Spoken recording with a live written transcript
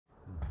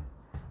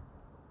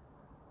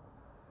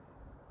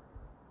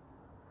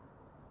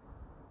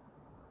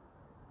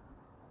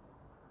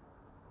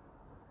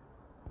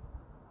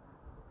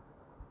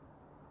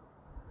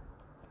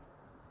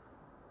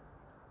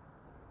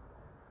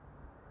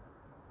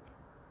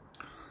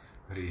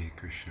Hare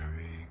Krishna,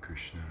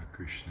 Krishna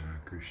Krishna,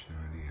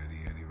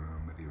 Hare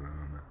Rama,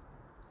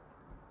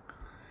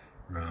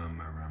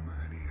 Rama Rama,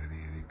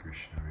 Hare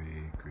Krishna,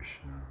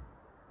 Krishna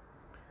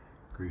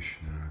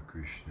Krishna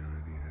Krishna,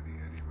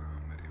 Hare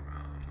Rama,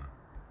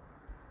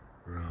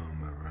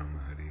 Rama Rama,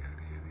 Hare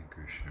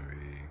Krishna,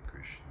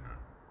 Krishna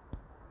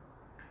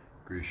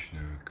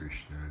Krishna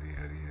Krishna,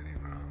 Hare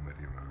Rama,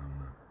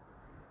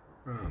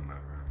 Rama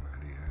Rama,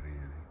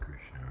 Hare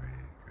Krishna,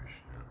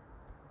 Krishna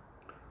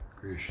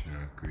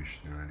Krishna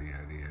Krishna,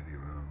 Hare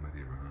Rama,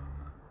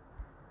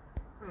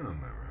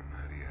 Rama Rama,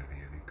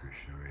 Hare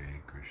Krishna,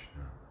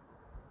 Krishna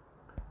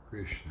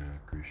Krishna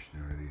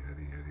Krishna,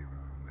 Hare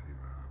Rama,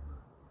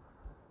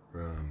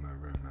 Rama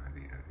Rama,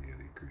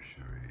 Hare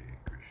Krishna,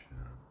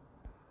 Krishna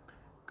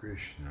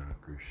Krishna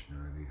Krishna,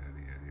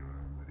 Hare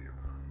Rama,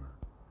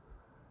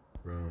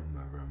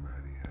 Rama Rama,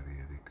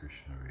 Hare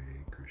Krishna,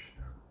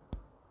 Krishna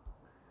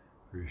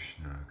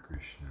Krishna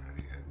Krishna,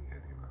 Hare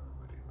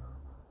Rama,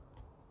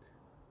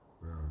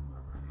 Rama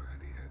Rama,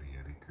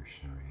 Hare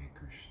Krishna,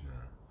 Krishna.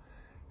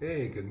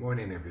 Hey, good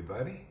morning,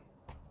 everybody.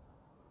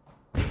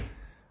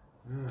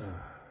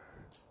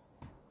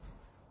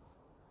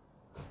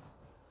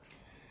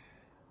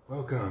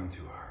 Welcome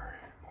to our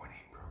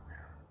morning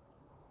program.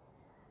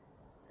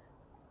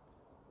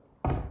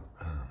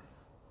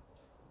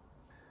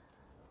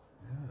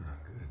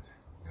 Good.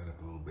 Got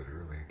up a little bit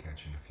early,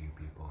 catching a few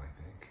people, I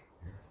think.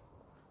 Here.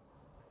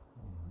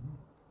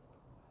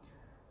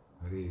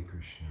 Hare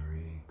Krishna,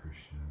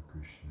 Krishna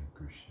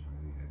Krishna,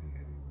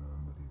 Hare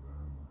Rama,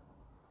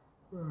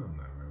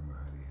 Rama Rama,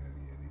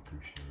 Hare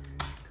Krishna,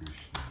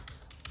 Krishna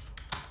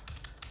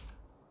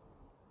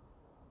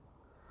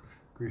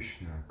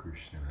Krishna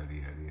Krishna,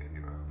 Hare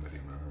Rama.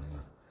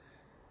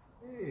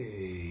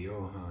 Hey,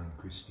 Johan,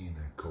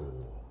 Christina,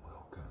 Cole,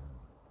 welcome.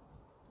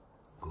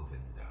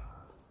 Govinda.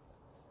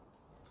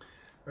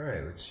 All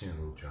right, let's chant a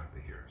little japa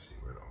here, see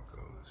where it all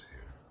goes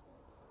here.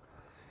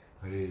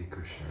 Hare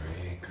Krishna,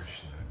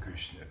 Krishna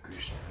Krishna,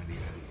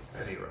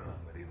 Hare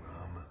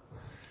Rama,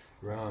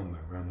 Rama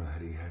Rama,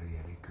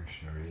 Hare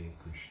Krishna,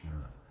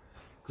 Krishna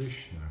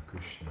Krishna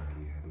Krishna,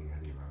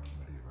 Hare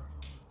Rama,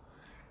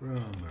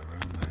 Rama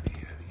Rama, Hare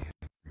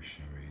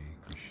Krishna,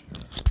 Krishna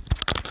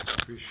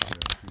Krishna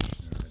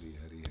Krishna, Hare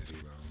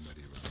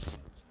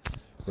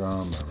Rama,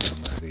 Rama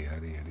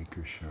Hare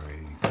Krishna,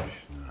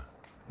 Krishna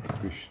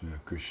Krishna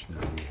Krishna,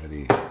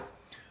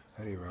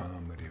 Hare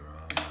Rama,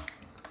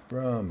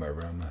 Rama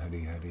Rama,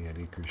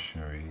 Hare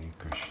Krishna,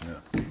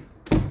 Krishna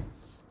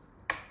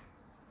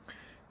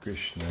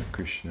Krishna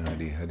Krishna,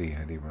 Hare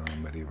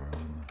Rama,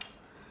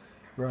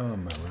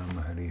 Rama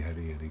Rama,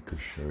 Hare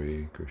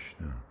Krishna,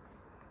 Krishna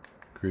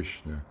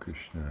Krishna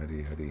Krishna,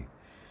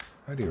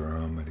 Hare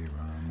Rama,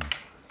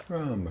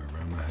 Rama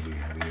Rama,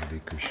 Hare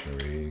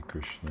Krishna,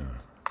 Krishna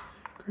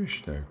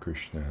Krishna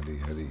Krishna,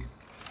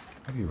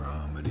 Hare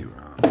Rama,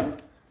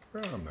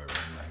 Rama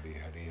Rama,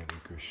 Hare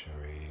Krishna,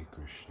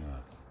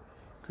 Krishna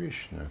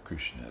Krishna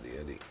Krishna,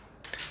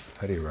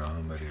 Hare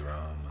Rama,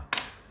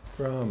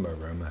 Rama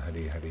Rama,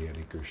 Hare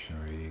Krishna,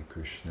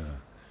 Krishna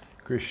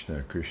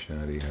Krishna Krishna,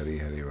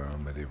 Hare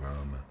Rama,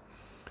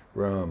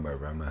 Rama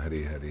Rama,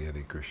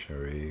 Hare Krishna,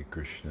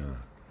 Krishna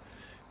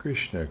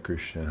Krishna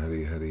Krishna,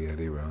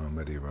 Hare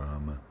Rama,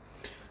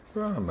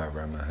 Rama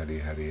Rama,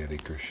 Hare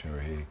Krishna,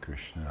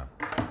 Krishna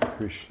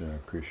Krishna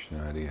Krishna,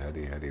 Hare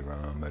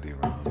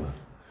Rama,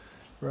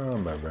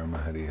 Rama Rama,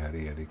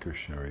 Hare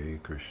Krishna,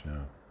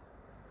 Krishna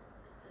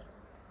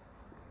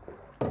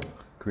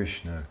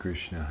Krishna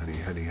Krishna, Hare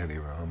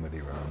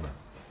Rama,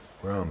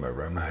 Rama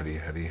Rama,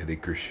 Hare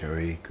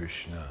Krishna,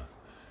 Krishna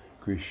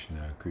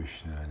Krishna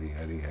Krishna,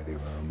 Hare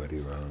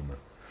Rama,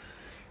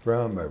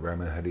 Rama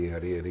Rama,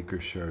 Hare Krishna,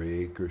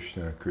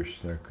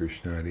 Krishna Krishna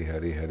Krishna,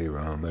 Hare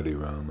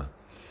Rama,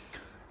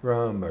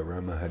 Rama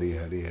Rama,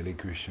 Hare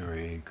Krishna,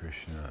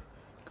 Krishna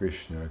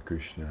Krishna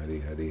Krishna,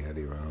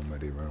 Hare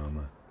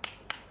Rama,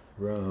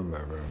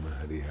 Rama Rama,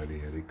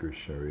 Hare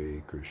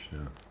Krishna,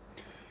 Krishna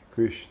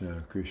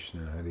Krishna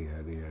Krishna, Hare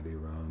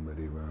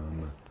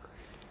Rama,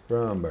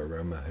 Rama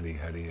Rama,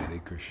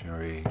 Hare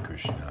Krishna,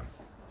 Krishna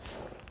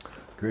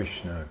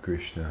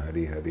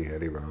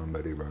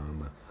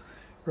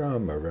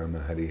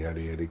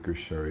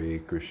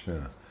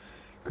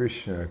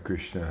Krishna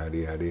Krishna,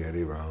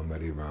 Hare Rama,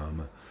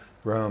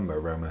 Rama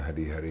Rama,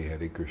 Hare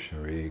Krishna,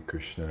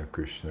 Krishna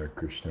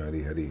Krishna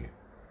Krishna, Hare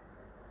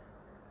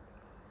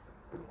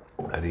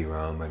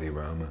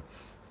Rama,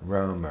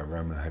 Rama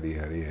Rama,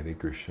 Hare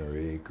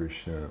Krishna,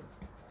 Krishna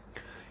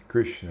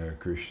Krishna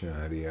Krishna,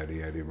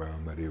 Hare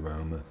Rama,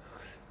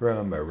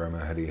 Rama Rama,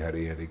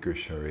 Hare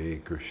Krishna,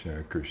 Krishna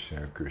Krishna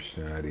Krishna, Hare Rama, Rama Rama,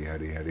 Hare Krishna, Krishna Krishna Krishna,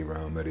 Hare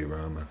Rama,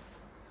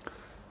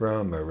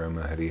 Rama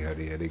Rama,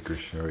 Hare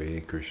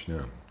Krishna,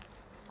 Krishna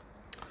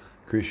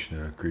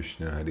Krishna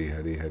Krishna,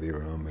 Hare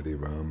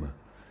Rama,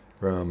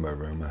 Rama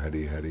Rama,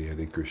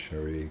 Hare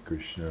Krishna,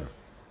 Krishna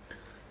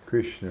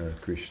Krishna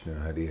Krishna,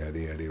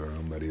 Hare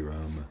Rama,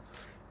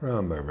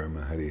 Rama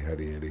Rama,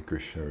 Hare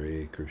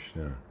Krishna,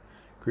 Krishna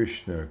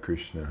Krishna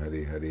Krishna,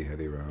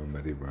 Hare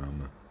Rama,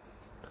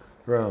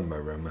 Rama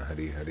Rama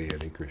Hari Hari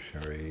Hare Krishna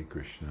Hare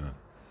Krishna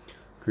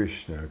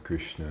Krishna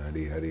Krishna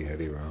Hari Hari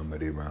Hare Rama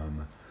Hare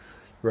Rama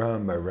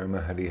Rama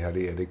Rama Hari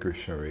Hari Hare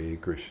Krishna Hare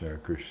Krishna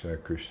Krishna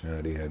Krishna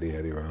Hari Hari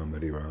Hare Rama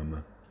Hare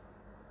Rama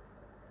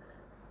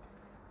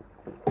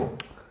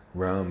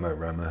Rama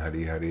Rama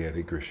Hari Hari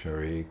Hare Krishna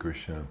Hare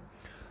Krishna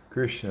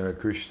Krishna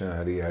Krishna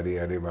Hari Hari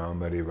Hare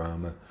Rama Hare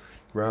Rama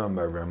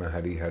Rama Rama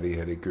Hari Hari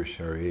Hare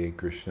Krishna Hare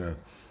Krishna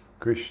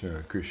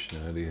Krishna Krishna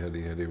Hari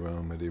Hari Hare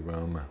Rama Hare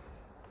Rama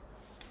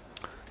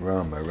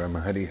Rama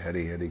Rama Hari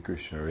Hari Hare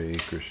Krishna Hare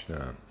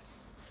Krishna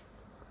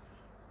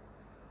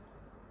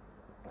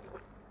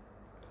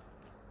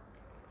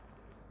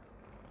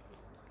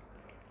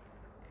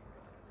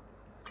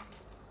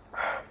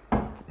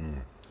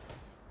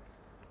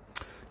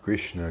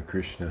Krishna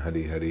Krishna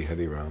Hari Hari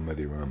Hare Rama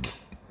Hare Rama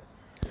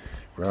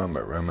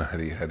Rama Rama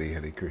Hari Hari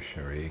Hare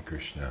Krishna Hare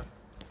Krishna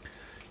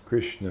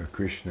Krishna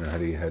Krishna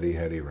Hari Hari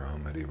Hare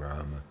Rama Hare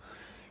Rama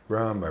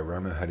Rama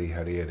Rama Hari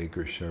Hari Hare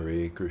Krishna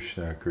Hare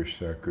Krishna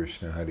Krishna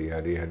Krishna Hari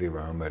Hari Hare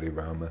Rama Hare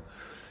Rama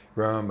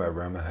Rama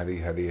Rama Hari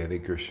Hari Hare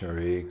Krishna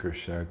Hare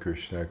Krishna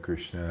Krishna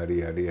Krishna Hari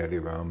Hari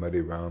Hare Rama Hare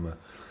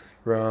Rama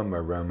Rama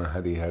Rama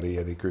Hari Hari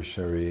Hare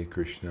Krishna Hare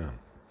Krishna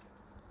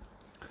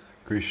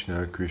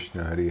Krishna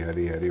Krishna Hari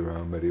Hari Hare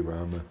Rama Hare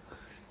Rama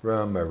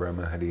Rama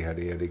Rama Hari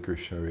Hari Hare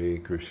Krishna Hare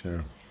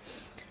Krishna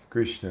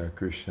Krishna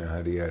Krishna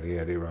Hari Hari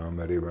Hare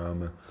Rama Hare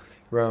Rama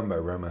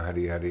Rama Rama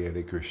Hari Hari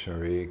Hare Krishna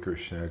Hare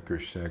Krishna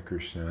Krishna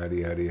Krishna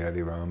Hari Hari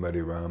Hare Rama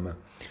Hare Rama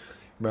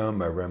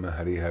Rama Rama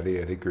Hari Hari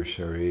Hare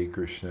Krishna Hare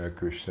Krishna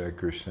Krishna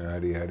Krishna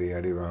Hari Hari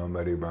Hare Rama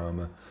Hare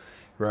Rama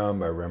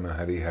Rama Rama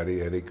Hari Hari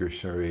Hare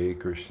Krishna Hare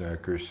Krishna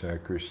Krishna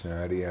Krishna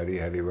Hari Hari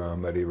Hare Rama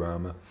Hare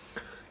Rama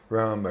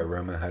Rama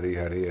Rama Hari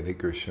Hari Hare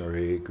Krishna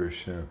Hare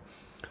Krishna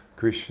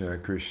Krishna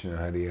Krishna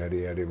Hari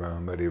Hari Hare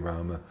Rama Hare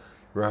Rama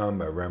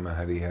Rama Rama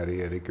Hari Hari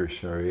Hare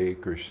Krishna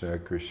Hare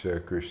Krishna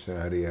Krishna Krishna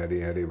Hari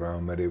Hari Hare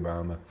Rama Hare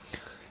Rama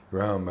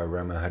Rama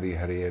Rama Hari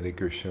Hari Hare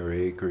Krishna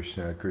Hare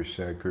Krishna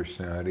Krishna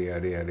Krishna Hari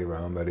Hari Hare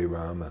Rama Hare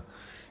Rama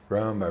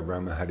Rama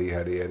Rama Hari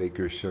Hari Hare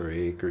Krishna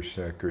Hare Krishna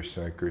Krishna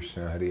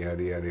Krishna Hari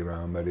Hari Hare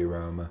Rama Hare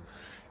Rama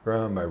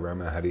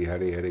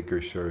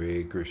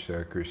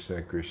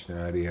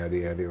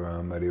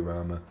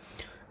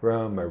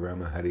Rama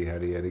Rama Hari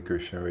Hari Hare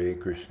Krishna Hare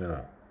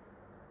Krishna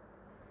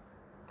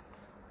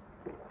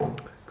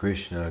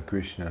Krishna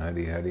Krishna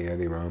Hari Hari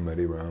Hare Rama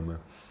Hare Rama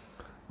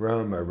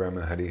Rama Rama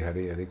Hari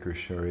Hari Hare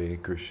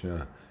Krishna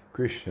Hare Krishna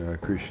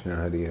Krishna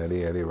Krishna Hari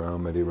Hari Hare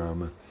Rama Hare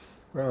Rama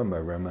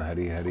Rama Rama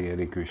Hari Hari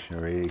Hare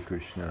Krishna Hare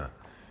Krishna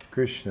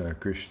Krishna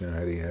Krishna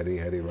Hari Hari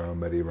Hare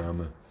Rama Hare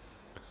Rama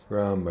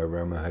Rama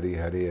Rama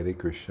Hari Hari Hare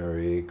Krishna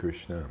Hare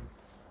Krishna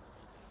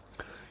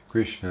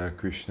Krishna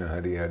Krishna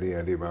Hari Hari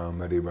Hare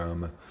Rama Hare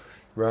Rama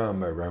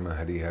Rama Rama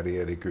Hari Hari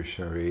Hare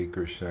Krishna Hare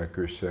Krishna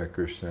Krishna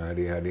Krishna Hari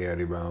Hari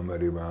Hare Rama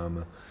Hare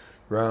Rama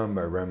Rama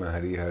Rama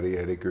Hari Hari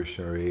Hare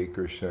Krishna Hare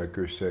Krishna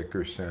Krishna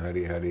Krishna Hari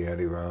Hari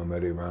Hare Rama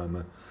Hare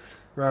Rama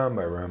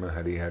Rama Rama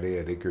Hari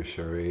Hari Hare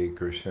Krishna Hare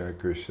Krishna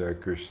Krishna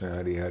Krishna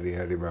Hari Hari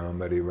Hare Rama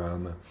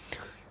Hare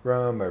Rama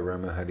Rama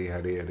Rama Hari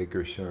Hari Hare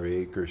Krishna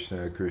Hare Krishna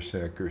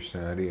Krishna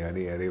Krishna Hari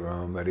Hari Hare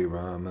Rama Hare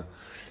Rama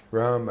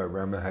Rama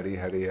Rama Hari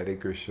Hari Hare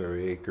Krishna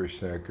Hare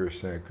Krishna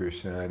Krishna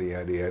Krishna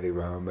Hari Hari Hare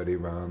Rama Hare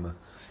Rama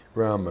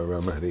Rama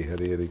Rama Hari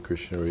Hari Hare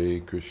Krishna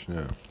Hare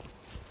Krishna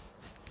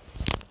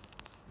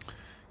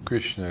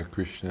Krishna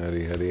Krishna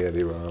Hari Hari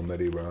Hare Rama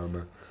Hare Rama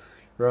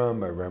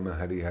Rama Rama Hari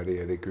Hari Hare Krishna Hare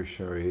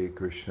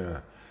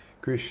Krishna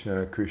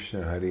Krishna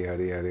Krishna Hari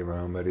Hari Hare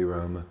Rama Hare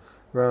Rama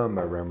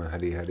Rama Rama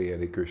Hari Hari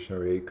Hare Krishna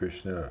Hare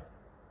Krishna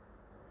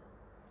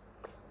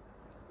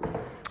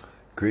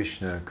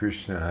Krishna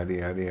Krishna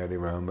Hari Hari Hare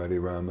Rama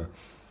Hare Rama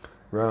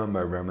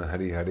Rama Rama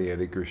Hari Hari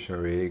Hare Krishna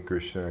Hare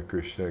Krishna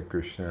Krishna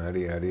Krishna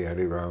Hari Hari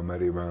Hare Rama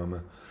Hare Rama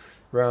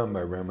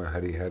Rama Rama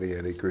Hari Hari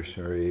Hare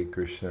Krishna Hare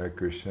Krishna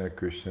Krishna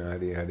Krishna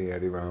Hari Hari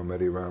Hare Rama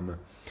Hare Rama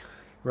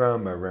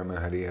Rama Rama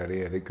Hari Hari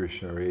Hare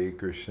Krishna Hare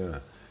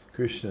Krishna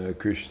Krishna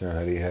Krishna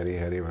Hari Hari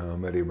Hare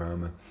Rama Hare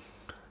Rama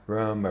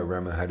Rama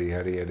Rama Hari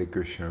Hari Hare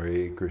Krishna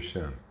Hare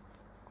Krishna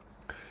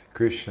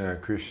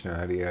Krishna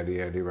Krishna Hari Hari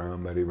Hare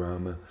Rama Hare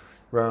Rama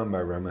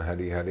Rama Rama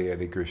Hari Hari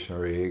Hare Krishna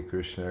Hare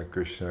Krishna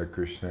Krishna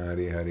Krishna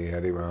Hari Hari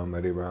Hare Rama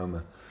Hare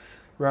Rama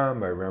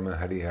Rama Rama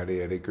Hari Hari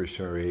Hare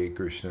Krishna Hare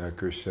Krishna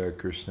Krishna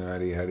Krishna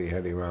Hari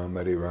Hari Hare Rama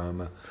Hare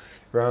Rama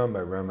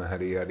Rama Rama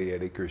Hari Hari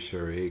Hare Krishna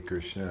Hare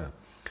Krishna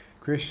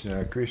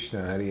Krishna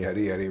Krishna Hari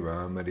Hari Hare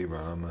Rama Hare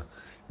Rama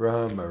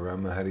Rama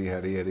Rama Hari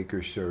Hari Hare Krishna Hare Krishna Krishna Krishna Hari Hari Hare Rama Hare Rama Rama Rama Hari Hari Hare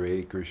Krishna Hare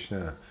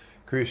Krishna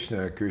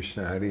Krishna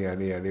Krishna Hari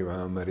Hari Hare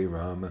Rama Hare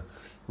Rama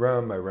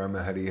Rama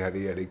Rama Hari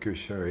Hari Hare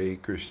Krishna Hare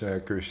Krishna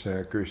Krishna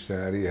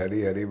Krishna Hari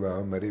Hari Hare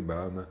Rama Hare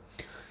Rama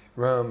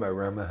Rama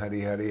Rama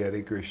Hari Hari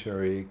Hare Krishna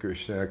Hare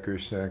Krishna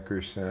Krishna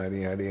Krishna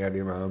Hari Hari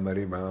Hare Rama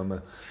Hare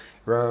Rama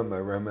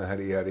Rama Rama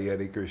Hari Hari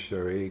Hare Krishna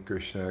Hare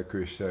Krishna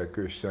Krishna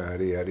Krishna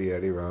Hari Hari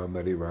Hare Rama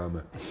Hare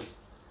Rama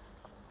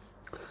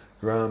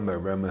Rama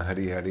Rama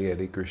Hari Hari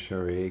Hare Krishna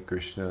Hare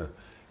Krishna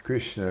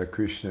Krishna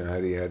Krishna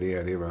Hari Hari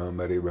Hare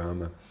Rama Hare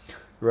Rama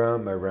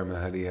Rama Rama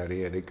Hari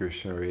Hari Hare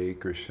Krishna Hare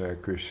Krishna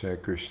Krishna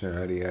Krishna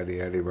Hari Hari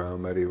Hare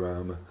Rama Hare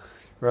Rama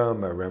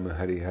Rama Rama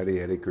Hari Hari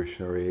Hare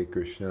Krishna Hare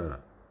Krishna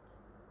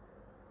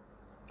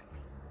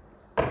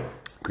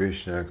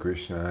Krishna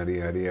Krishna Hari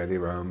Hari Hare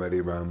Rama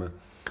Hare Rama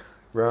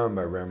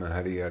Rama Rama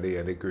Hari Hari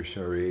Hare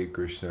Krishna Hare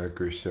Krishna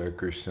Krishna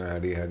Krishna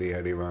Hari Hari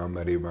Hare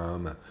Rama Hare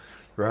Rama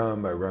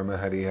Rama Rama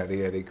Hari Hari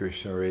Hare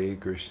Krishna Hare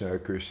Krishna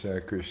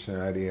Krishna Krishna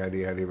Hari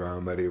Hari Hare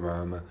Rama Hare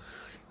Rama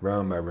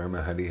Rama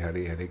Rama Hari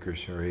Hari Hare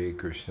Krishna Hare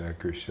Krishna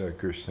Krishna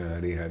Krishna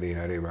Hari Hari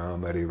Hare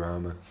Rama Hare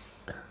Rama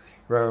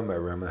Rama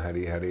Rama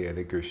Hari Hari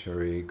Hare Krishna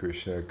Hare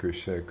Krishna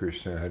Krishna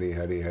Krishna Hari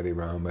Hari Hare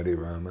Rama Hare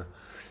Rama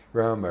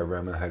Rama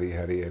Rama Hari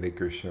Hari Hare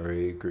Krishna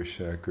Hare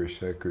Krishna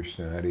Krishna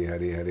Krishna Hari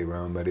Hari Hare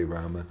Rama Hare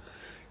Rama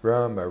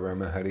Rama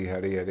Rama Hari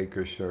Hari Hare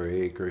Krishna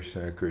Hare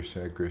Krishna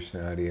Krishna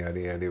Krishna Hari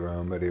Hari Hare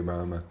Rama Hare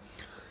Rama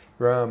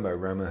Rama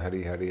Rama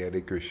Hari Hari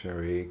Hare Krishna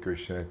Hare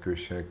Krishna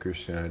Krishna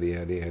Krishna Hari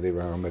Hari Hare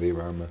Rama Hare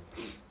Rama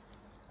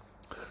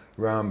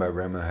Rama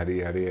Rama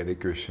Hari Hari Hare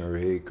Krishna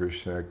Hare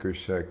Krishna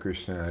Krishna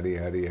Krishna Hari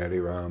Hari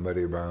Hare Rama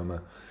Hare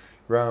Rama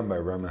Rama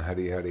Rama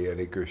Hari Hari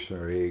Hare Krishna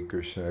Hare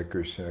Krishna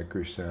Krishna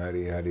Krishna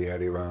Hari Hari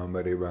Hare Rama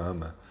Hare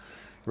Rama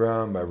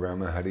Rama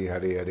Rama Hari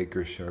Hari Hare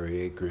Krishna Hare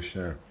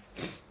Krishna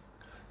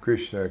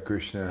Krishna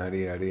Krishna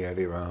Hari Hari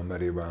Hare Rama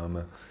Hare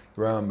Rama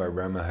Rama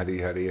Rama Hari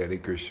Hari Hare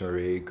Krishna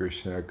Hare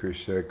Krishna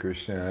Krishna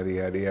Krishna Hari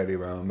Hari Hare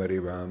Rama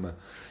Hare Rama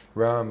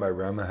Rama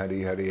Rama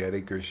Hari Hari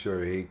Hare Krishna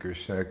Hare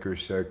Krishna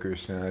Krishna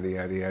Krishna Hari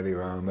Hari Hare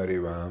Rama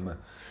Hare Rama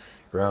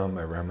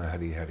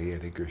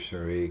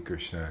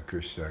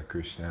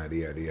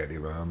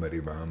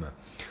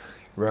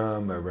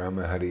Rama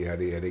Rama Hari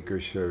Hari Hare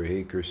Krishna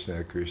Hare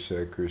Krishna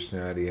Krishna Krishna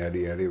Hari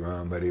Hari Hare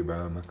Rama Hare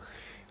Rama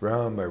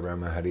Rama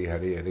Rama Hari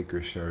Hari Hare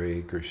Krishna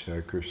Hare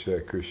Krishna Krishna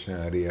Krishna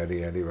Hari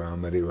Hari Hare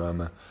Rama Hare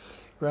Rama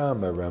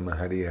Rama Rama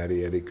Hari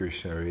Hari Hare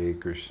Krishna Hare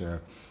Krishna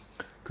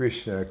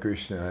Krishna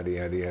Krishna Hari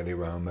Hari Hare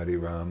Rama Hare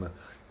Rama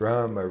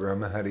Rama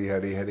Rama Hari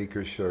Hari Hare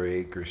Krishna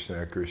Hare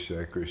Krishna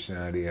Krishna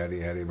Krishna Hari Hari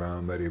Hare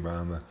Rama Hare Rama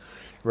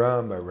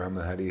Rama Rama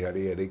Hari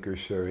Hari Hare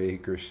Krishna Hare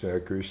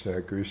Krishna Krishna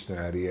Krishna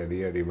Hari Hari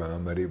Hare Rama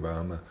Hare Rama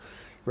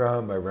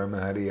Rama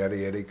Rama Hari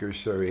Hari Hare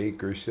Krishna Hare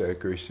Krishna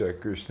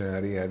Krishna Krishna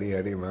Hari Hari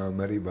Hare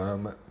Rama Hare Rama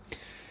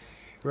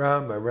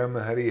Rama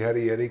Rama Hari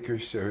Hari Hare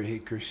Krishna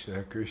Hare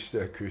Krishna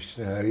Krishna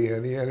Krishna Hari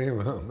Hari Hare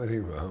Rama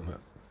Hare Rama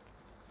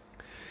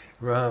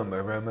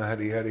Rama Rama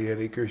Hari Hari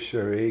Hare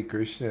Krishna Hare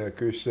Krishna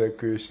Krishna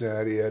Krishna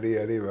Hari Hari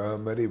Hare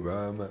Rama Hare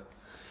Rama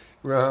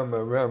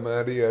Rama Rama Hari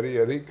Hari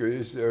Hare Krishna Hare Krishna Krishna Krishna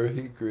Hari Hari Hare Rama Hare Rama Rama Rama Hari Hari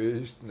Hare Krishna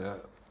Hare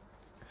Krishna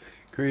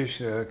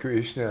Krishna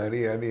Krishna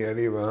Hari Hari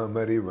Hare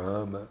Rama Hare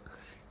Rama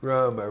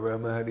Rama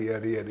Rama Hari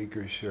Hari Hare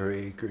Krishna Hare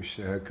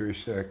Krishna Krishna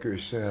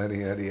Krishna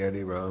Hari Hari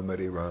Hare Rama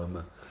Hare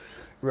Rama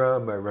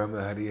Rama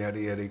Rama Hari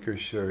Hari Hare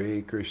Krishna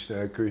Hare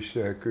Krishna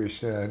Krishna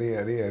Krishna Hari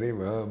Hari Hare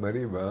Rama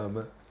Hare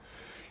Rama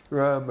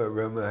Rama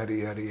Rama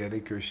Hari Hari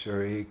Hare Krishna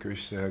Hare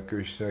Krishna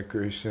Krishna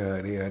Krishna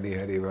Hari Hari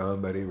Hare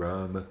Rama Hare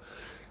Rama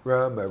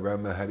Rama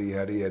Rama Hari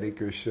Hari Hare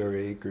Krishna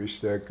Hare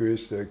Krishna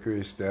Krishna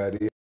Krishna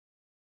Hari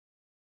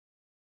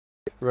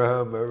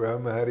Rama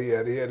Rama Hari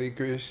Hari Hare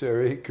Krishna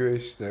Hare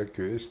Krishna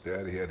Krishna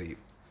Hari Hari.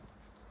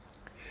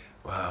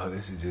 Wow,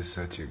 this is just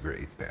such a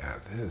great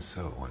path. It is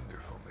so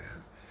wonderful,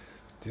 man.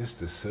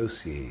 Just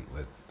associate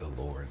with the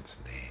Lord's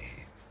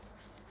name,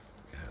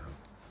 you know,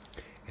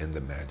 and the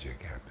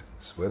magic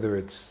happens. Whether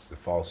it's the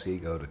false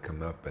ego to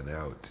come up and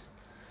out,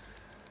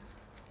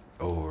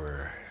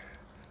 or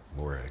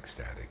more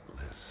ecstatic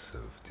bliss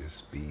of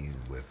just being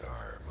with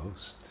our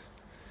most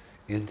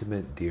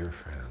intimate dear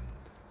friend.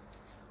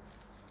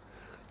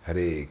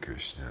 Hare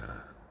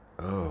Krishna.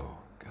 Oh,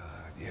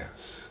 God,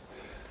 yes.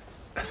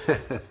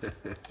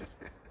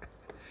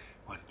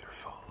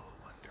 Wonderful,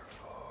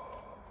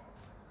 wonderful.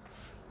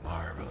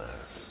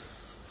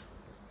 Marvelous.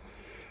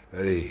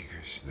 Hare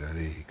Krishna,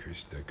 Hare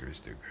Krishna,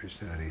 Krishna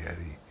Krishna, Hare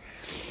Hare.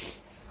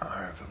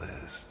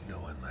 Marvelous. No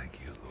one like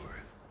you,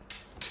 Lord.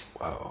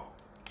 Wow.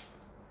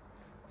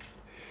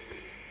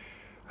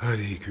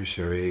 Hare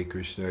Krishna, Hare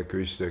Krishna,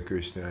 Krishna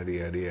Krishna, Hare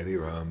Hare, Hare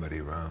Rama,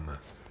 Hare Rama.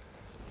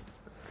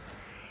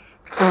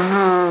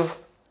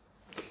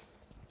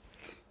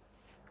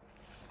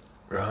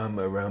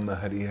 Rama Rama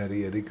Hari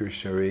Hari Hare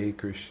Krishna Hare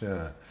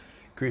Krishna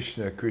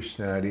Krishna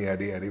Krishna Hari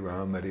Hari Hare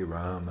Rama Hare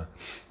Rama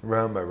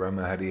Rama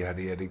Rama Hari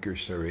Hari Hare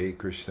Krishna Hare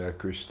Krishna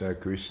Krishna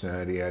Krishna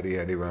Hari Hari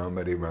Hare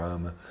Rama Hare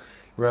Rama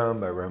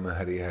Rama Rama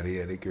Hari Hari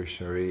Hare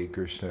Krishna Hare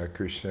Krishna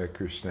Krishna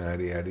Krishna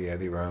Hari Hari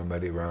Hare Rama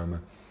Hare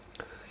Rama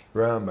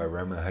Rama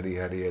Rama Hari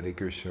Hari Hare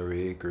Krishna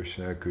Hare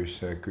Krishna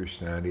Krishna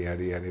Krishna Hari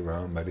Hari Hare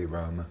Rama Hare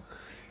Rama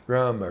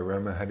Rama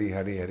Rama Hari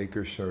Hari Hare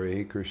Krishna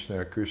Hare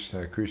Krishna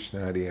Krishna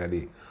Krishna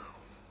Hari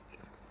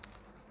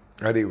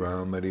Hari Hare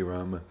Rama, Hare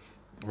Rama,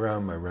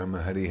 Rama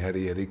Rama, Hare Hare,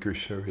 Hare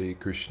Krishna, Hare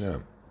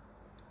Krishna,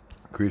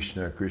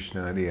 Krishna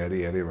Krishna, Hare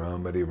Hare, Hare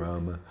Rama, Hare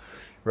Rama,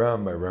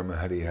 Rama Rama,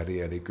 Hare Hare,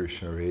 Hare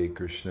Krishna, Hare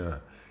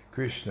Krishna,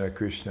 Krishna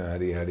Krishna,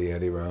 Hare Hare,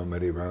 Hare Rama,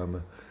 Hare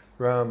Rama,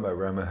 Rama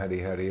Rama, Hare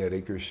Hare,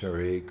 Hare Krishna,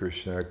 Hare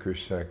Krishna,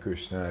 Krishna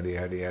Krishna, Hare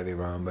Hare, Hare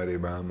Rama, Hare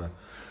Rama,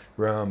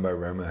 Rama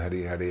Rama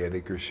Hari Hari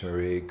Hare Krishna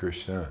Hare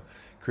Krishna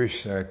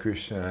Krishna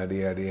Krishna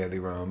Hari Hari Hare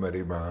Rama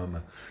Hare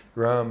Rama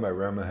Rama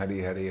Rama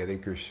Hari Hari Hare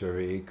Krishna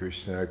Hare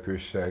Krishna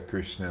Krishna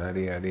Krishna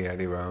Hari Hari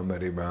Hare Rama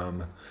Hare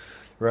Rama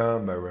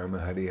Rama Rama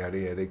Hari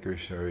Hari Hare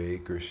Krishna Hare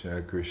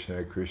Krishna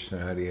Krishna Krishna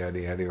Hari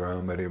Hari Hare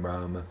Rama Hare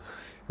Rama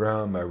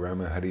Rama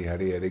Rama Hari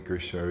Hari Hare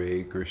Krishna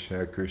Hare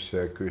Krishna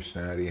Krishna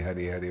Krishna Hari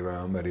Hari Hare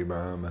Rama Hare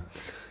Rama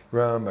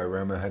Rama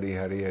Rama Hari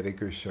Hari Hare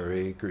Krishna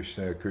Hare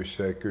Krishna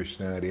Krishna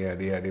Krishna Hari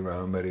Hari Hare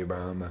Rama Hare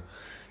Rama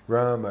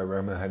Rama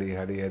Rama Hari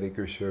Hari Hare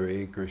Krishna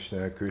Hare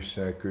Krishna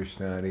Krishna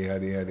Krishna Hari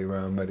Hari Hare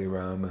Rama Hare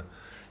Rama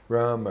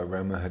Rama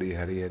Rama Hari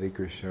Hari Hare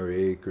Krishna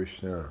Hare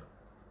Krishna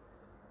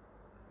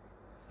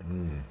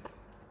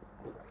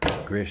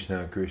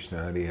Krishna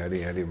Krishna Hari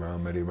Hari Hare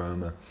Rama Hare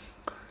Rama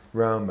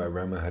Rama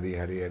Rama Hari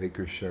Hari Hare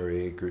Krishna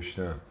Hare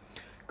Krishna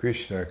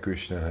Krishna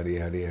Krishna Hari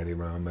Hari Hare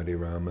Rama Hare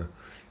Rama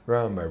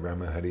Rama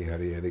Rama Hari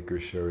Hari Hare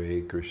Krishna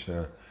Hare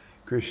Krishna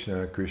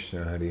Krishna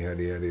Krishna Hari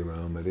Hari Hare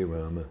Rama Hare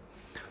Rama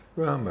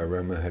Rama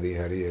Rama Hari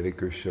Hari Hare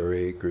Krishna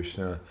Hare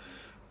Krishna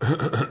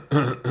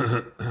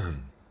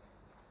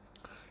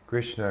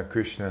Krishna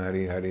Krishna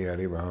Hari Hari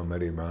Hare Rama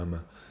Hare Rama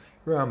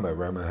Rama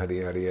Rama Hari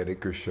Hari Hare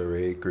Krishna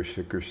Hare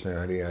Krishna Krishna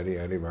Hari Hari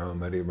Hare Rama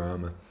Hare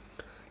Rama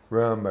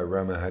Rama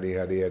Rama Hari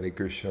Hari Hare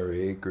Krishna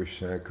Hare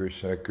Krishna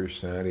Krishna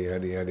Krishna Hari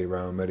Hari Hare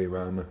Rama Hare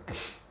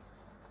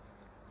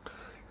Rama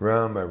Rama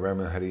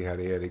Rama Hari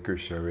Hari Hare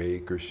Krishna Hare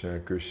Krishna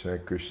Krishna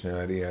Krishna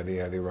Hari Hari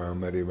Hare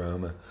Rama Hare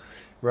Rama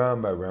Rama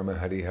Rama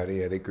Hari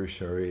Hari Hare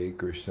Krishna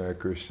Hare Krishna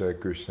Krishna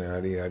Krishna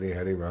Hari Hari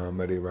Hare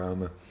Rama Hare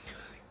Rama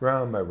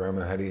Rama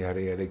Rama Hari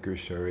Hari Hare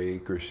Krishna Hare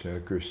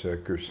Krishna Krishna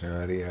Krishna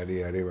Hari Hari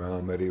Hare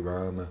Rama Hare Rama Rama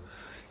Rama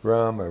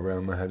Hari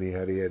Hari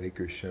Hare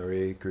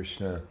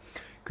Krishna Hare Krishna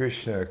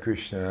Krishna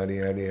Krishna Hari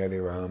Hari Hare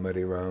Rama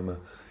Hare Rama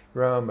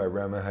Rama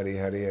Rama Hari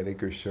Hari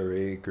Hare Krishna Hare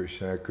Krishna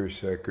Krishna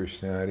Krishna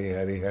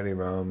Hari Hari Hare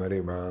Rama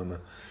Hare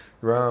Rama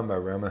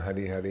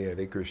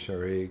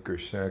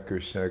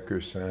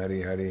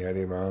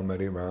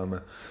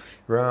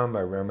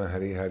Rama Rama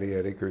Hari Hari Hare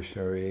Krishna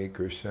Hare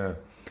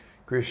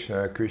Krishna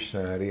Krishna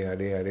Krishna Hari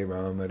Hari Hare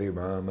Rama Hare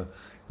Rama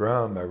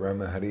Rama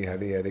Rama Hari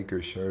Hari Hare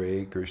Krishna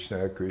Hare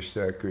Krishna Krishna Krishna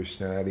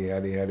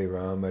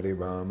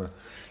Hari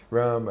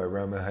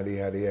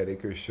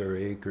Hari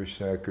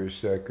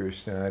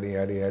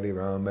Hare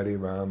Rama Hare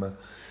Rama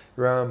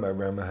Rama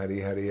Rama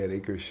Hari Hari Hare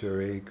Krishna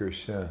Hare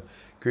Krishna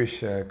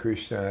Krishna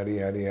Krishna Hari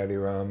Hari Hare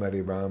Rama Hare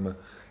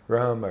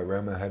Rama Rama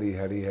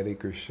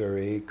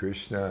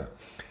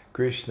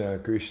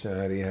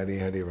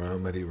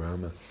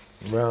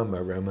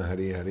Rama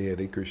Hari Hari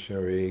Hare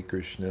Krishna Hare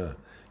Krishna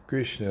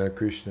Krishna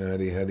Krishna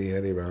Hari Hari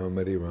Hare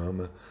Rama Hare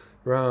Rama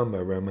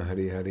Rama Rama Hari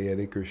Hari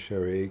Hare Krishna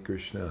Hare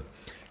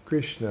Krishna Krishna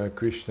Krishna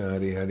Hari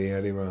Hari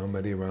Hare Rama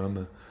Hare Rama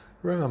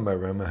Rama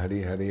Rama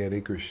Hari Hari Hare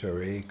Krishna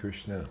Hare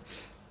Krishna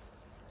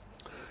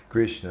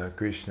Krishna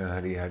Krishna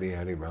Hari Hari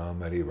Hare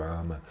Rama Hare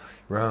Rama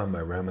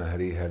Rama Rama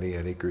Hari Hari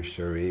Hare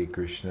Krishna Hare Krishna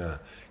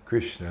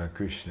Krishna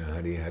Krishna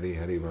Hari Hari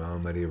Hare Rama Hare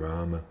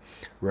Rama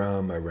Rama Rama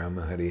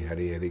Hari Hari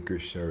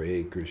Hare Krishna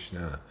Hare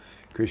Krishna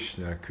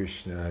Krishna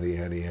Krishna Hari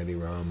Hari Hare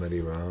Rama Hare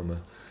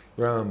Rama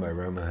Rama Rama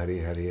Hari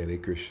Hari Hare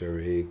Krishna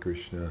Hare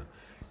Krishna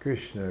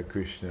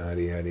Krishna Krishna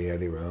Hari Hari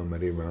Hare Rama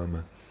Hare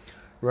Rama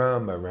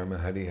Rama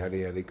Rama Hari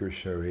Hari Hare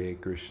Krishna Hare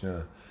Krishna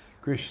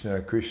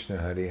Krishna Krishna Hari Hari Hare Rama Hare Rama Rama Rama Hari Hari Hare Krishna Hare Krishna Krishna Krishna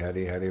Hari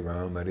Hari Hare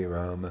Rama Hare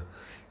Rama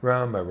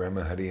Rama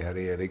Rama Hari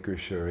Hari Hare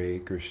Krishna Hare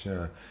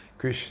Krishna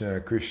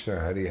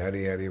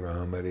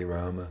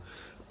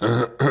Krishna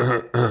Krishna Hari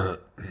Hari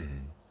Hare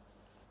Rama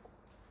Hare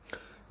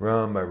Rama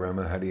Rama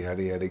Rama Hari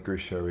Hari Hare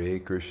Krishna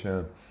Hare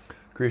Krishna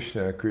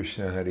Krishna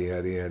Krishna Hari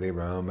Hari Hare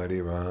Rama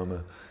Hare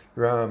Rama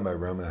Rama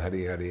Rama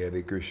Hari Hari Hare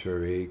Krishna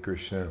Hare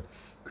Krishna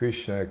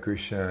Krishna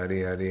Krishna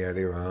Hari Hari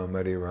Hare Rama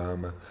Hare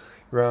Rama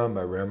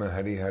Rama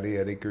Rama Hari Hari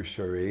Hare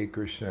Krishna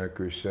Hare Krishna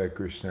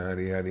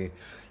Krishna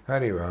Krishna Hari Hari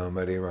Hare Rama Hare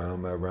Rama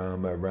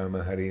Rama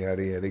Rama Hari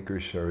Hari Hare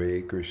Krishna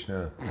Hare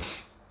Krishna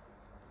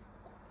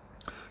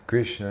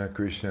Krishna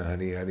Krishna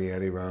Hari Hari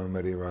Hare Rama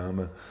Hare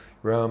Rama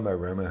Rama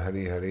Rama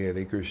Hari Hari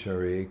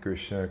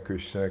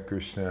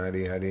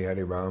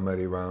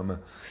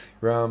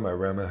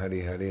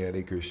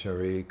Hare Krishna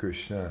Hare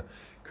Krishna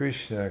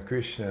Krishna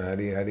Krishna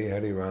Hari Hari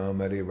Hare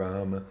Rama Hare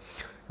Rama Rama Rama Hari Hari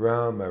Hare Krishna Hare Krishna Krishna Krishna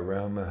Hari Hari Hare Rama Hare Rama Rama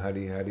Rama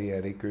Hari Hari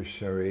Hare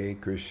Krishna Hare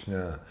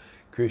Krishna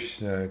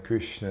Krishna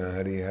Krishna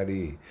Hari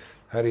Hari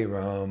Hare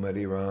Rama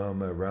Hare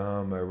Rama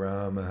Rama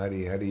Rama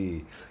Hari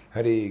Hari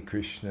Hare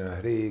Krishna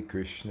Hare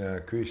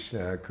Krishna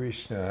Krishna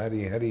Krishna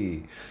Hari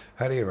Hari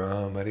Hare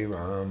Rama Hare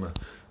Rama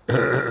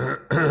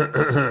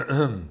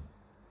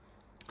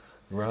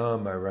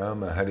Rama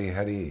Rama Hari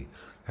Hari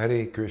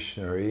Hare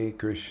Krishna Hare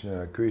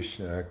Krishna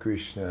Krishna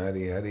Krishna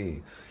Hari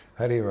Hari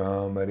Hare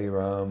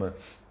Rama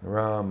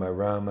Rama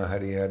Rama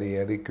Hari Hari Hare Krishna Krishna Krishna Hari Hari Hare Rama Rama Rama Hari Hari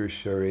Hare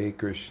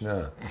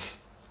Krishna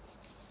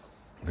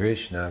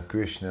Krishna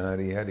Krishna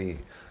Hari Hari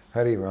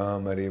Hare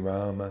Rama Rama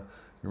Rama Hari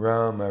Hari Hare Krishna Krishna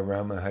Krishna Krishna Hari Hari Hare Rama Rama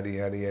Rama Hari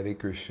Hari Hare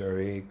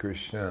Krishna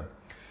Krishna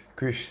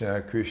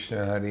Krishna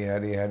Krishna Hari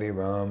Hari Hare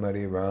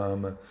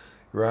Rama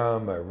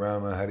Rama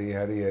Rama Hari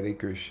Hari Hare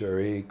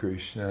Krishna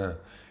Krishna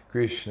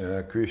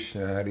Krishna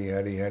Krishna Hari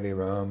Hari Hari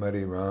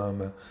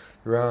Rama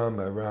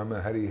Rama Rama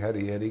Hari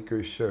Hari Hari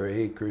Krishna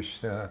Hare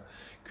Krishna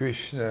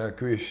Krishna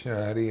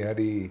Krishna Hari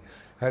Hari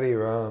Hari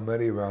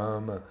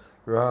Rama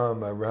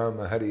Rama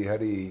Rama Hari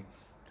Hari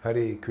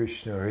Hare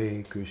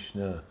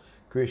Krishna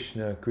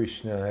Krishna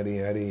Krishna Hari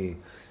Hari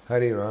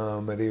Hari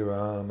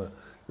Rama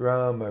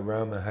Rama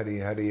Rama Hari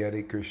Hari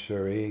Hari Krishna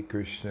Hare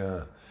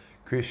Krishna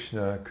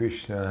Krishna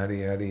Krishna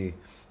Hari Hari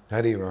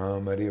Hari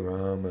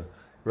Rama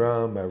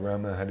Rama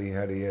Rama Hari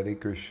Hari Hari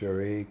Krishna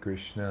Hare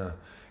Krishna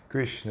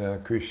Krishna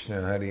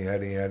Krishna Hari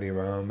Hari Hari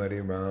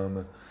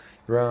Rama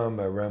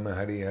Rama Rama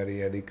Hari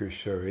Hari Hari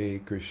Krishna Hare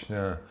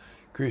Krishna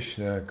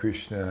Krishna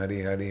Krishna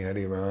Hari Hari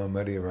Hari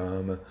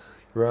Rama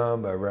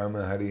Rama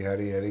Rama Hari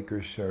Hari Hari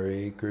Krishna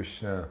Hare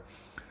Krishna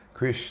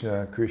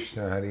Krishna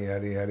Krishna Hari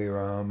Hari Hari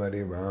Rama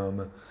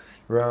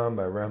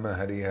Rama Rama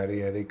Hari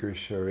Hari Hari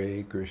Krishna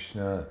Hare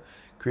Krishna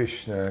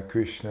Krishna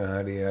Krishna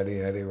Hari Hari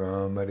Hari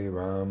Rama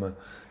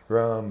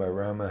Rama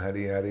Rama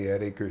Hari Hari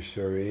Hari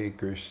Krishna Hare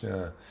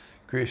Krishna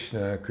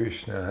Krishna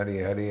Krishna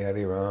Hari Hari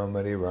Hari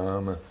Rama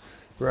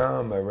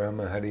Rama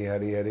Rama Hari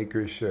Hari Hari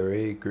Krishna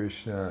Hare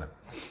Krishna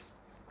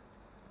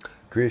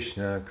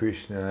Krishna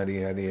Krishna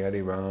Hari Hari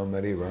Hari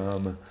Rama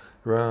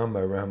Rama Rama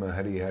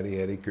Hari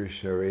Hari Hari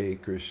Krishna Hare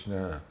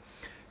Krishna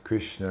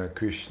Krishna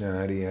Krishna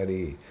Hari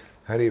Hari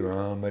Hari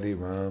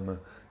Rama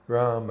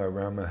Rama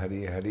Rama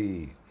Hari Hari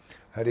Hare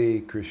Krishna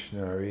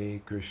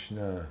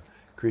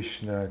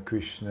Krishna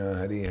Krishna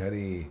Hari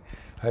Hari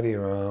Hari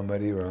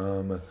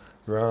Rama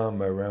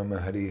Rama Rama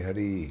Hari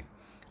Hari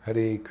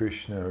Hare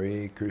Krishna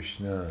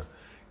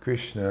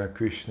Krishna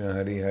Krishna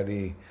Hari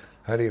Hari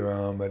Hari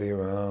Rama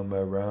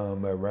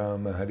Rama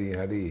Rama Hari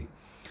Hari Hare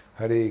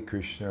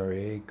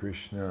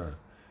Krishna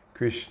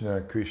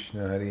Krishna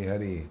Krishna Hari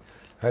Hari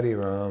Hari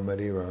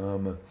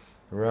Rama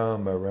Rama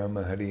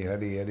Rama Hari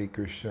Hari Hare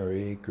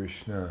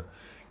Krishna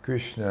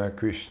Krishna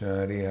Krishna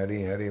Hari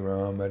Hari Hari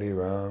Rama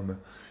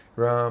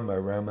Rama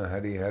Rama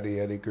Hari Hari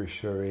Hare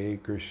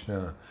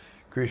Krishna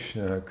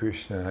Krishna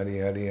Krishna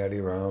Hari Hari Hari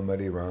Rama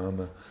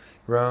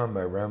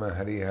Rama Rama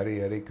Hari Hari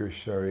Hare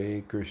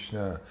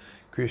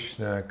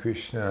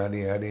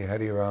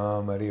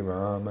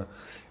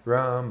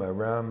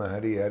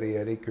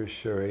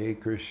Krishna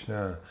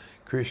Krishna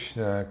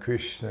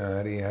Krishna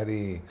Hari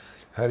Hari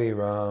Hari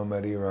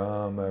Rama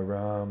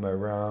Rama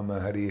Rama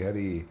Hari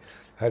Hari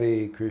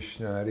Hare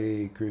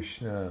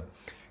Krishna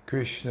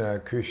Krishna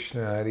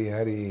Krishna Hari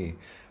Hari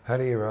Hari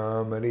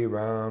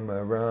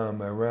Rama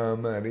Rama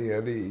Hari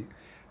Hari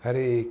Hare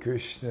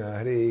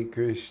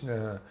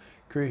Krishna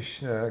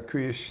Krishna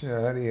Krishna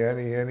Hari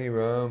Hari Hari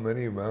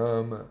Rama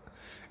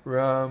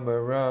Rama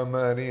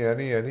Hari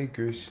Hari Hare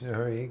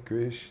Krishna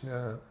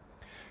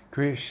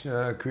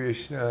Krishna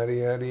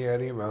Krishna Hari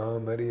Hari Hari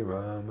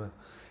Rama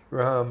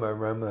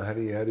Rama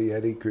Hari Hari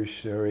Hare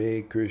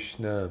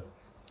Krishna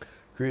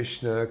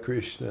Krishna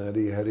Krishna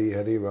Hari Hari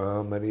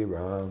Hari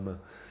Rama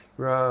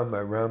Rama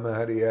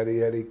Hari Hari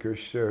Hare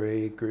Krishna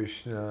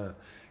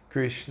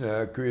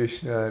Krishna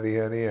Krishna Hari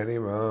Hari Hari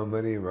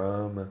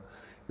Rama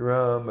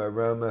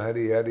Rama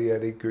Hari Hari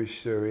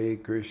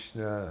Hare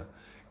Krishna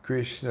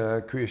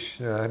Krishna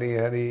Krishna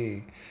Hari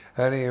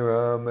Hari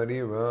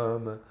Hari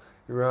Rama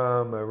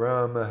Rama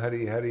Hari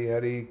Hari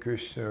Hare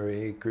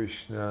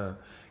Krishna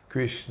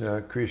Krishna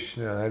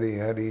Krishna Hari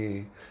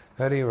Hari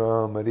Hari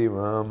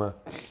Rama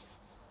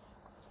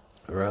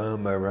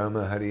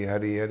Rama Hari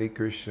Hari Hare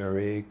Krishna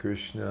Krishna Krishna Hari Hari Hari Rama Rama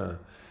Hari Hari Hare Krishna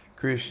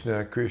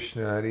Krishna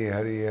Krishna Hari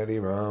Hari Hari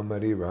Rama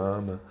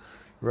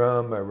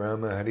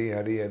Rama Hari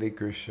Hari Hare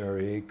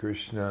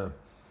Krishna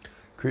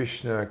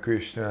Krishna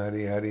Krishna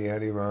Hari Hari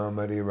Hari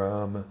Rama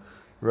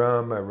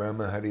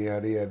Rama Hari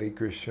Hari Hare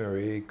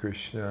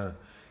Krishna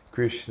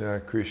Krishna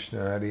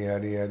Krishna Hari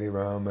Hari Hari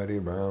Rama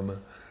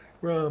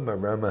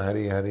Rama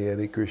Hari Hari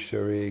Hare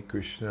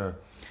Krishna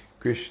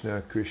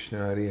Krishna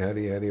Krishna Hari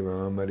Hari Hari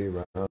Rama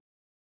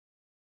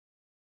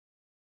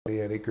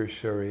Hare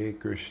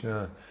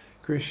Krishna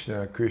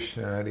Krishna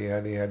Krishna Hari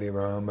Hari Hari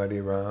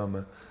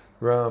Rama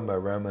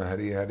Rama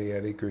Hari Hari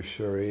Hare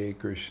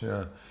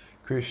Krishna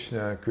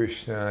Krishna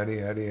Krishna Hari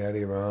Hari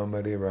Hari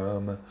Rama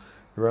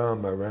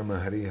Rama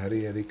Hari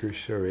Hari Hare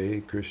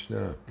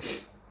Krishna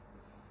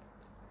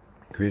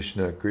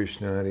Krishna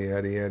Krishna Hari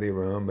Hari Hari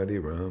Rama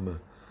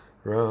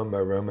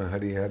Rama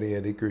Hari Hari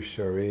Hare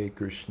Krishna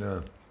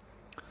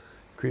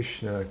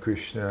Krishna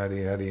Krishna Hari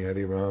Hari Hari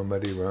Rama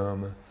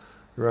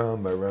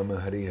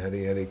Rama Hari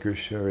Hari Hare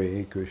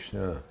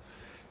Krishna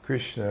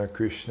Krishna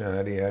Krishna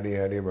Hari Hari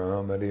Hari Rama Rama Hari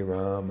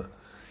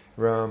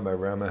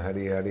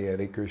Hari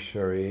Hare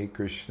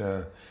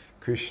Krishna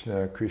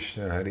Krishna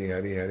Krishna Hari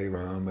Hari Hari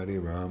Rama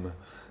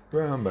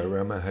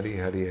Rama Hari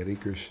Hari Hare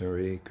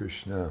Krishna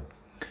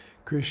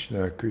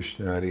Krishna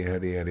Krishna Hari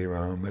Hari Hari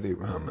Rama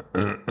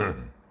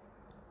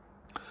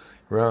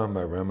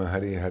Rama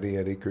Hari Hari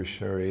Hare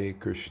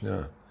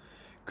Krishna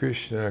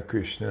Krishna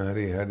Krishna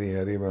Hari Hari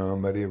Hari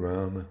Rama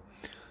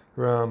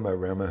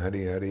Rama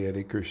Hari Hari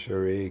Hare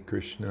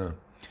Krishna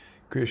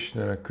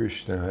Krishna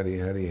Krishna Hari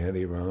Hari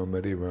Hari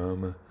Rama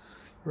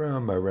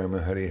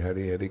Rama Hari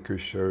Hari Hare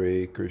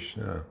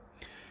Krishna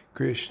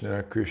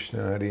Krishna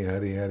Krishna Hari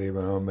Hari Hari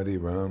Rama Hari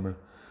Rama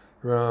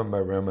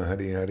Rama Rama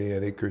Hari Hari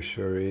Hari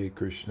Krishna Hare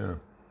Krishna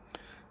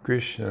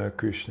Krishna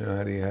Krishna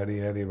Hari Hari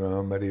Hari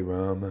Rama Hari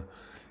Rama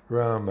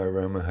Rama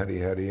Rama Hari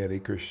Hari Hari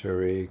Krishna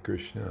Hare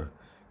Krishna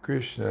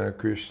Krishna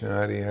Krishna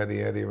Hari Hari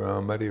Hari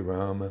Rama Hari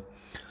Rama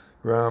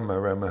Rama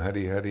Rama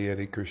Hari Hari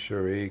Hari Krishna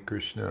Hare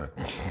Krishna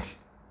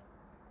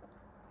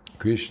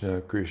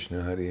Krishna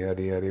Krishna Hari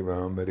Hari Hari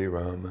Rama Hari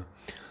Rama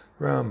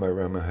Rama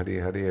Rama Hari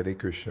Hari Hari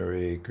Krishna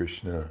Hare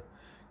Krishna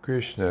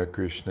Krishna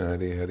Krishna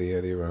Hari Hari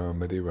Hari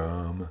Rama Hari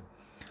Rama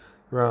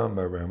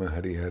Rama Rama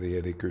Hari Hari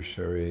Hari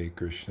Krishna Hare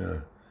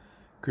Krishna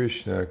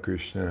Krishna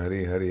Krishna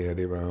Hari Hari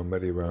Hari Rama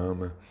Hari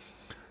Rama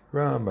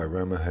Rama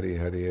Rama Hari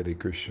Hari Hari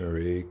Krishna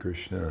Hare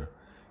Krishna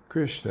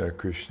Krishna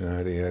Krishna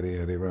Hari Hari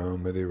Hari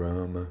Rama Hari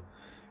Rama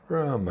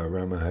Rama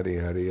Rama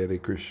Hari Hari Hari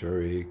Krishna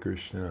Hare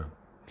Krishna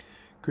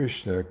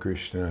Krishna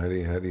Krishna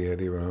Hari Hari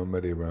Hari Rama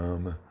Hari Rama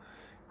Rama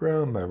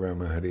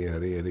Rama Hari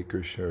Hari Hari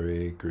Krishna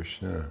Hare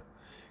Krishna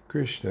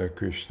Krishna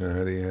Krishna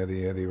Hari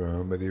Hari Hari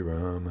Rama Hari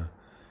Rama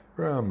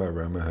Rama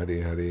Rama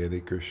Hari Hari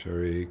Hari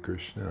Krishna Hare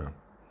Krishna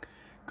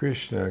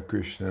Krishna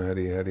Krishna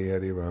Hari Hari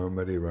Hari Rama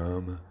Hari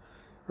Rama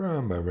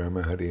Rama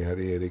Rama Hari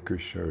Hari Hari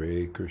Krishna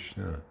Hare Krishna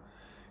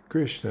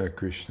Krishna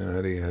Krishna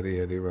Hari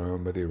Hari Hari Rama Hari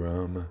Rama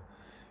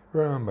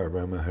Rama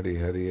Rama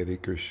Hari Hari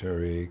Hari Krishna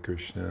Hare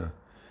Krishna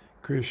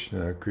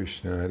Krishna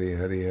Krishna Hari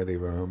Hari Hari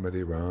Rama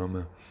Hari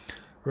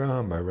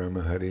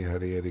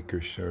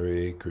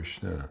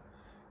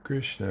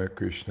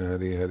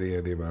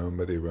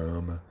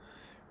Rama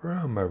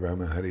Rama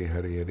Rama Hari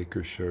Hari Hari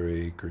Krishna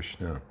Hare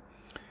Krishna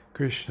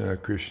Krishna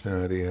Krishna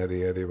Hari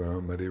Hari Hari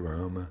Rama Hari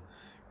Rama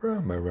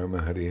Rama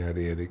Rama Hari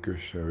Hari Hari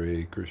Krishna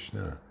Hare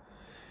Krishna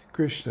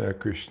Krishna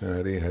Krishna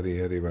Hari Hari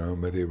Hari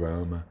Rama Hari Rama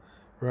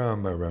Rama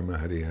Rama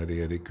Hari Hari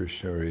Hari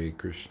Krishna Hare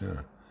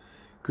Krishna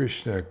Krishna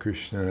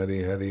Krishna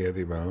Hari Hari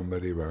Hari Rama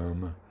Hari Rama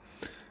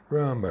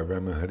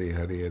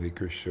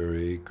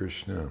Rama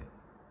Rama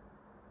Hari Hari Hari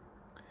Krishna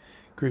Hare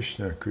Krishna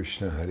Krishna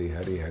Krishna Hari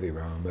Hari Hari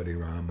Rama Hari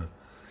Rama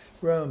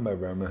Rama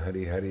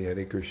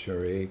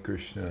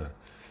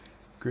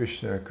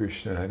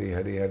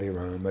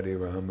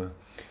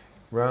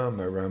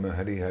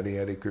Rama Hari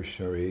Hari Hari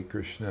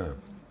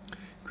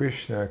Krishna Hare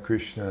Krishna Krishna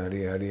Krishna Hari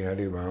Hari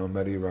Hari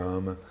Rama Hari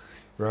Rama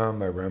Rama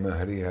Rama Hari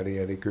Hari Hari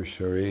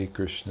Krishna Hare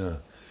Krishna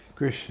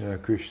Krishna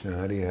Krishna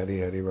Hari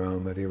Hari Hari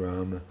Rama Hari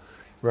Rama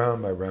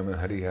Rama Rama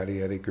Hari Hari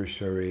Hari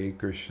Krishna Hare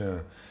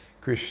Krishna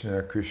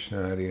Krishna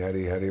Krishna Hari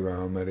Hari Hari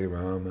Rama Hari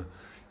Rama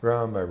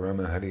Rama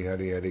Rama Hari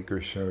Hari Hari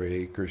Krishna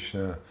Hare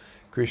Krishna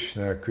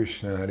Krishna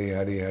Krishna Hari Hari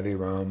Hari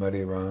Rama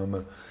Hari Rama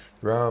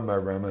Rama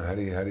Rama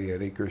Hari Hari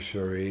Hari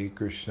Krishna Hare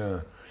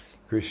Krishna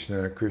Krishna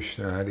Krishna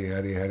Hari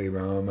Hari Hari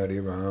Rama Hari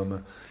Rama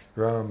Rama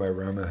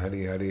Rama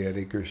Hari Hari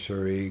Hari Krishna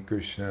Hare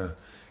Krishna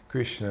Krishna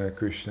Krishna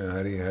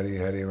Hari Hari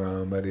Hari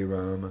Rama Hari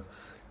Rama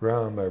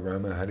Rama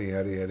Rama Hari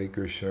Hari Hari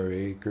Krishna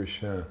Hare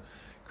Krishna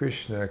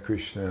Krishna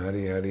Krishna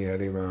Hari Hari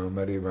Hari Rama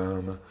Hari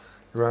Rama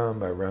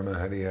Rama Rama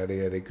Hari Hari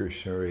Hari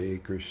Krishna Hare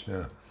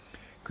Krishna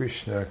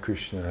Krishna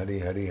Krishna Hari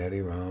Hari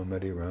Hari Rama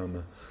Hari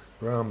Rama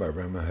Rama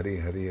Rama Hari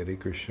Hari Hari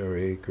Krishna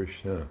Hare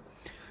Krishna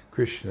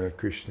Krishna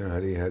Krishna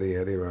Hari Hari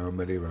Hari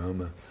Rama Hari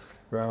Rama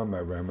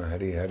Rama Rama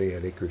Hari Hari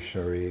Hari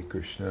Krishna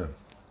Hare Krishna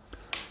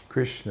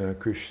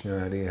Krishna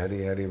Krishna Hari Hari Hari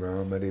Rama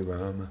Hari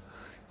Rama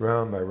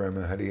Rama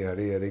Rama Hari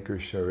Hari Hari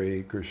Krishna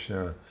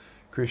Hare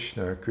Krishna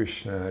Krishna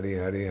Krishna Hari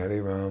Hari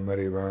Hari Rama Hari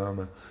Rama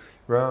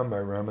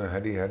Rama Rama Hari Hari Hari Krishna Hare Krishna Krishna Krishna Hari Hari Hari Rama Hari Rama Rama Rama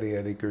Hari Hari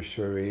Hari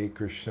Krishna Hare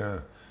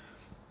Krishna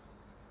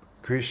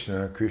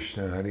Krishna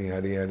Krishna Hari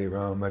Hari Hari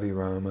Rama Hari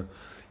Rama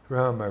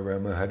Rama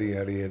Rama Hari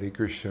Hari Hari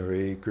Krishna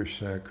Hare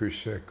Krishna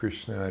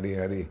Krishna Krishna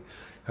Hari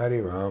Hari Hari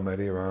Rama Hari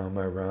Rama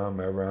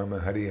Rama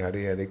Rama Hari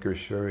Hari Hari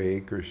Krishna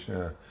Hare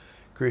Krishna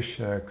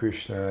Krishna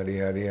Krishna Hari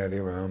Hari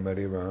Hari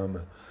Rama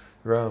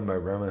Rama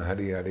Rama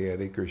Hari Hari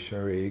Hari Krishna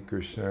Hare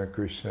Krishna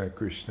Krishna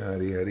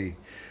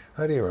Krishna Hari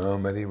Hari Hari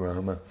Rama Hari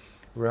Rama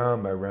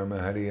Rama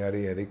Rama Hari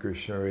Hari Hari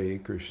Krishna Hare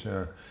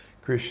Krishna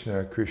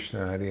Krishna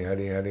Krishna Hari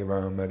Hari Hari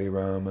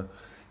Rama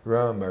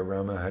Rama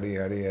Rama Hari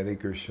Hari Hari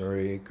Krishna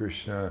Hare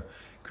Krishna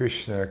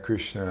Krishna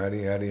Krishna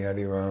Hari Hari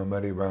Hari Rama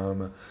Hari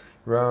Rama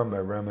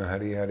Rama Rama Hari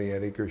Hari Hari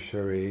Krishna Hare Krishna Krishna Krishna Hari Hari Hari Rama Hari Rama Rama Rama Hari Hari Hari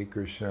Krishna Hare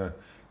Krishna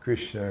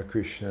Krishna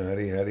Krishna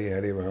Hari Hari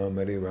Hari Rama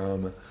Hari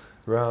Rama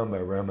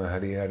Rama Rama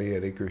Hari Hari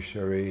Hari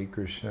Krishna Hare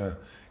Krishna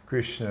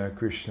Krishna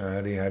Krishna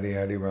Hari Hari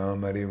Hari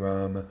Rama Hari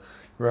Rama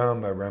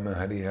Rama Rama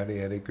Hari Hari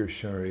Hari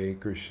Krishna Hare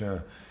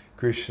Krishna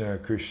Krishna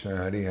Krishna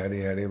Hari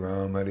Hari Hari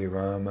Rama Hari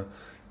Rama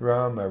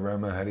Rama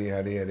Rama Hari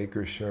Hari Hari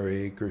Krishna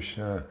Hare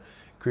Krishna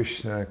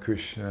Krishna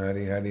Krishna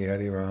Hari Hari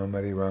Hari Rama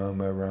Hari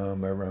Rama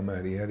Rama Rama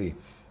Hari Hari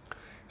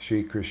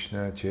Shri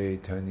Krishna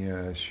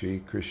Chaitanya Shri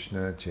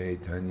Krishna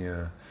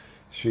Chaitanya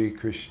Shri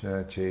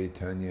Krishna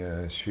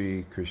Chaitanya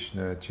Shri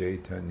Krishna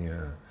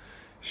Chaitanya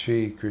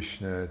Shri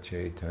Krishna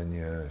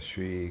Chaitanya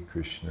Shri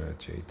Krishna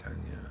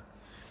Chaitanya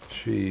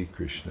Shri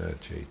Krishna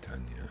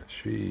Chaitanya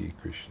Shri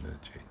Krishna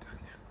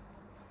Chaitanya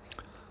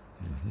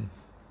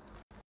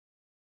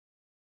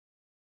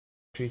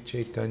Shri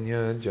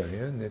Chaitanya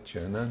Jaya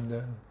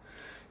Nityananda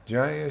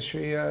Jaya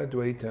Shri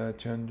Advaita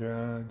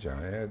Chandra,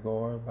 Jaya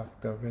Gaur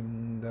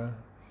Bhaktavinda,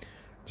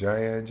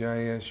 Jaya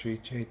Jaya Shri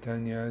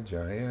Chaitanya,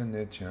 Jaya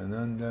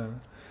Nityananda,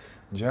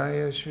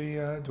 Jaya Shri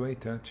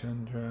Advaita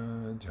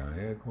Chandra,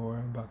 Jaya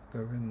Gaur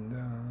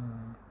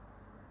Bhaktavinda.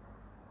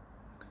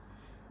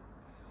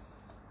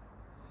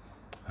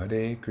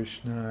 Hare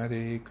Krishna,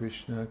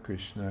 Krishna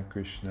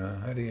Krishna,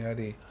 Hare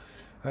Hare,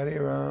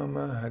 Hare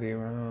Rama,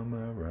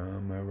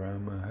 Rama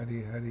Rama,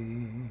 Hare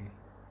Hare.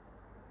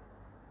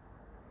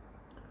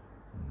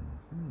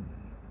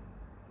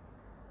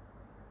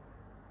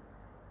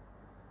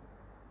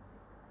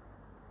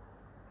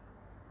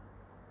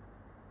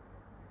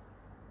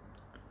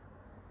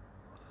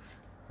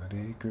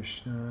 Hare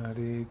Krishna,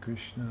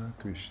 Krishna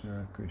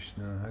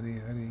Krishna, Hare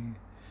Hare,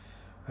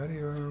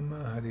 Hare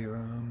Rama,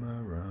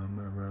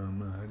 Rama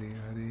Rama, Hare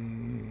Hare.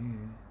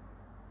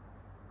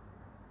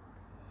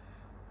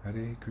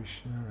 Hare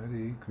Krishna,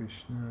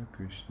 Krishna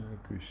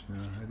Krishna,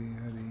 Hare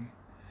Hare,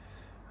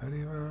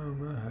 Hare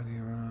Rama,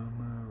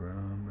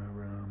 Rama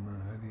Rama,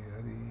 Hare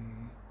Hare.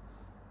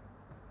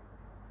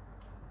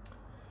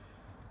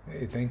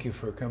 Hey, thank you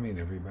for coming,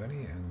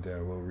 everybody, and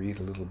we'll read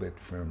a little bit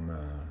from,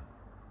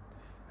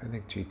 I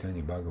think,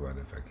 Chaitanya Bhagavat,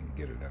 if I can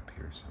get it up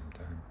here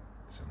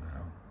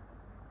somehow.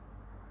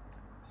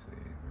 See,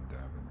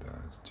 Vrindavan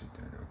Das,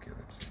 Chaitanya, okay,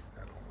 let's see if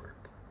that'll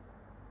work.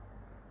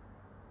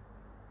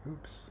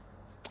 Oops,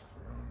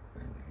 wrong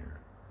thing here.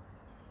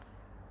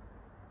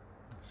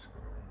 Let's go.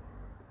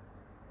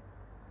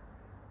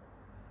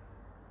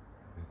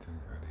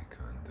 Chaitanya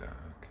Adhikanda,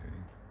 okay.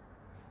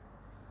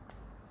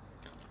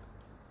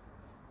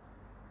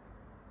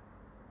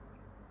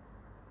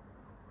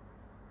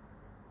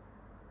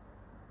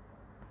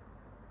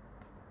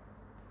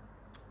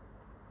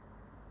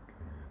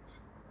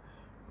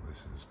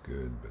 This is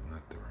good, but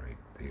not the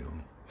right deal.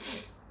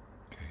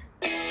 Okay.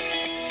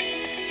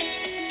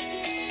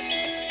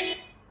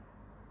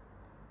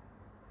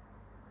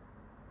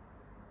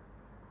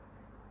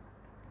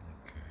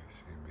 Okay,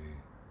 CB.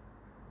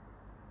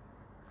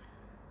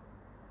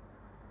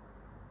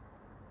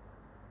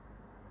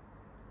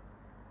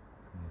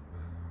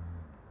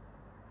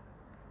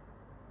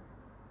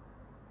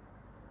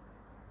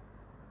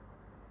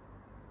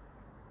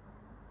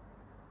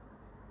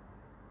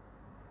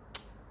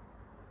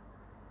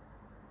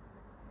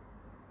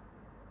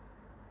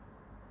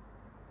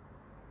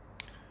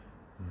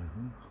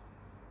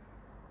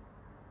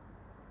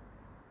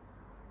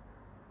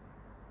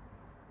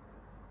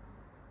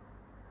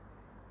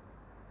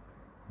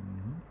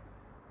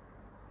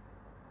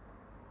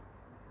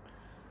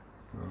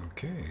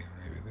 Okay,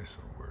 maybe this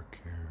will work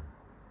here.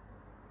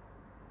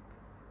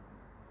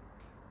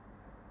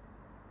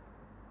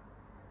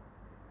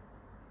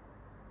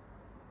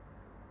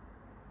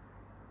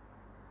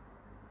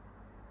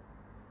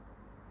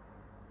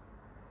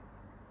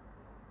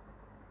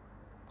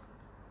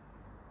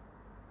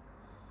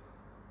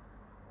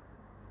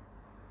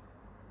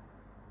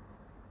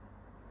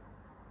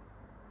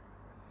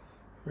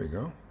 Here we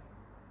go.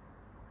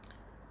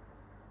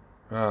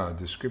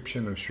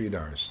 Description of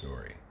Sridhar's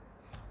story.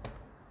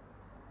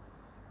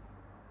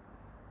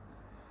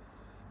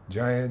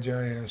 Jaya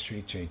Jaya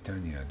Sri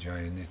Chaitanya,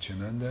 Jaya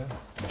Nityananda,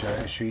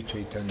 Jaya Sri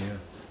Chaitanya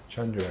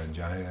Chandra,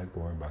 Jaya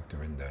Gaur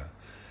Bhaktavinda,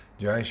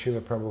 Jaya Srila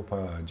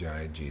Prabhupada,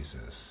 Jaya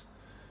Jesus.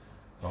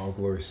 All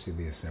glories to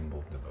the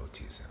assembled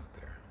devotees out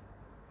there.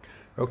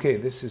 Okay,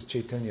 this is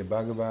Chaitanya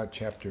Bhagavat,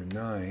 chapter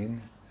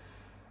 9.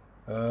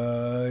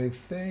 I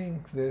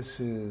think this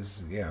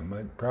is,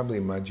 probably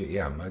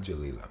Madhya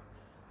Lila.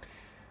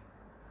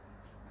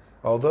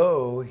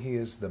 Although he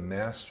is the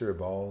master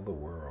of all the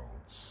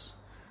worlds,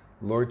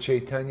 Lord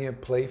Chaitanya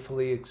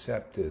playfully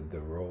accepted the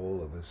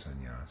role of a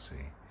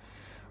sannyasi.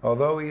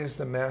 Although he is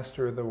the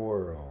master of the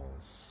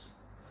worlds,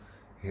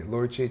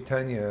 Lord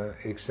Chaitanya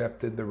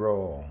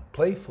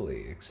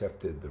playfully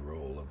accepted the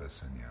role of a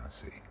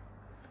sannyasi.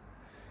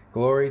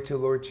 Glory to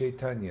Lord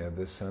Chaitanya,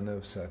 the son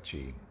of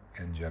Sachi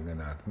and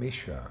Jagannath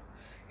Mishra,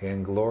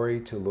 and glory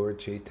to Lord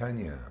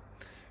Chaitanya,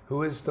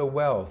 who is the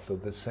wealth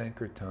of the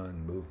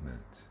Sankirtan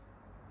movement.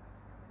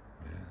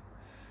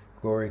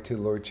 Glory to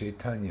Lord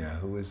Chaitanya,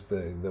 who is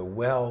the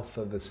wealth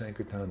of the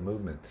Sankirtan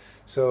movement.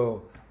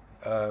 So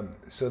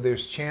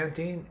there's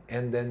chanting,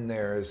 and then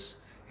there's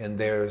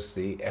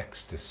the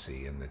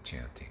ecstasy in the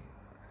chanting.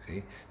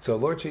 See, so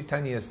Lord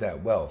Chaitanya is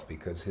that wealth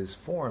because his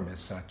form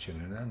is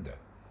Satchidananda.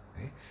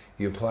 See?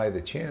 You apply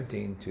the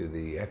chanting to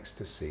the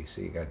ecstasy,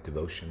 so you got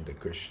devotion to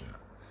Krishna.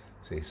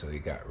 See, so you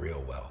got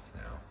real wealth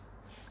now.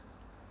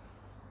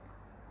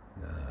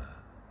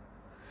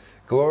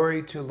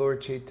 Glory to Lord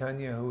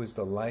Chaitanya, who is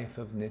the life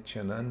of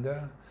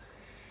Nityananda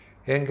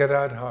and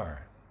Gaurahari.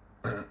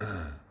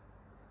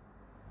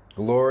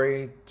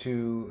 Glory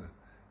to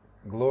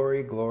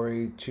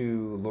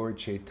Lord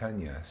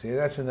Chaitanya. See,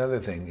 that's another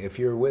thing. If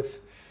you're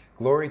with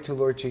glory to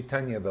Lord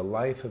Chaitanya, the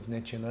life of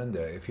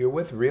Nityananda, if you're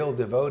with real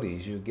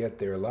devotees, you get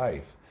their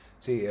life.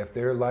 See, if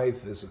their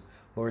life is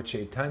Lord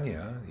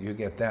Chaitanya, you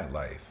get that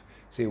life.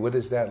 See, what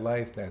is that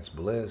life? That's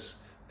bliss,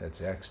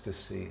 that's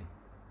ecstasy.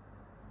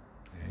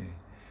 Okay?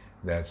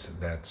 That's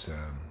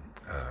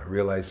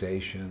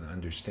realization,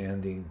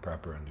 understanding,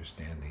 proper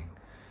understanding.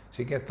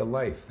 So you get the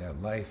life,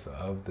 that life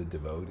of the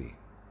devotee.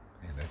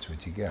 And that's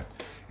what you get.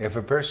 If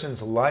a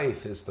person's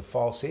life is the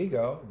false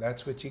ego,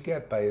 that's what you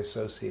get by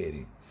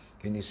associating.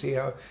 Can you see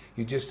how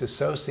you just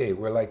associate?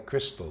 We're like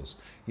crystals.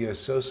 You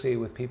associate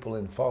with people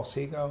in false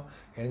ego,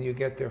 and you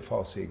get their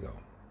false ego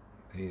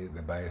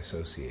by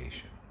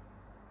association.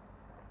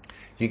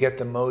 You get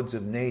the modes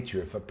of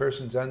nature. If a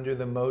person's under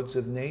the modes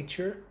of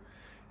nature,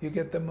 you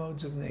get the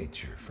modes of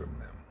nature from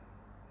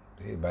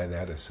them by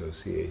that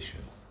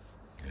association.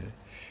 Okay?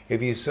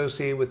 If you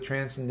associate with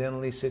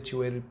transcendentally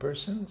situated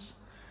persons,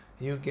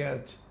 you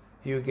get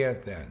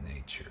that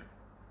nature.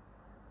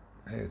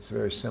 It's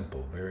very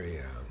simple, very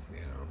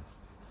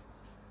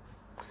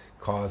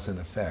cause and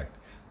effect.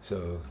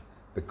 So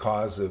the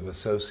cause of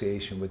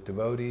association with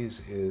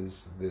devotees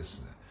is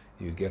this: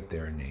 you get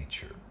their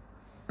nature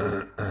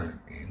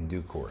in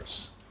due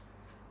course.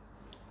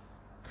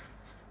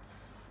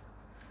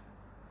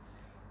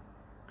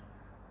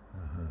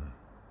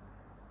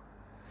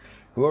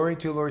 Glory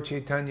to Lord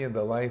Chaitanya,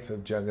 the life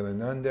of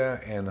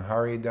Jagadananda and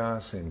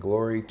Haridas, and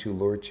glory to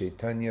Lord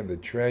Chaitanya, the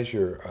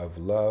treasure of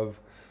love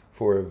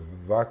for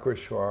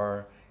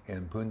Vakreshwar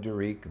and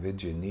Pundarik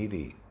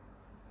Vijayanidhi.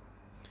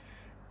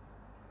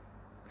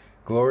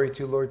 Glory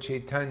to Lord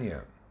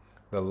Chaitanya,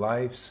 the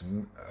life's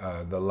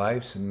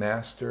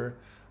master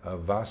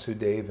of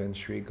Vasudeva and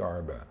Sri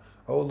Garbha.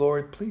 O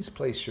Lord, please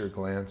place your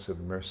glance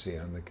of mercy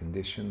on the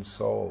conditioned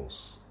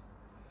souls.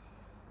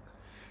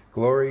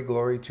 Glory,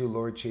 glory to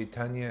Lord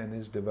Chaitanya and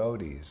his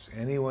devotees.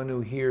 Anyone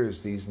who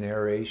hears these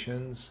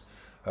narrations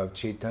of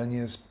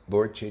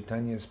Lord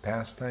Chaitanya's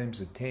pastimes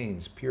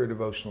attains pure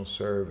devotional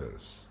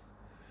service.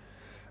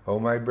 O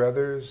my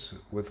brothers,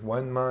 with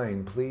one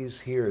mind,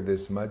 please hear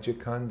this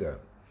Majjhikanda,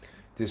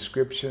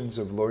 descriptions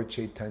of Lord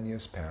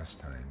Chaitanya's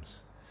pastimes.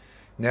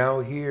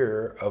 Now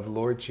hear of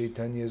Lord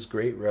Chaitanya's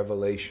great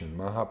revelation,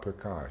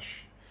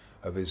 Mahaprakash,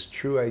 of his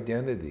true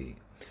identity.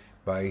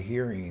 By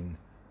hearing,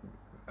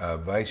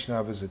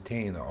 Vaishnavas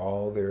attain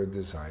all their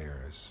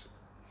desires.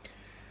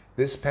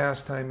 This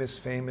pastime is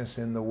famous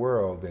in the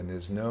world and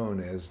is known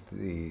as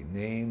the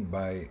name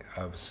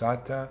of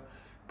Sata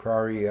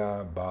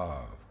Prariya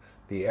Bhav,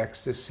 the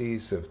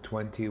ecstasies of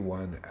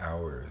 21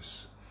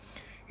 hours.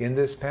 In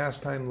this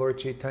pastime, Lord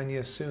Chaitanya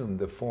assumed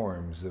the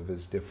forms of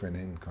his different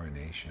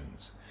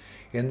incarnations.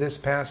 In this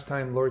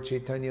pastime, Lord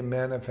Chaitanya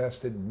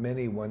manifested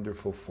many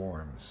wonderful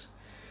forms.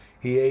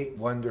 He ate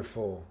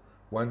wonderfully,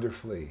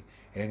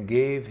 and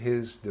gave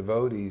his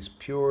devotees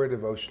pure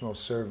devotional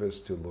service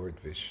to Lord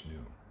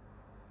Vishnu.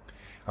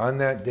 On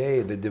that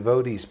day, the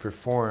devotees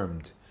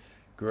performed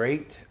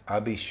great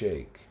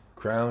Abhishek,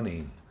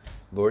 crowning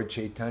Lord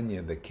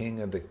Chaitanya, the King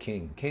of the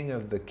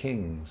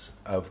Kings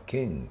of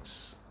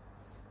Kings.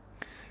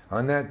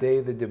 On that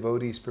day, the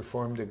devotees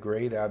performed a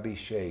great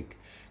Abhishek,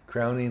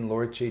 crowning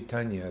Lord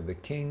Chaitanya, the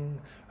King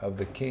of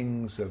the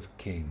Kings of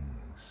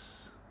Kings.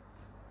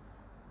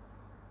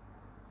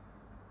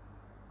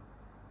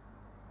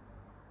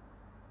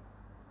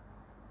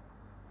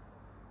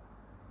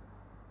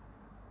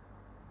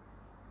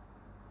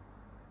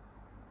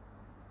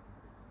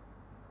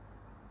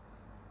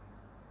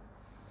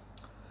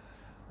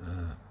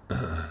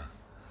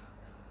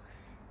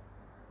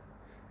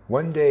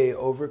 One day,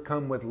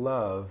 overcome with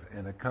love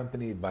and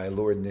accompanied by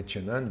Lord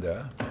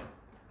Nityananda,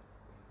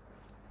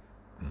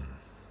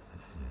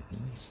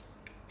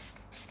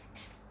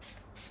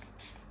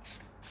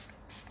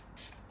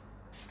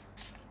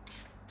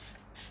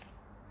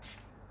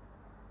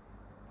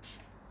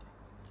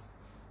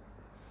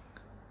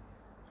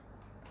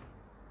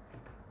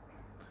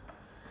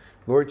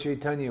 Lord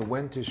Chaitanya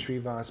went to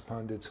Srivas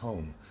Pandit's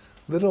home.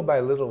 Little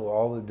by little,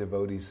 all the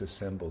devotees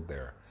assembled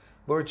there.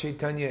 Lord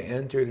Chaitanya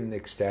entered an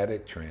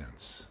ecstatic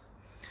trance.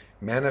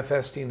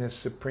 Manifesting his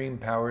supreme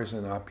powers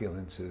and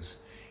opulences,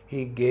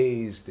 he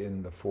gazed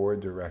in the four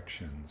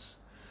directions.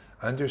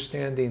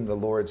 Understanding the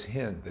Lord's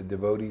hint, the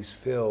devotees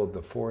filled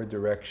the four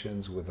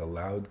directions with a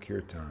loud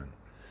kirtan.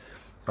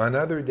 On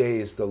other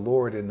days, the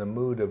Lord, in the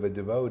mood of a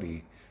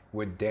devotee,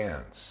 would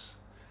dance.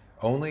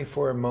 Only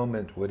for a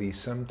moment would he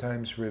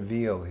sometimes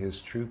reveal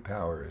his true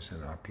powers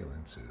and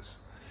opulences.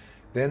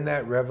 Then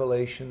that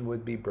revelation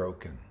would be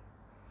broken.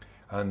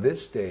 On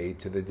this day,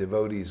 to the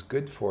devotee's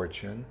good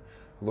fortune,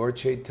 Lord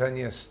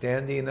Chaitanya,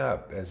 standing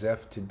up as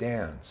if to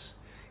dance,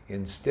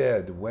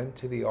 instead went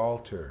to the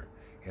altar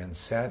and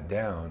sat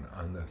down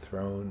on the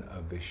throne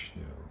of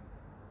Vishnu.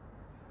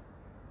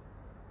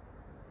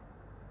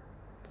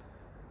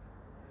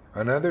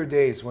 On other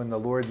days, when the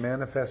Lord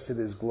manifested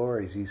his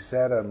glories, he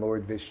sat on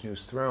Lord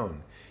Vishnu's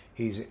throne.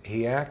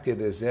 He acted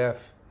as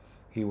if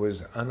he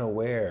was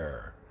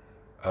unaware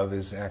of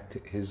his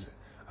activities.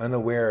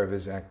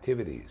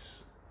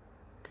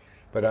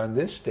 But on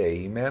this day,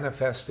 he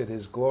manifested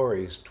his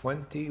glories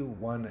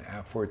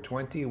for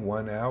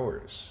 21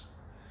 hours.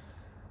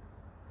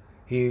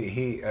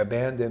 He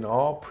abandoned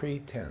all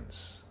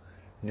pretense.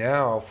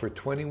 Now, for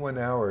 21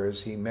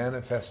 hours, he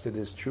manifested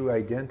his true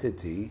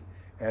identity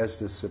as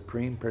the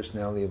Supreme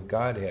Personality of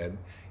Godhead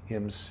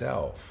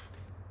himself.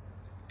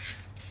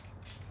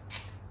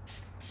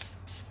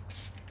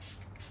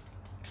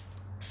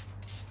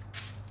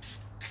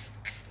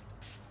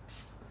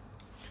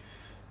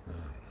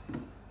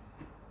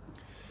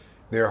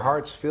 Their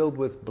hearts filled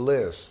with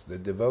bliss, the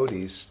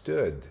devotees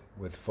stood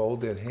with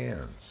folded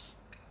hands.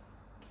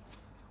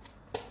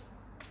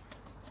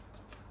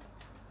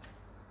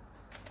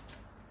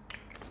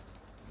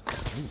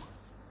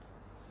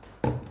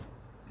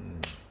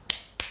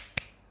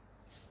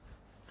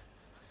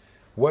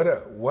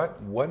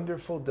 What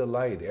wonderful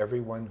delight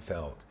everyone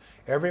felt.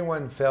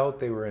 Everyone felt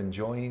they were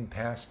enjoying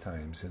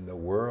pastimes in the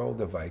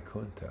world of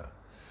Vaikuntha.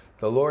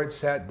 The Lord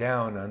sat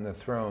down on the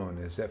throne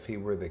as if he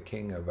were the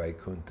king of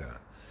Vaikuntha.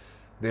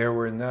 There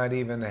were not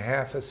even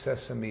half a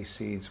sesame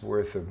seed's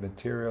worth of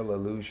material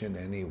illusion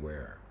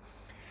anywhere.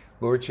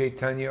 Lord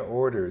Chaitanya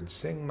ordered,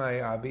 "Sing my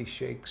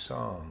Abhishek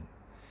song."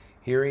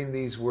 Hearing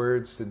these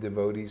words, the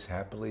devotees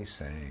happily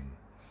sang.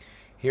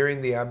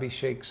 Hearing the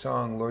Abhishek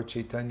song, Lord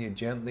Chaitanya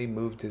gently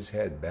moved his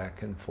head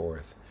back and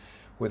forth.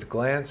 With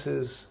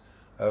glances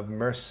of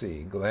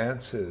mercy,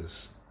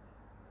 glances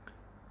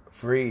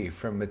free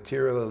from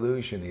material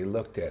illusion, he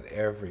looked at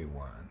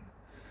everyone.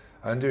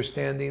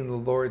 Understanding the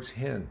Lord's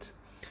hint,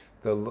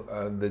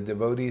 the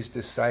devotees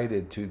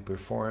decided to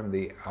perform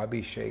the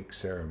Abhishek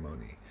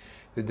ceremony.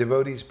 The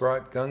devotees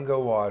brought Ganga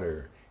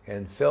water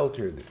and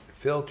filtered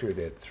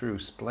it through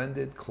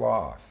splendid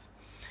cloth.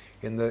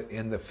 In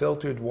the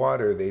filtered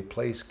water, they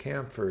placed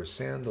camphor,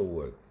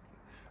 sandalwood,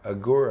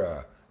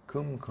 agura,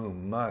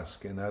 kumkum,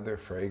 musk, and other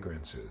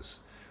fragrances.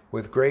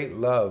 With great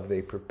love,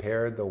 they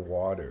prepared the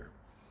water.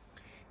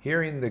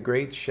 Hearing the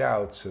great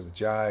shouts of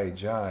Jai,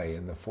 Jai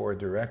in the four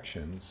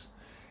directions,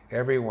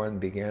 everyone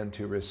began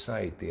to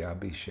recite the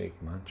Abhishek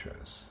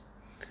mantras.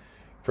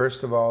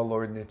 First of all,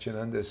 Lord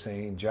Nityananda,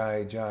 saying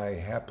Jai, Jai,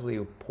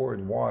 happily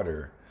poured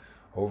water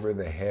over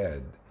the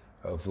head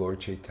of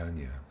Lord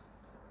Chaitanya.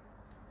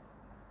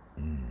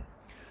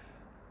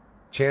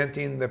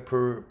 Chanting the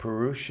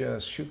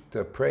Purusha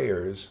Shukta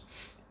prayers,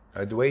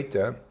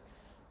 Advaita,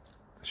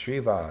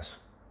 Srivas,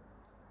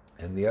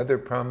 and the other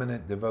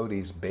prominent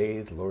devotees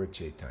bathed Lord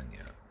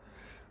Chaitanya.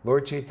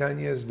 Lord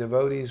Chaitanya's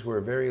devotees were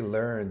very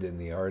learned in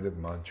the art of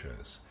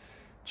mantras.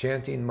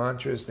 Chanting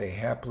mantras, they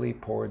happily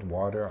poured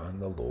water on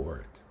the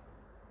Lord.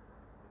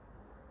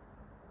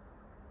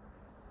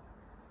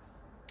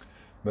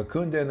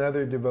 Mukunda and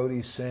other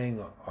devotees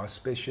sang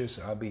auspicious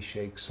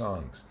Abhishek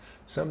songs.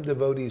 Some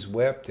devotees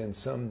wept, and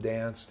some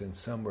danced, and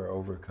some were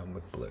overcome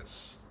with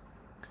bliss.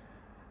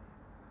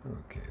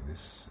 Okay,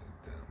 this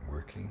isn't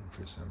working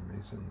for some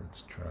reason.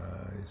 Let's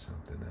try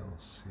something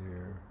else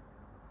here.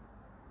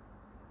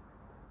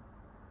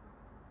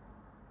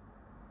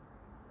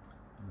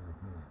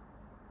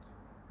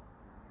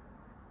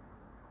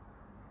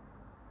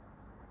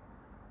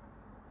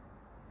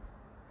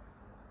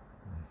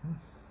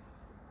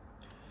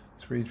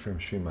 Let's read from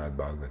Srimad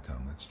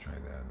Bhagavatam. Let's try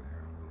that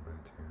here a little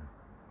bit here.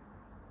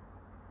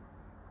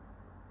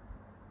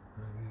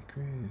 Hare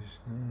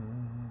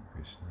Krishna,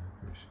 Krishna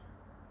Krishna.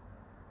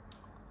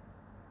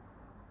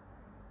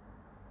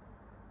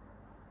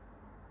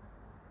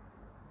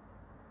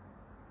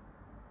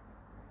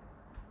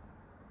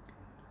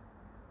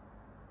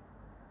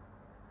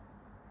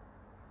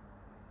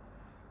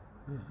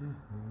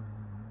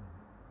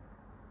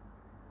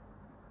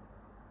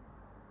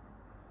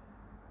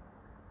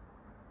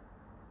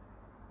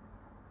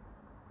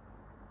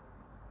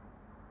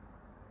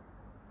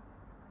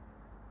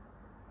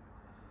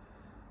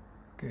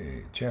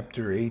 Okay,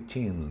 chapter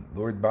 18,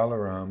 Lord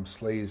Balaram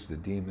slays the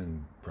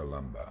demon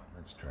Pralamba.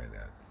 Let's try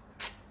that.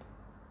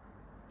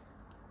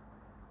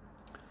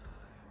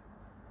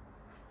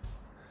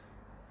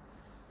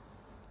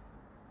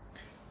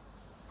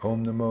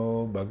 Om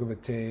Namo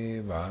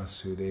Bhagavate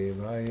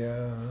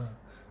Vasudevaya.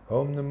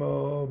 Om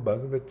Namo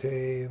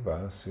Bhagavate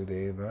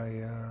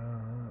Vasudevaya.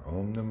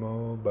 Om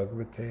Namo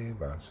Bhagavate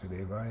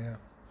Vasudevaya.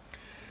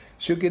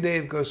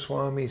 Shukadev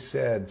Goswami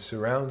said,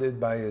 surrounded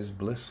by his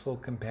blissful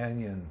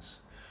companions,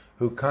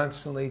 who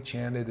constantly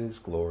chanted his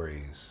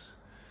glories,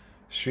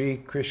 Sri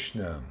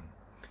Krishna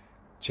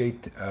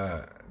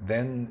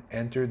then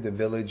entered the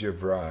village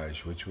of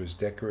Raj, which was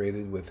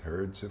decorated with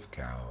herds of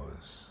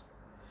cows.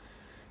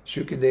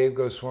 Shukadev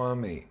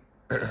Goswami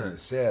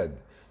said,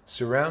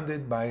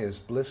 surrounded by his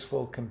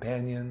blissful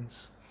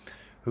companions,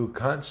 who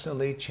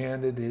constantly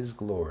chanted his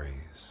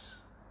glories.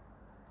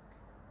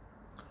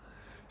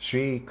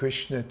 Sri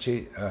Krishna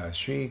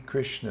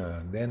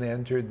then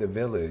entered the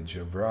village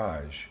of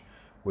Raj,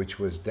 which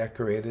was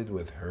decorated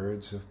with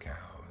herds of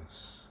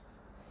cows.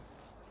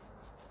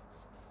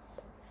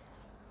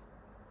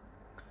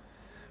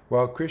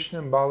 While Krishna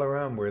and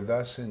Balaram were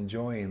thus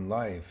enjoying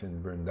life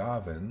in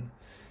Vrindavan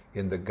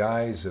in the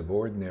guise of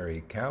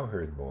ordinary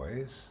cowherd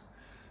boys,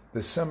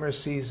 the summer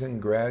season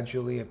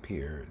gradually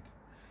appeared.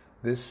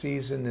 This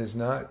season is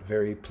not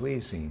very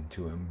pleasing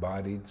to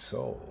embodied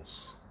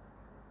souls.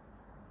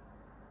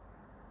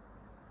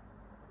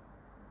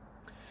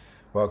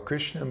 While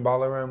Krishna and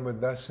Balaram were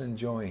thus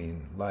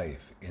enjoying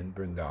life in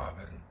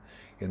Vrindavan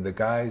in the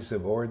guise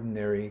of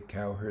ordinary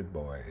cowherd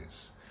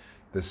boys,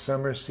 the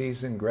summer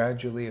season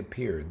gradually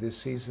appeared. This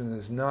season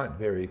is not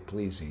very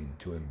pleasing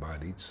to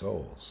embodied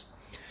souls.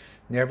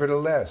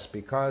 Nevertheless,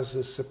 because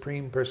the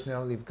Supreme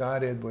Personality of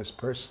Godhead was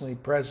personally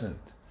present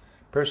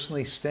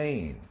personally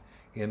staying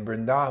in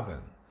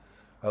Vrindavan,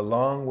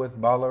 along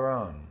with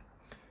Balaram.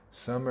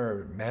 Some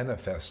are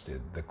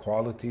manifested the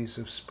qualities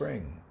of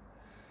spring.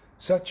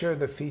 Such are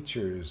the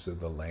features of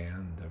the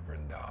land of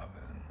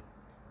Vrindavan.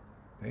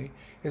 Okay?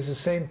 It's the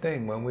same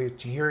thing when we're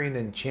hearing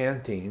and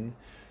chanting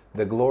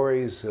the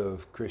glories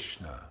of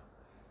Krishna,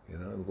 the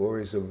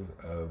glories of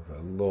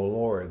the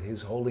Lord,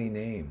 His holy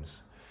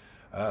names.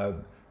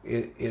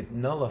 It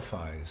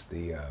nullifies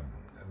the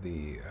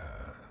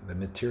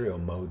material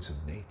modes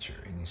of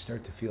nature, and you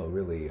start to feel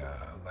really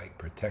like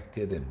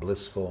protected and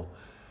blissful.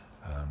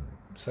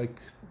 It's like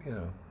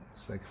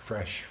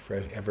fresh,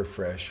 ever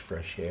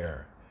fresh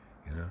air.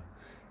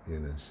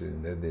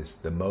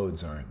 The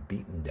modes aren't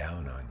beaten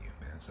down on you,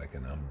 man. It's like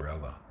an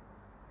umbrella.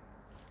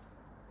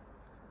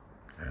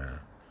 Yeah.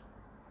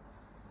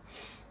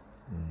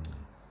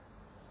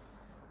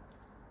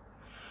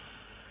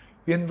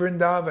 In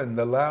Vrindavan,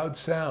 the loud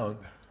sound.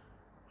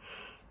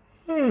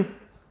 In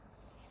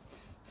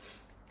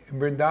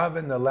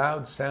Vrindavan, the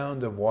loud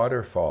sound of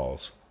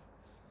waterfalls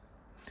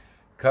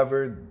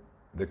covered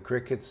the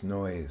cricket's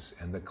noise,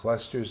 and the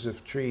clusters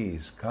of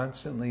trees,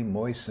 constantly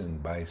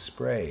moistened by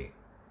spray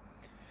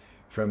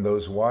from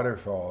those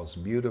waterfalls,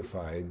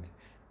 beautified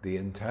the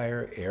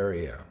entire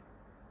area.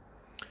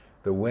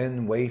 The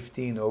wind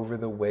wafting over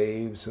the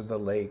waves of the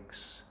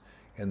lakes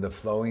and the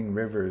flowing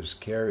rivers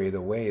carried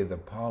away the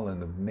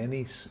pollen of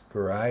many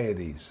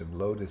varieties of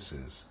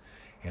lotuses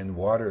and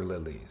water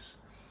lilies,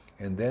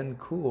 and then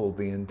cooled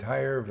the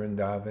entire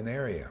Vrindavan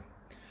area.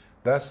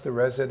 Thus the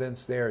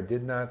residents there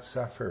did not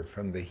suffer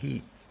from the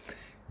heat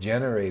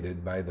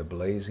generated by the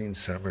blazing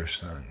summer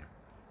sun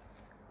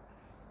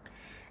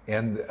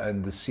and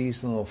the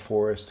seasonal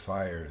forest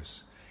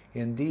fires.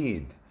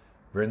 Indeed,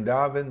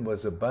 Vrindavan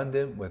was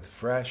abundant with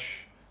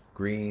fresh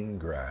green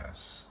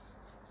grass.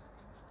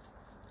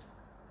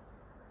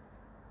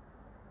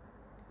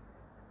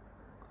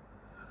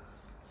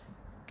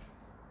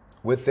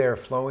 With their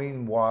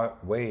flowing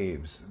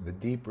waves, the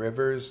deep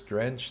rivers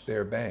drenched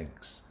their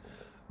banks,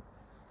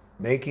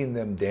 making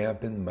them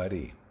damp and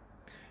muddy.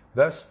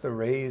 Thus the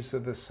rays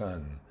of the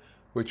sun,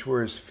 which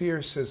were as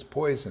fierce as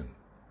poison,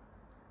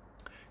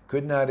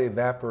 could not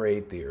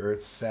evaporate the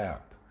earth's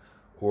sap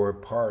or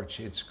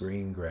parch its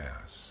green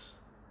grass.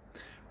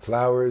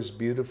 Flowers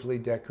beautifully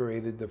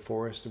decorated the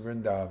forest of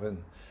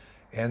Vrindavan,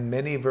 and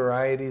many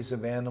varieties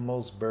of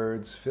animals,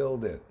 birds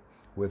filled it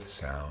with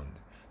sound.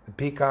 The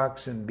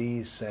peacocks and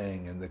bees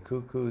sang, and the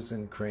cuckoos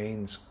and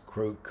cranes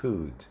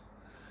cooed.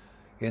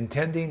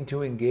 Intending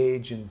to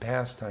engage in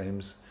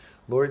pastimes,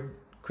 Lord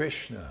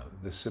Krishna,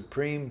 the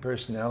Supreme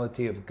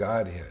Personality of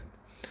Godhead,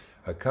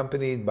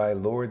 accompanied by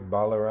Lord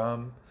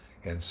Balaram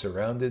and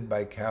surrounded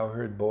by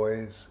cowherd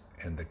boys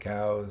and the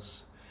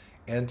cows,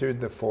 entered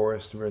the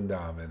forest of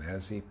Vrindavan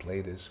as he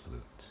played his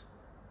flute.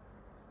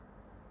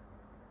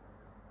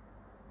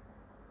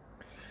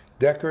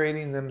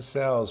 Decorating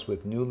themselves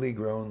with newly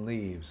grown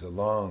leaves,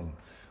 along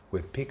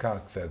with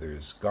peacock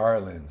feathers,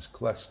 garlands,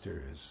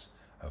 clusters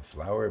of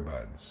flower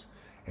buds,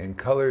 and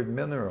colored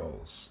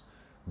minerals,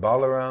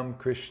 Balaram,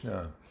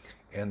 Krishna,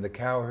 and the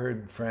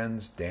cowherd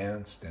friends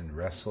danced and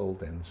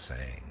wrestled and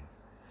sang.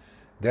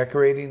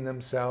 Decorating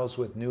themselves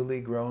with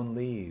newly grown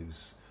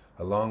leaves,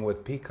 along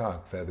with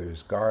peacock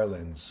feathers,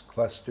 garlands,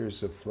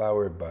 clusters of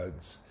flower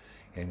buds,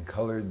 and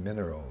colored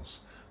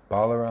minerals,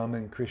 Balaram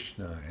and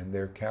Krishna and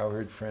their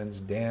cowherd friends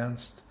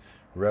danced,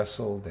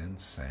 wrestled, and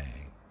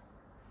sang.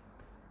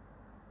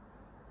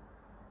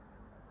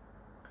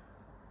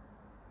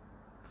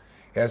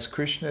 As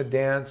Krishna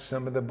danced,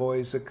 some of the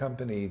boys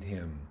accompanied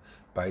him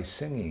by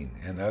singing,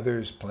 and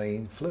others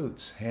playing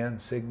flutes,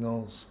 hand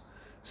cymbals,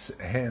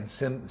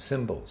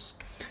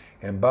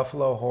 and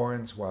buffalo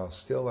horns, while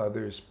still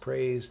others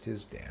praised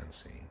his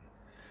dancing.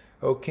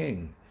 O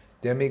king,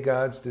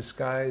 demigods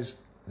disguised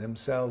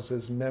themselves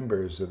as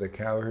members of the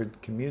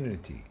cowherd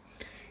community,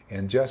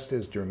 and just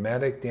as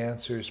dramatic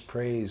dancers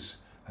praise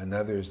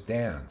another's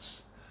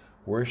dance,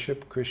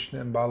 worship Krishna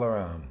and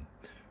Balaram,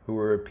 who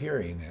were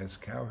appearing as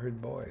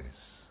cowherd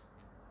boys.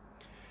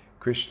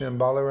 Krishna and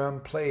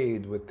Balaram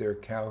played with their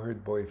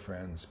cowherd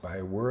boyfriends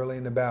by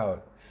whirling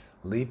about,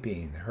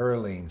 leaping,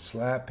 hurling,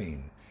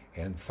 slapping,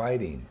 and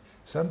fighting.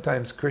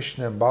 Sometimes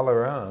Krishna and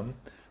Balaram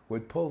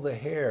would pull the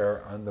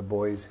hair on the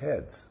boys'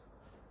 heads.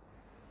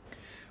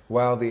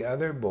 While the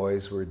other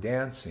boys were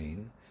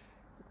dancing,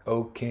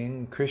 O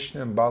king,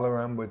 Krishna and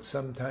Balaram would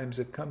sometimes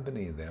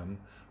accompany them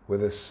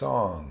with a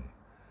song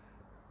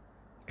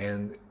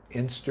and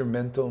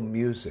instrumental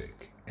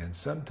music, and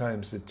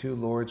sometimes the two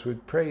lords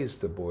would praise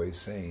the boys,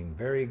 saying,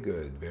 "Very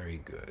good, very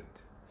good."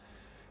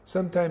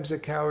 Sometimes the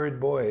cowherd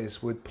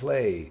boys would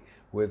play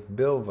with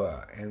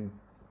bilva and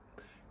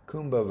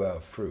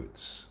kumbhava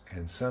fruits,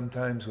 and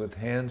sometimes with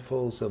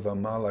handfuls of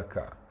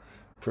amalaka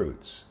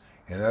fruits,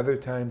 and other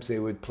times they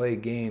would play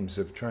games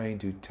of trying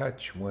to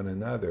touch one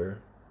another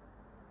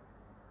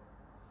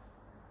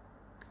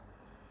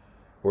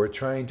or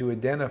trying to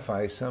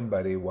identify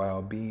somebody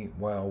while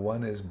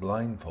one is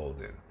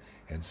blindfolded,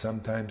 and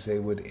sometimes they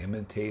would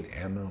imitate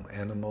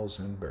animals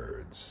and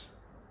birds.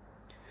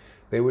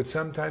 They would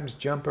sometimes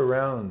jump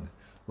around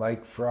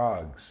like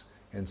frogs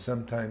and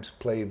sometimes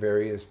play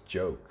various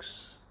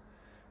jokes,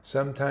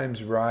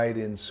 sometimes ride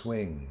in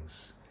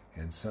swings,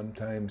 and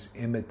sometimes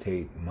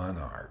imitate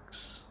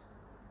monarchs.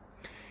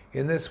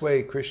 In this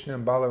way, Krishna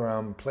and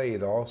Balaram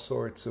played all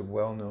sorts of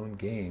well-known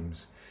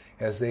games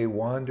as they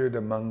wandered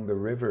among the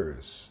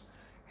rivers,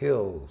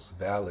 hills,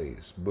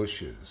 valleys,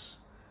 bushes,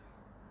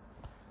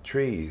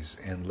 trees,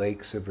 and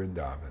lakes of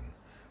Vrindavan,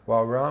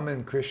 while Rama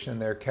and Krishna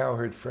and their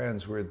cowherd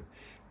friends were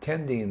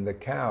tending the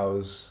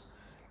cows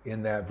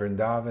in that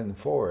Vrindavan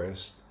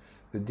forest.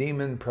 The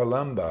demon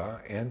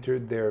Pralamba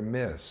entered their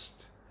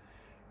midst.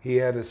 He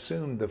had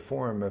assumed the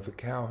form of a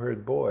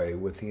cowherd boy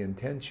with the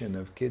intention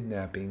of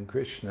kidnapping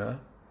Krishna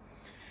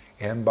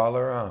and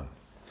Balaram.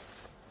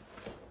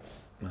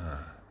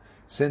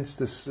 Since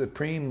the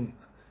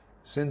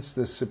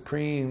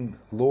Supreme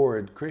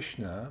Lord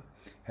Krishna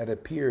had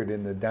appeared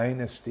in the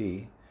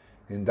dynasty,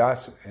 in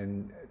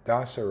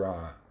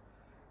Dasara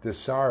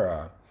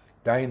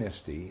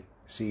dynasty,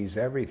 sees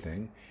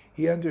everything,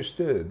 he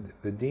understood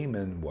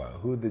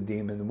who the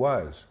demon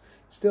was.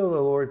 Still,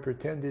 the Lord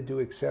pretended to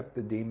accept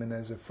the demon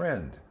as a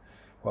friend,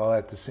 while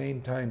at the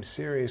same time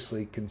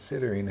seriously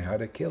considering how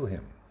to kill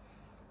him.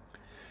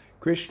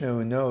 Krishna,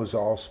 who knows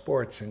all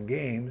sports and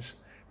games,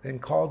 then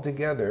called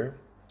together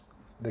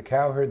the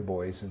cowherd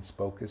boys and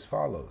spoke as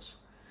follows.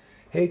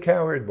 "Hey,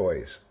 cowherd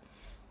boys,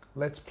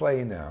 let's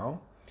play now.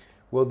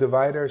 We'll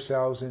divide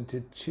ourselves into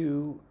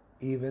 2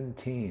 even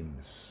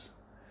teams."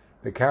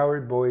 The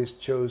cowherd boys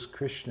chose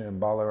Krishna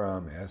and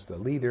Balaram as the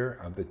leader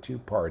of the 2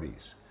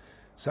 parties.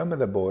 Some of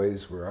the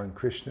boys were on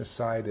Krishna's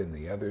side and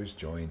the others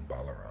joined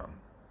Balaram.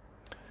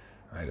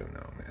 I don't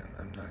know, man.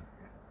 I'm not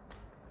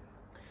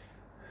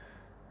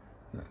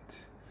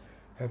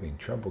having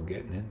trouble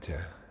getting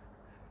into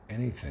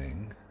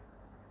anything.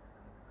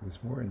 I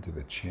was more into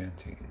the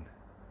chanting.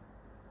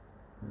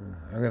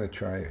 I'm going to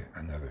try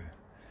another.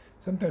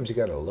 Sometimes you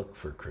got to look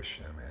for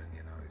Krishna, man.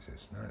 You know,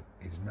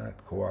 he's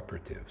not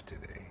cooperative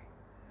today.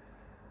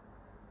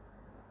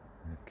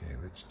 Okay,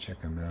 let's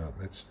check him out.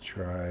 Let's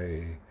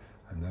try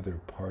another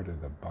part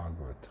of the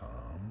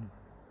Bhagavatam.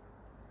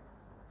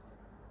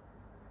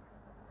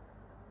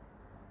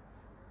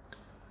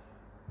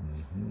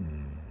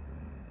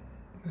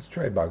 Let's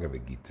try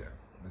Bhagavad Gita.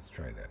 Let's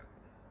try that.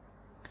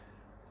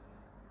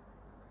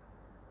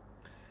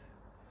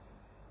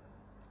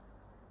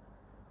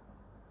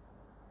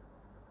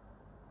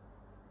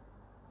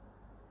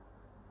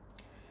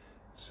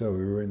 So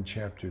we were in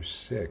chapter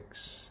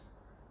 6.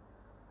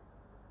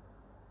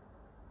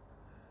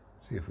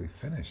 Let's see if we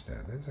finished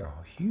that. There's a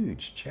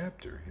huge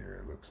chapter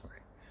here, it looks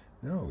like.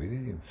 No, we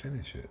didn't even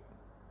finish it.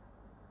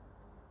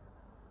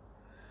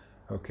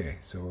 Okay,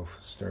 so we'll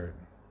start.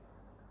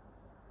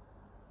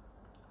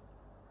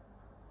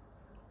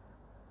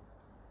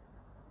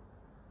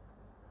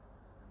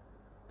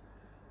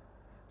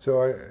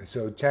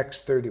 So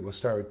text 30, we'll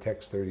start with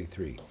text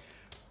 33.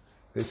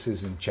 This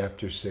is in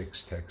chapter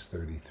 6, text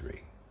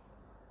 33.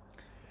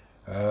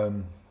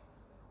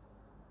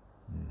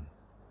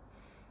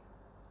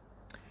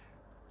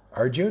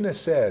 Arjuna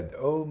said,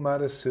 "O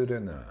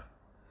Madhusudana,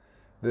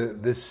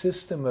 the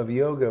system of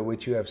yoga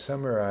which you have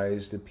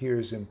summarized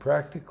appears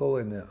impractical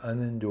and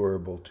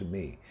unendurable to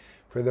me,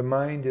 for the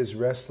mind is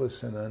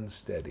restless and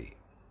unsteady."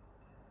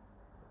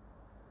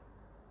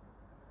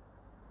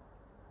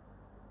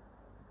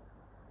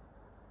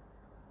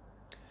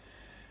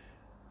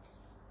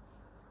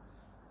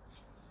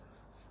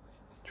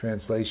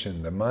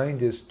 Translation: the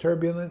mind is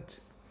turbulent,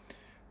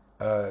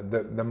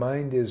 the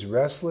mind is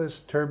restless,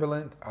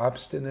 turbulent,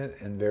 obstinate,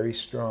 and very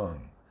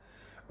strong.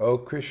 O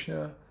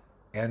Krishna,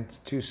 and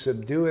to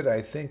subdue it,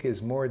 I think,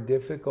 is more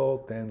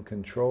difficult than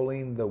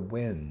controlling the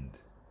wind.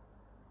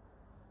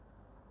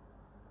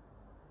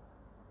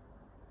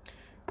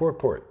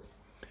 Purport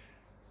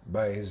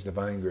by His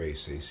Divine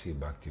Grace, A.C.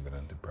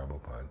 Bhaktivedanta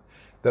Prabhupada.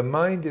 The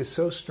mind is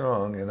so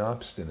strong and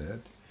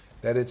obstinate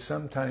that it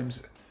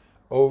sometimes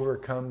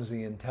overcomes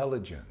the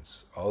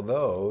intelligence,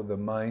 although the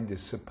mind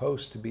is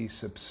supposed to be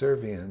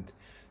subservient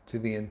to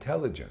the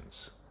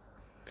intelligence.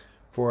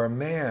 For a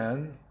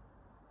man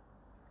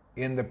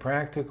in the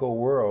practical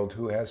world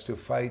who has to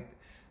fight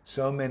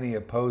so many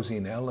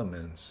opposing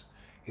elements,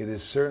 it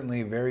is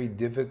certainly very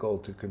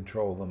difficult to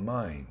control the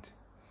mind.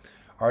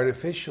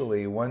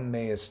 Artificially, one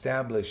may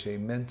establish a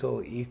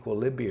mental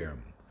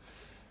equilibrium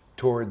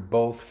toward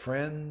both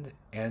friend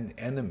and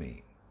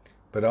enemy,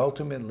 but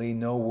ultimately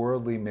no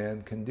worldly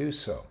man can do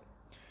so,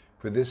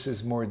 for this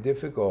is more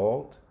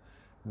difficult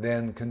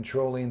than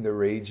controlling the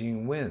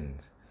raging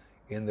wind.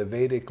 In the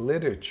Vedic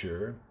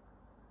literature,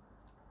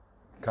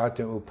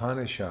 Katha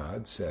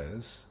Upanishad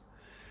says,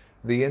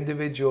 the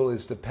individual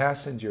is the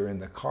passenger in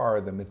the car,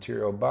 the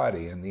material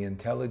body, and the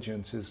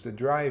intelligence is the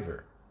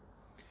driver.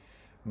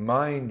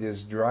 Mind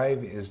is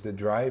the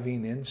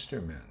driving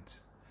instrument,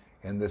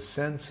 and the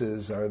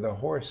senses are the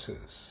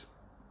horses.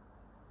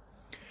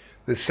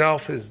 The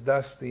self is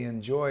thus the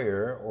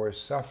enjoyer or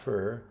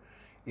sufferer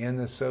in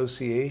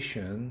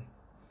association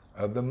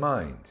of the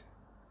mind.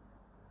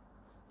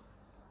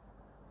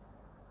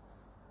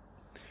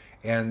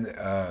 and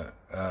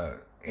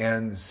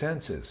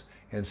senses.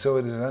 And so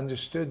it is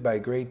understood by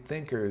great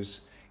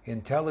thinkers,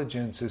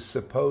 intelligence is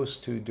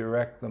supposed to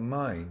direct the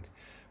mind,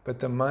 but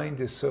the mind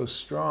is so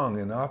strong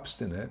and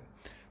obstinate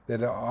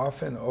that it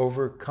often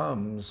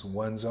overcomes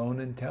one's own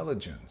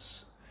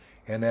intelligence,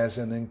 and as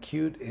an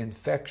acute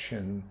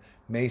infection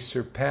may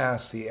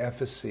surpass the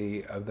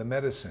efficacy of the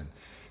medicine.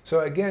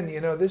 So again,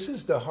 this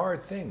is the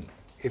hard thing.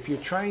 If you're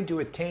trying to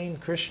attain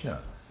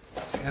Krishna,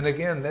 and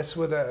again, that's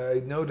what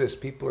I notice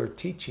people are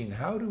teaching,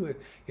 how do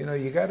it,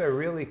 you got to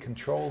really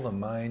control the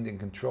mind and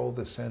control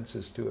the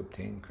senses to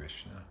obtain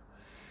Krishna.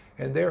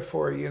 And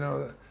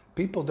therefore,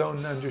 people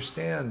don't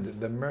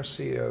understand the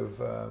mercy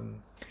of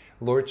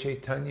Lord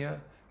Chaitanya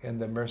and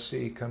the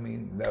mercy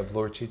of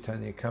Lord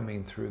Chaitanya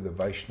coming through the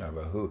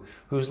Vaishnava,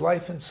 whose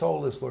life and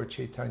soul is Lord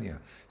Chaitanya.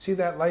 See,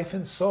 that life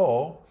and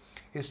soul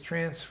is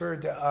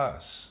transferred to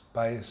us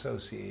by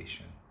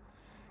association.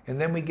 And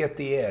then we get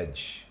the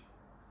edge.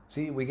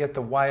 See, we get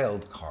the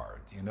wild card.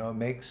 It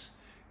makes...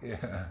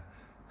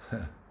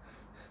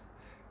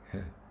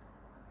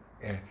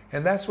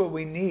 And that's what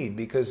we need,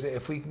 because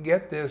if we can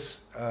get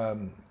this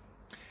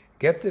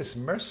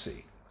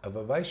mercy of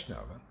a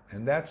Vaishnava,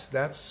 and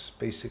that's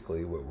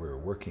basically what we're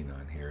working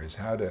on here, is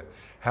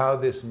how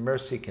this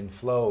mercy can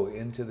flow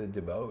into the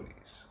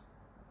devotees.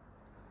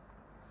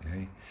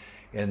 Okay?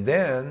 And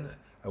then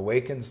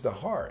awakens the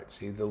heart.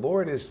 See, the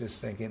Lord is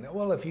just thinking,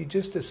 well, if you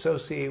just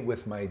associate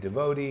with my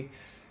devotee,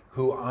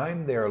 who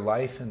I'm their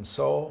life and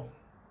soul,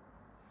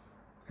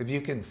 if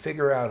you can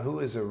figure out who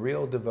is a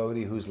real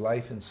devotee whose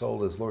life and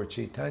soul is Lord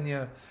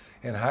Chaitanya,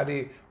 and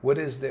what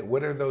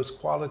are those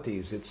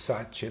qualities? It's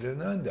Sat Chit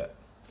Ananda.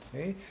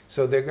 Okay?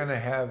 So they're going to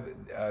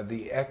have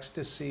the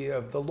ecstasy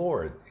of the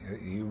Lord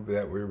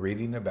that we're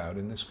reading about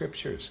in the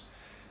scriptures.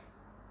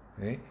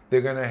 Okay?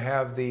 They're going to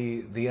have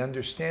the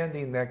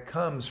understanding that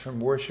comes from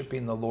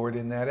worshiping the Lord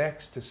in that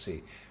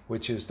ecstasy,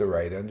 which is the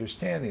right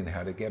understanding,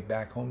 how to get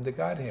back home to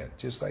Godhead,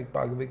 just like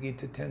Bhagavad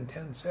Gita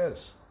 10:10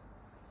 says.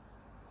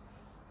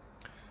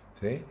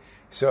 See?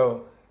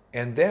 So,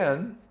 and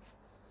then,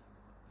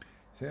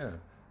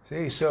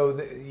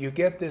 you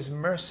get this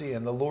mercy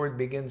and the Lord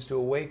begins to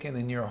awaken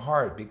in your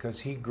heart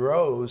because He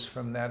grows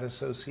from that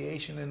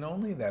association and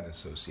only that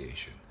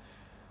association.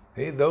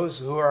 Okay? Those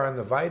who are on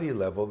the Vaidhi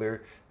level,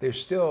 they're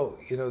still,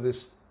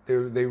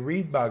 they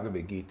read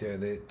Bhagavad Gita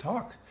and it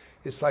talks.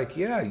 It's like,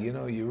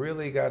 you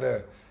really got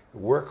to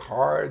work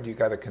hard, you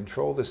got to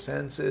control the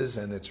senses,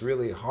 and it's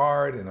really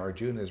hard, and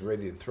Arjuna is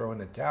ready to throw in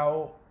the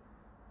towel.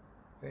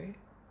 Okay?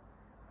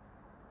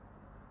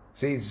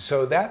 See,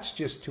 so that's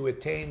just to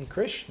attain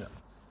Krishna.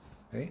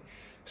 Okay?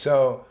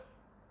 So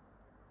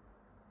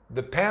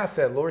the path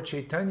that Lord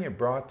Chaitanya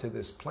brought to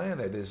this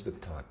planet is the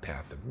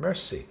path of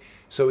mercy.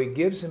 So He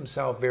gives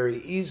Himself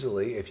very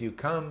easily if you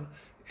come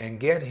and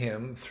get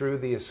Him through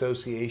the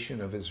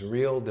association of His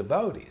real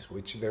devotees,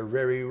 which they're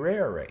very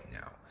rare right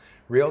now.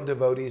 Real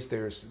devotees,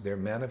 they're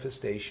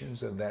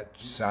manifestations of that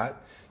Sat,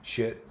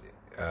 Chit,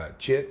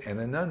 and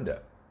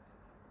Ananda.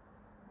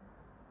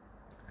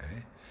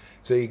 Okay?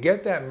 So you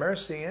get that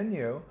mercy in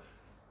you,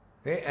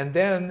 okay? and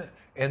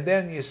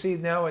then you see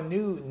now a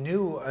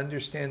new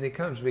understanding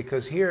comes,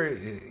 because here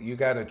you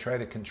got to try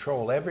to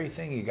control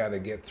everything. You got to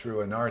get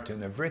through an arta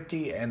and a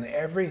vritti and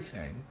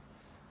everything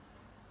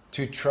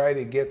to try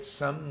to get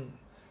some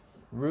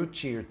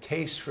ruchi or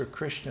taste for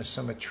Krishna,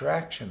 some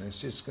attraction.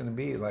 It's just going to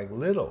be like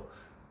little.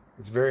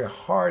 It's very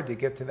hard to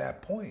get to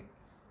that point.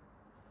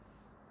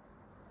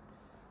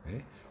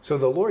 Okay? So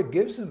the Lord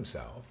gives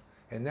Himself,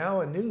 and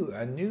now a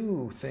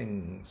new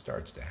thing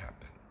starts to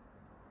happen.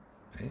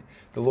 Okay?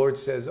 The Lord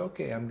says,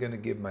 okay, I'm going to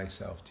give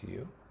myself to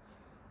you.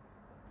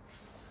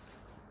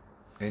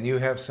 And you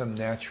have some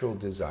natural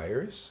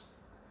desires,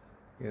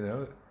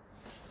 Yeah.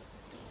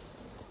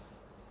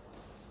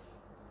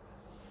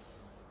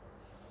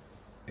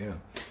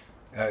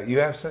 You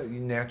have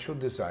some natural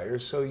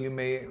desires, so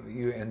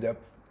you end up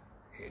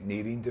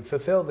needing to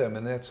fulfill them,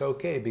 and that's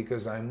okay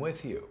because I'm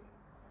with you.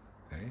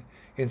 Okay?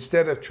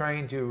 Instead of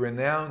trying to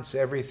renounce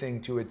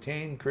everything to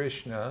attain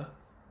Krishna,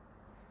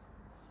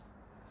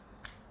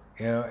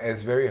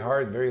 it's very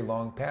hard, very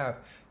long path.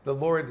 The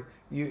Lord,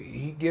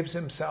 He gives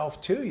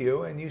Himself to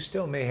you, and you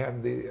still may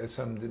have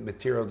some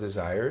material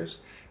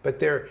desires,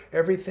 but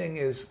everything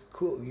is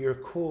cool. You're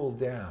cooled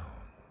down.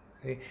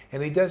 Okay?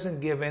 And He doesn't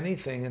give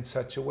anything in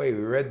such a way. We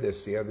read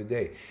this the other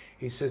day.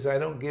 He says, I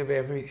don't give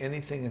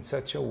anything in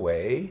such a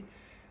way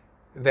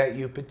that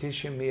you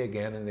petition me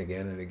again and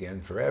again and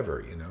again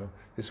forever.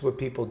 This is what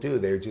people do.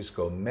 They just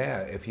go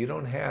mad. If you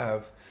don't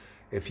have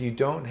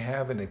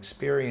an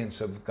experience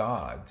of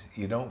God,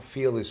 you don't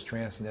feel His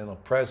transcendental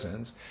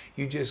presence,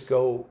 you just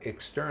go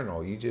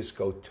external. You just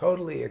go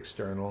totally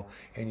external,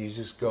 and you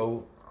just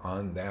go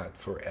on that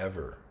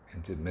forever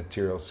into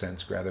material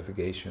sense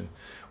gratification.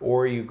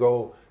 Or you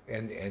go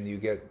and you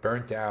get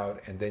burnt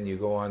out, and then you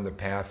go on the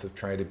path of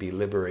trying to be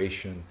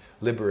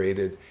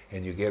liberated,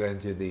 and you get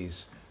into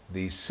these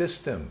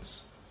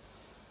systems,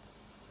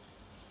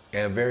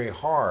 and very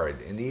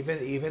hard. And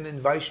even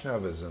in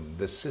Vaishnavism,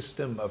 the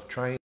system of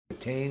trying to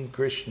attain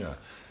Krishna,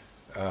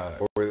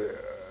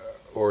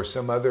 or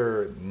some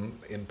other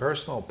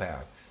impersonal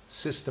path,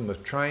 system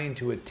of trying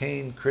to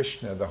attain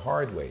Krishna the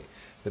hard way.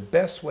 The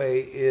best way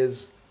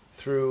is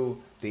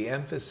through the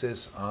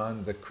emphasis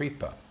on the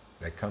kripa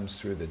that comes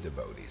through the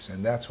devotees,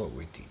 and that's what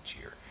we teach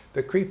here.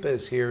 The kripa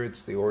is here,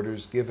 it's the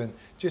orders given.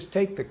 Just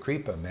take the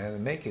kripa, man,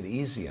 and make it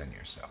easy on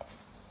yourself.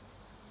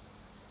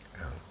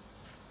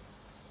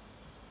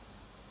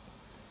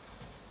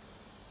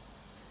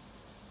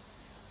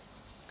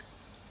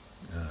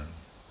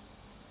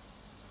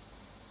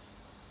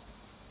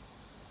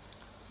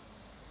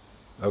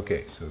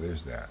 Okay, so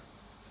there's that.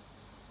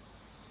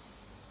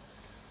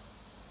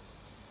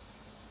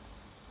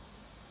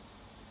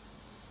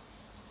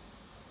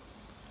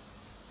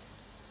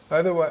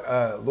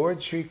 Otherwise,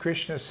 Lord Sri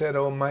Krishna said,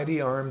 O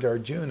mighty armed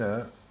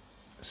Arjuna,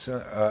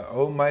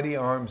 O mighty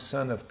armed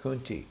son of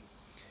Kunti,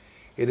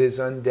 it is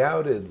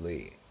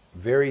undoubtedly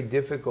very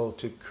difficult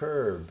to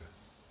curb.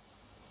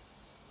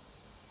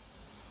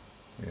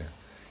 It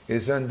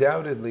is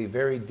undoubtedly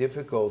very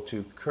difficult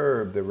to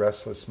curb the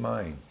restless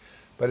mind,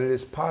 but it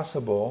is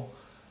possible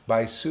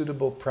by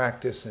suitable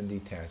practice and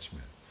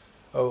detachment.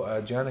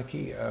 Oh,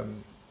 Janaki,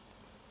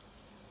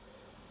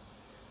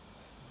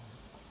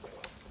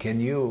 can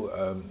you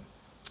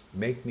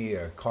make me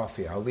a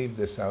coffee? I'll leave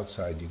this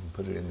outside. You can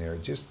put it in there.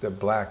 Just the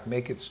black.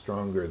 Make it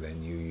stronger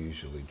than you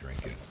usually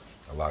drink it.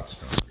 A lot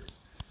stronger.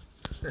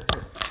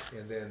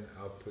 And then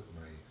I'll put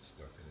my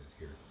stuff in it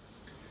here,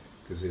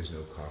 because there's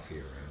no coffee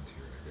around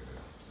here.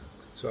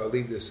 So I'll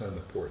leave this on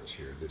the porch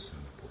here. This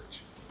on the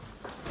porch.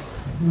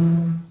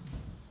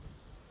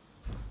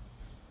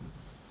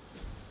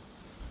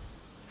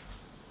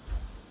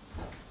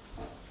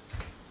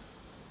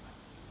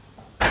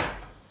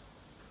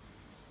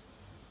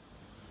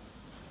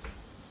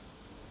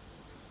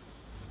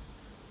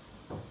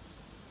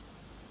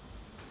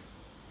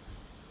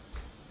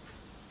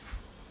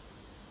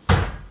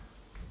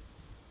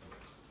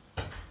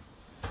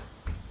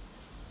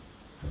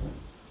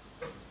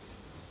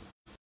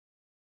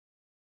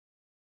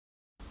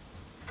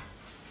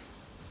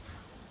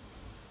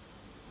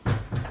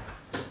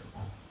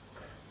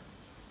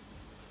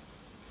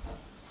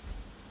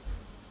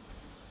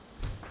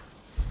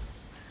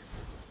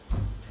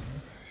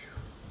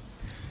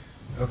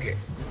 Okay.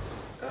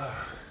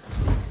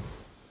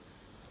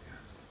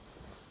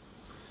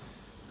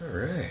 All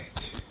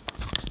right.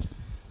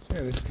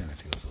 Yeah, this kind of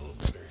feels a little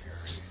better here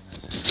already.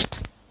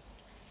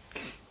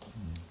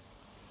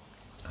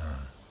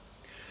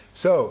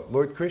 So,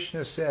 Lord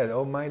Krishna said,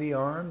 O mighty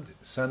armed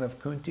son of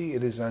Kunti,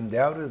 it is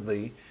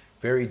undoubtedly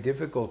very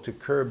difficult to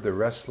curb the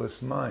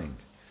restless mind,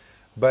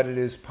 but it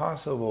is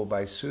possible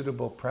by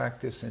suitable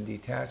practice and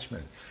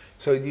detachment.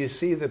 So you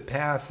see the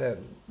path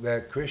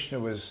that Krishna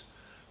was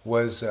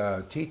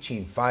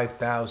teaching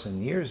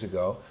 5,000 years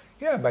ago,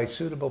 yeah, by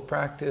suitable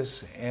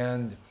practice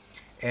and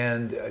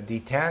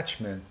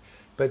detachment,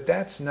 but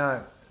that's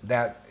not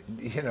that,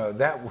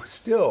 that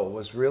still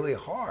was really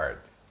hard.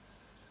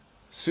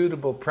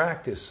 Suitable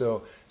practice.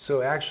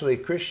 So actually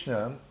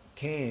Krishna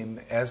came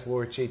as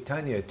Lord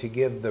Chaitanya to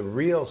give the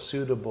real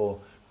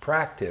suitable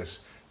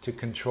practice to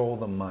control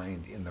the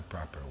mind in the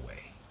proper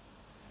way.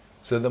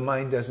 So the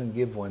mind doesn't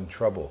give one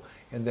trouble,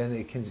 and then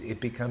it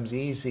becomes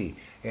easy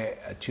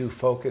to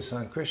focus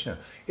on Krishna.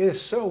 It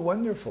is so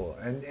wonderful,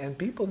 and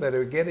people that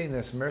are getting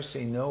this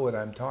mercy know what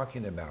I'm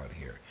talking about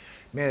here.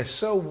 Man, it's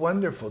so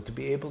wonderful to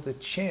be able to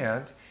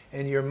chant,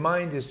 and your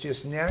mind is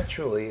just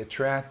naturally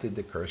attracted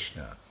to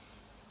Krishna.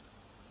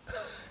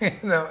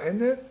 Isn't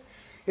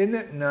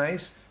it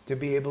nice to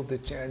be able to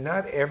chant?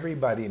 Not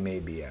everybody may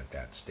be at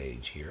that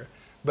stage here,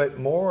 but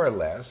more or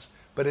less.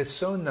 But it's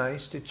so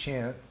nice to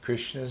chant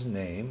Krishna's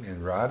name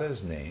and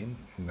Radha's name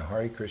in the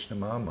Hare Krishna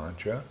Maha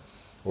Mantra,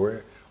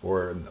 or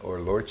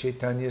Lord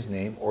Chaitanya's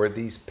name, or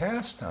these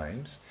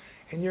pastimes,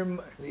 and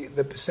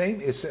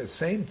it's the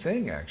same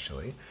thing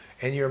actually,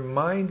 and your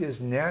mind is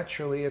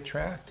naturally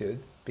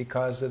attracted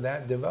because of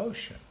that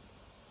devotion.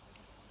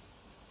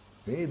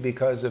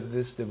 Because of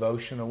this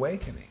devotion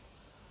awakening.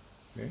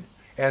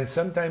 And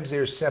sometimes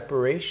there's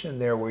separation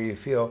there where you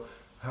feel,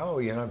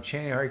 I'm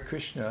chanting Hare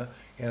Krishna,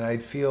 and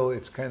I'd feel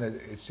it's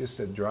just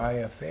a dry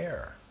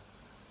affair.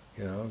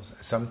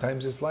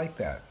 Sometimes it's like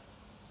that.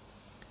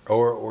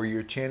 Or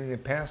you're chanting the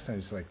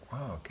pastimes, like,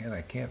 wow,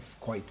 I can't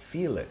quite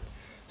feel it.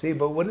 See,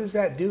 but what does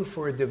that do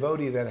for a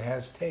devotee that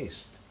has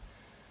taste?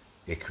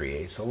 It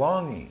creates a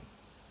longing.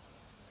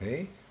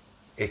 See?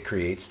 It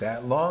creates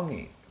that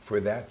longing for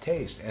that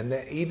taste. And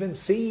that even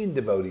seeing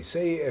devotees,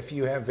 say if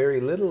you have very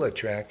little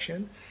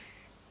attraction,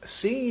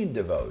 seeing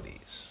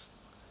devotees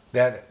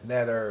that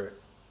are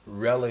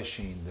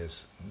relishing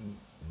this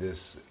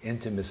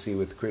intimacy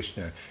with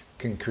Krishna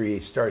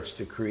starts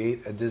to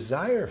create a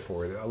desire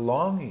for it, a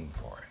longing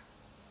for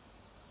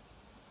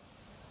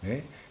it.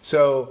 Okay?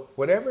 So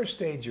whatever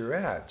stage you're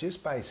at,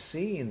 just by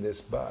seeing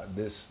this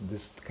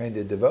kind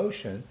of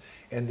devotion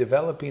and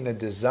developing a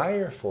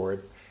desire for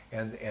it,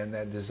 and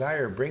that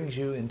desire brings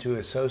you into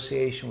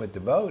association with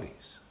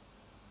devotees.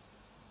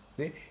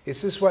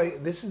 This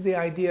is the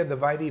idea of the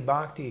Vaidhi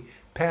Bhakti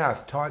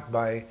path taught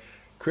by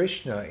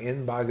Krishna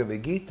in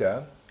Bhagavad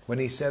Gita when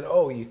he said,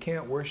 oh, you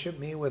can't worship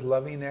me with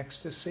loving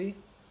ecstasy?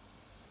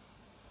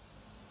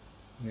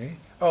 Okay.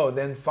 Oh,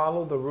 then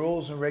follow the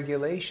rules and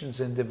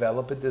regulations and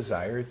develop a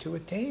desire to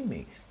attain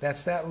me.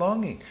 That's that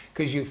longing.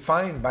 Because you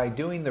find by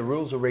doing the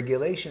rules or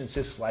regulations,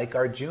 just like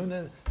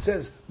Arjuna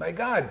says, my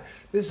God,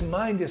 this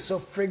mind is so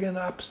friggin'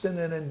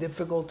 obstinate and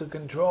difficult to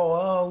control.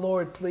 Oh,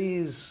 Lord,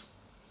 please.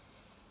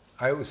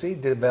 I would say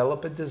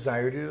develop a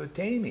desire to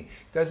attain me.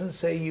 It doesn't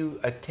say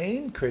you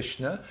attain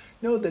Krishna.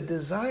 No, the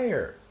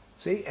desire.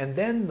 See, and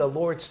then the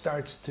Lord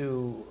starts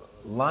to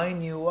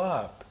line you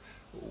up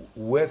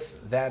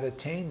with that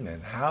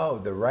attainment. How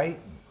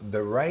the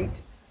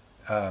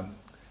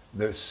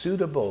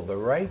suitable, the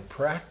right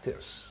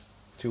practice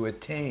to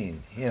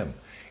attain Him.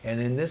 And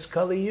in this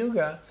Kali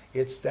Yuga,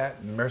 it's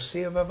that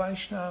mercy of a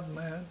Vaishnava,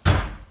 man.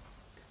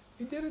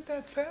 You did it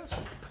that fast.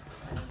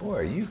 Boy,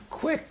 are you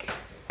quick.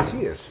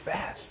 She is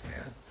fast,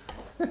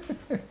 man.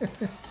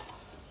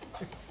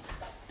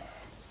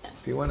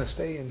 If you want to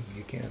stay in,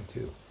 you can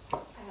too. I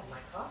have my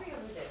coffee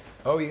over there.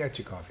 Oh, you got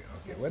your coffee.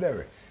 Okay,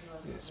 whatever.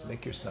 Just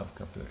make yourself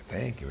comfortable.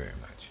 Thank you very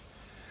much.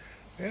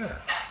 Yeah.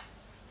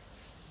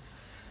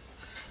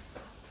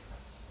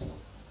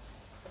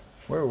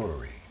 Where were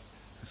we?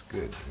 It's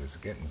good. It was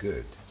getting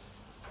good.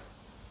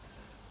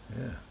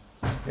 Yeah.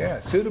 Yeah,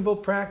 suitable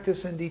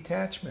practice and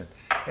detachment.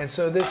 And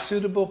so this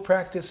suitable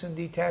practice and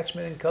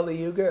detachment in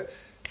Kali Yuga,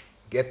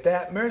 get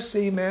that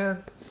mercy,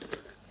 man.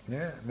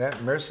 Yeah,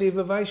 that mercy of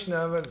a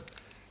Vaishnava.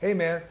 Hey,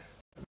 man.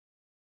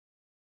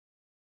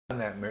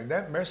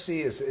 That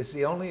mercy is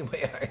the only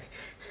way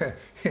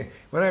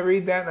when I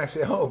read that and I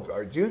say, oh,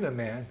 Arjuna,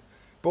 man,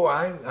 boy,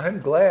 I'm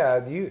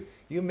glad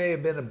you may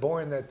have been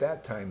born at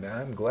that time, man.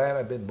 I'm glad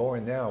I've been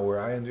born now where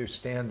I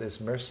understand this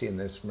mercy, and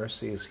this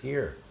mercy is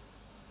here.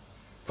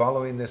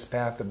 Following this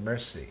path of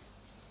mercy.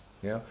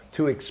 You know,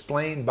 to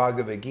explain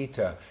Bhagavad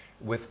Gita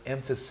with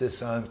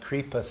emphasis on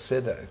Kripa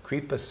Siddha.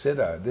 Kripa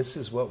Siddha, this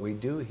is what we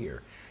do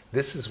here.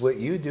 This is what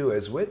you do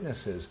as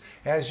witnesses.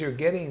 As you're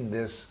getting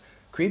this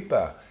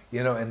Kripa,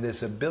 you know, and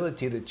this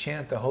ability to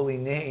chant the holy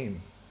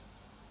name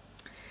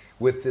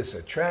with this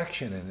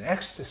attraction and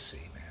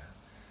ecstasy, man.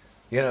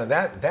 You know,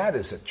 that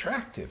is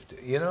attractive.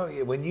 You know,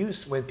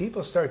 when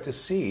people start to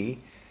see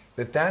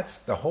that that's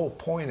the whole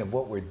point of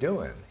what we're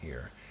doing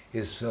here,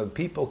 is so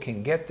people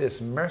can get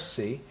this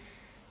mercy,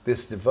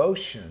 this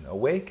devotion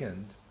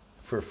awakened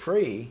for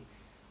free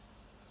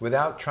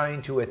without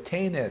trying to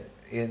attain it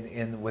in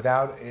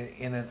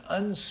an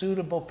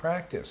unsuitable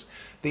practice.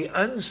 The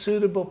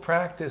unsuitable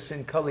practice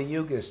in Kali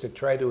Yuga is to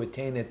try to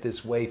attain it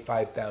this way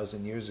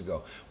 5,000 years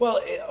ago. Well,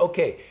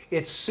 okay,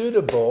 it's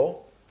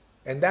suitable,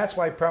 and that's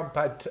why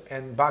Prabhupada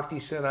and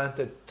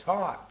Bhaktisiddhanta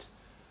taught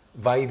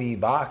Vaidhi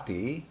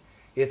Bhakti.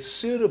 It's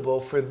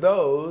suitable for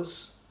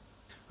those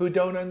who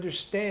don't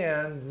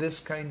understand this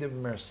kind of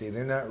mercy.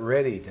 They're not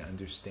ready to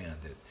understand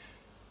it.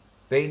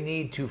 They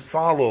need to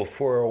follow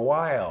for a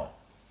while.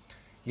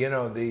 You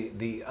know,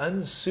 the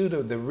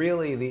unsuitable,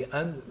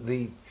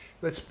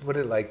 let's put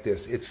it like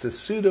this. It's the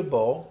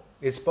suitable,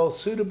 it's both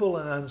suitable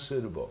and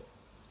unsuitable.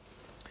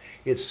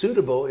 It's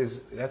suitable,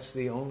 that's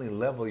the only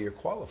level you're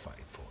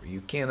qualified for.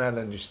 You cannot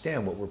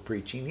understand what we're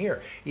preaching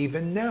here.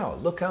 Even now,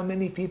 look how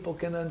many people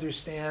can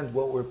understand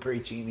what we're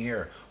preaching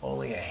here.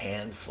 Only a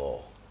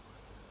handful.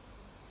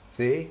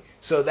 See?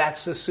 So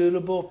that's the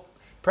suitable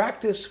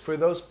practice for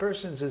those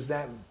persons, is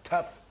that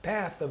tough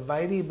path of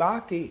Vaidhi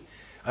Bhakti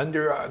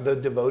under the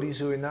devotees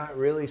who are not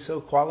really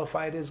so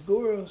qualified as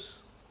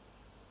gurus.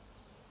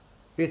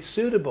 It's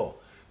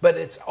suitable, but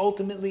it's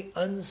ultimately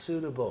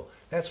unsuitable.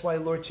 That's why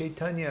Lord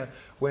Chaitanya,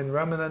 when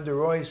Ramananda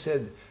Roy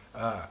said,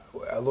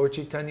 Lord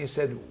Chaitanya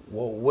said,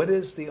 well, what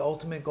is the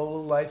ultimate goal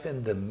of life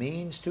and the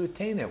means to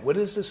attain it? What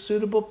is a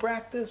suitable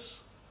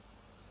practice?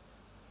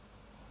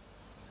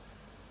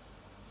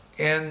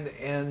 And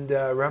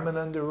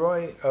Ramananda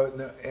Roy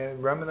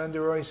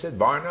said,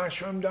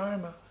 Varnashram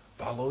Dharma.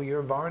 Follow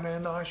your Varna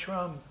and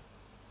Ashram.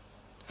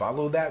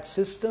 Follow that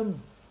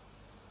system.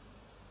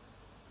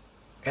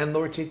 And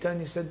Lord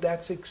Chaitanya said,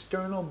 that's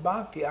external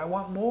bhakti. I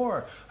want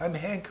more. I'm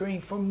hankering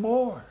for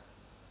more.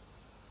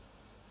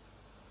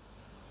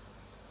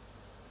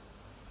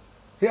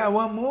 Yeah, I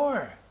want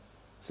more.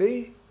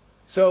 See?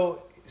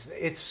 So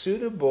it's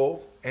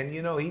suitable. And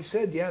you know, he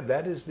said, yeah,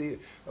 that is the...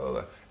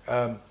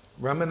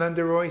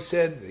 Ramananda Roy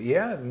said,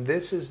 yeah,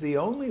 this is the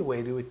only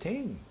way to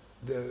attain.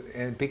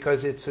 And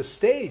because it's a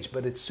stage,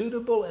 but it's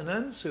suitable and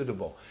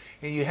unsuitable.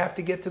 And you have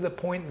to get to the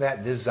point,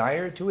 that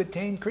desire to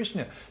attain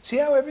Krishna. See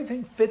how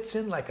everything fits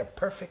in like a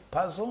perfect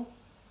puzzle?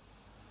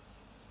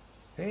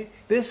 Okay?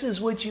 This is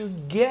what you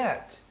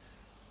get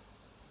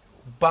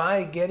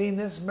by getting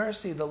this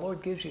mercy. The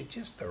Lord gives you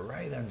just the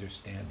right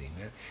understanding.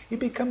 You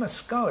become a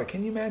scholar.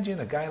 Can you imagine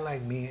a guy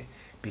like me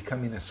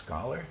becoming a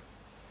scholar?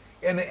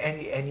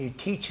 And you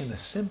teach in a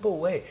simple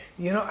way.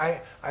 You know,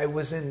 I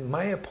was in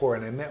Mayapur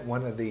and I met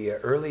one of the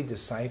early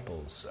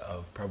disciples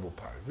of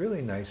Prabhupada.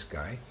 Really nice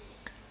guy.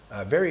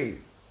 Very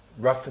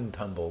rough and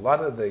tumble. A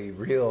lot of the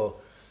real...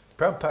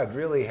 Prabhupada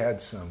really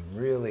had some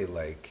really,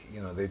 like,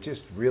 you know, they're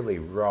just really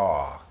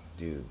raw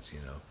dudes, you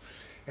know.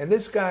 And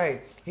this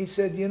guy, he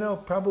said,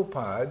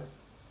 Prabhupada,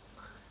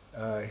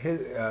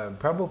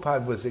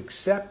 Prabhupada was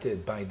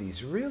accepted by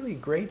these really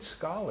great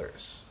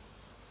scholars.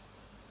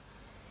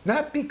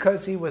 Not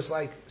because he was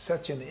like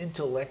such an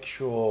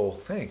intellectual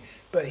thing,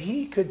 but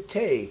he could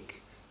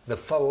take the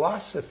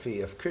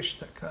philosophy of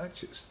Krishna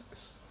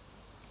consciousness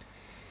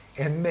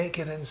and make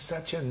it in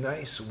such a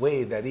nice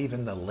way that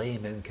even the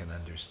layman can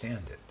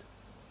understand it.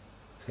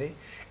 See?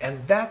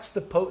 And that's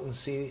the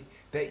potency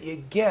that you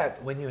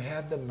get when you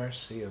have the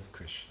mercy of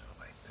Krishna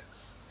like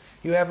this.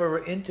 You have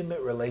an intimate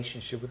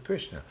relationship with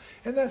Krishna.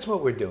 And that's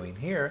what we're doing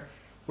here.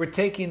 We're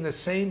taking the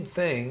same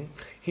thing.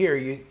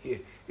 Here,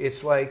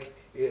 it's like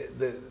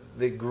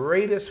the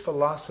greatest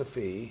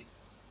philosophy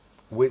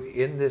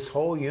within this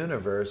whole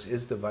universe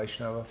is the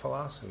Vaishnava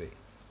philosophy.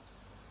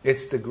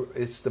 It's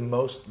the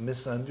most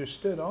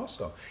misunderstood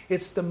also.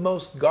 It's the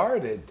most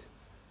guarded,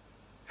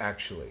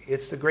 actually.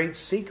 It's the great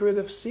secret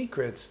of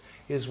secrets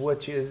is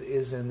what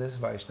is in this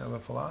Vaishnava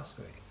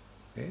philosophy.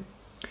 Okay?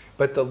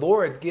 But the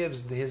Lord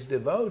gives his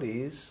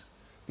devotees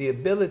the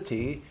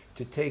ability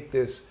to take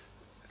this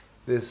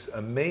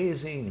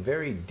amazing,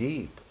 very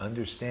deep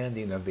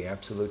understanding of the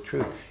absolute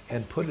truth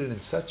and put it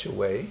in such a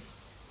way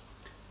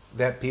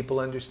that people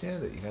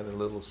understand it. You got a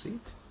little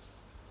seat?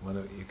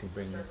 You can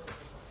bring that.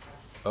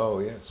 Oh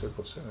yeah,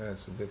 circle.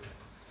 That's a bit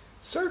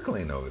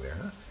circling over there,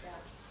 huh?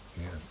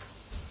 Yeah.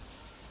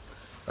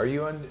 Are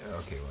you on?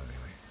 Okay, well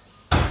anyway.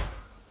 I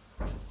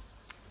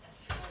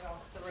tried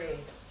all three.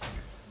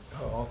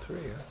 Oh, all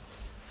three,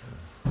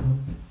 huh?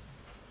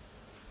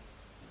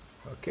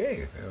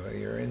 Okay, well,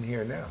 you're in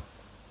here now.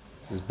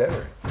 This is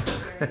better.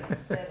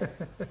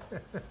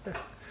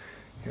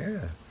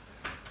 Better.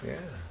 Yeah.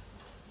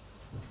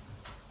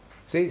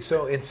 See,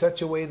 so in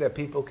such a way that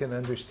people can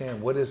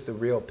understand what is the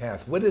real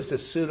path, what is the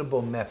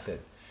suitable method.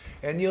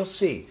 And you'll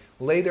see,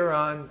 later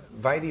on,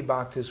 Vaidhi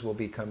Bhaktas will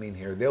be coming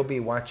here. They'll be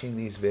watching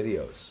these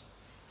videos.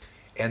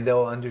 And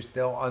they'll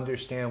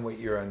understand what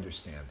you're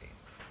understanding.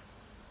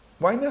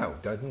 Why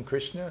not? Doesn't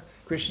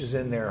Krishna's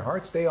in their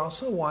hearts. They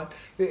also want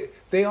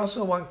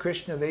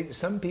Krishna.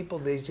 Some people,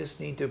 they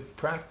just need to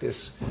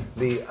practice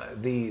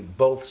the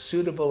both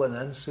suitable and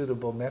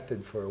unsuitable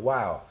method for a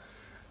while.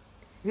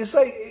 It's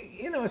like,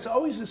 it's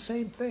always the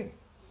same thing.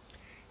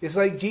 It's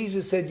like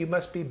Jesus said, you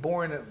must be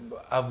born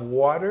of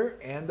water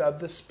and of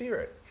the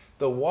Spirit.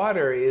 The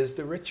water is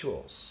the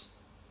rituals,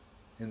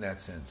 in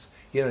that sense.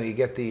 You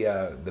get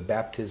the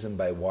baptism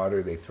by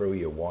water, they throw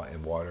you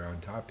water on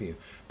top of you.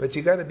 But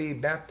you got to be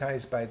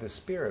baptized by the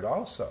Spirit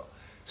also.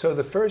 So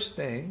the first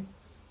thing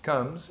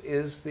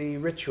is the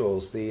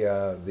rituals,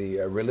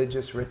 the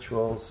religious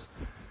rituals,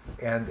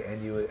 and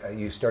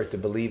you start to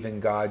believe in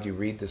God. You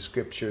read the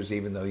scriptures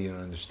even though you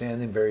don't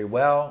understand them very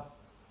well,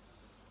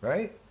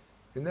 right?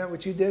 Isn't that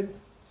what you did?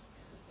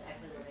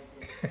 Exactly what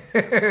I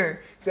did.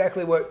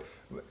 Exactly what.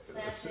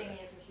 Sad thing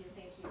is you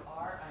think you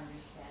are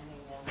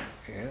understanding them.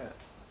 Yeah.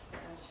 You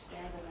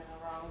understand them in the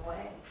wrong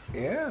way.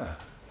 Yeah.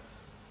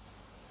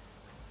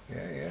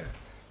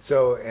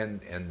 So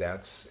and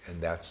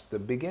that's the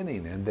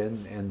beginning, and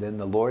then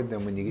the Lord,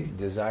 then when your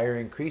desire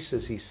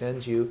increases, He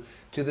sends you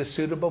to the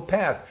suitable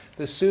path.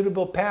 The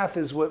suitable path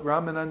is what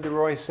Ramananda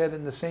Roy said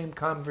in the same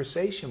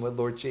conversation with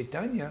Lord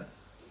Chaitanya.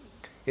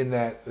 In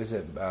that, was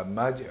it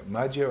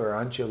Madhya or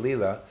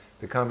Anchalila?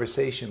 The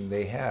conversation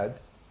they had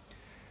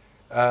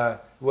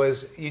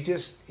was you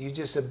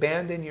just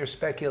abandon your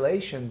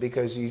speculation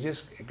because you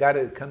just got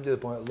to come to the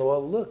point.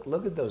 Well,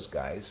 look at those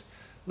guys.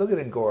 Look at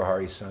the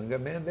Gaurahari Sangha,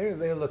 man.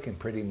 They're looking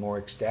pretty more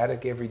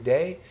ecstatic every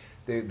day.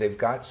 They've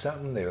got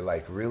something. They're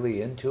like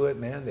really into it,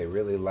 man. They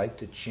really like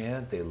to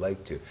chant. They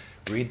like to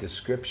read the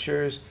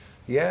scriptures.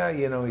 Yeah,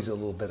 he's a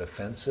little bit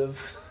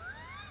offensive,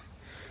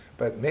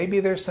 but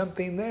maybe there's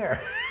something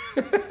there.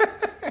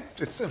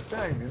 After some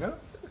time,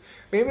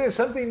 maybe there's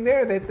something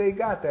there that they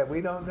got that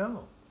we don't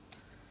know.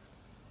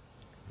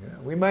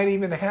 We might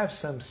even have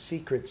some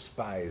secret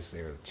spies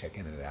there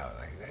checking it out.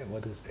 Like, hey,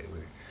 what is they?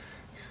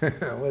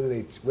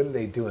 What are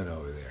they doing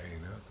over there?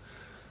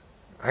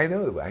 I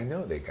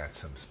know they got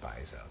some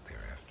spies out there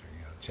after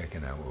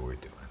checking out what we're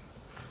doing.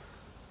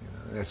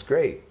 That's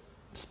great.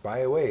 Spy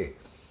away.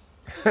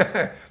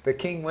 The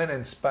king went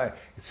and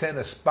sent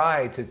a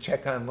spy to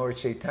check on Lord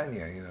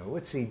Chaitanya.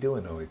 What's he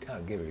doing over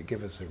there?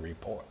 Give us a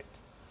report.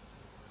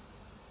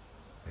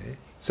 Okay?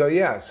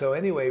 So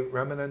anyway,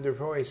 Ramananda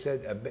Roy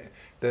said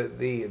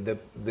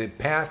the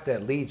path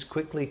that leads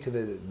quickly to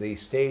the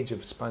stage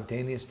of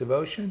spontaneous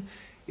devotion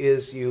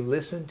is you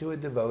listen to a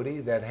devotee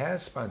that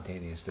has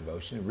spontaneous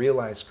devotion,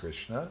 realize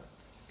Krishna,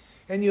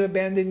 and you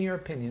abandon your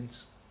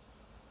opinions.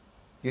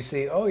 You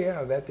say, oh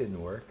yeah, that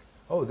didn't work.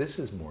 Oh, this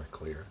is more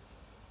clear.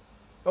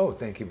 Oh,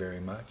 thank you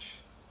very much.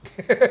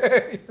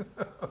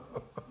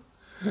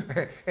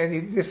 And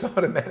you just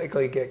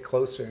automatically get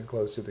closer and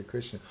closer to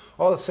Krishna.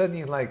 All of a sudden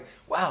you're like,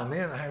 wow,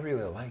 man, I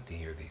really like to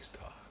hear these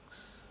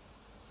talks.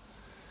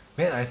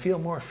 Man, I feel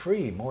more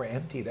free, more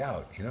emptied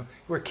out.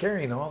 We're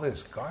carrying all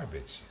this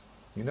garbage.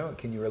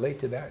 Can you relate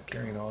to that?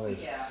 Carrying all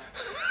this? Yeah.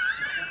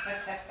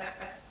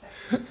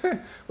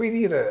 We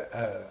need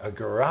a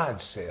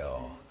garage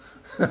sale.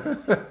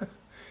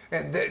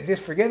 And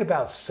just forget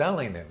about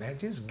selling it, man.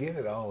 Just give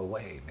it all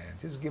away, man.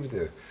 Just give it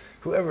to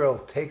whoever will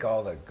take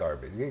all the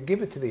garbage.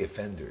 Give it to the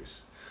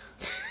offenders.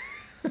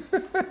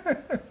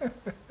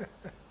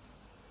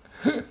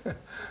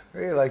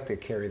 They like to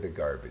carry the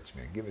garbage,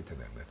 man. Give it to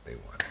them if they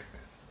want it,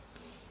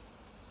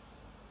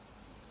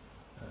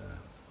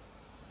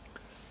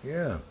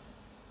 man.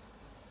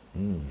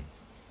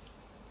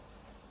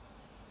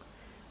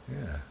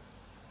 Yeah.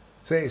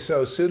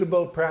 So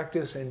suitable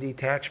practice and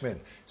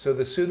detachment. So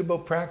the suitable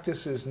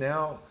practice is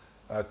now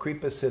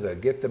kripa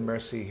siddha. Get the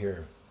mercy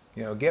here.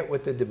 Get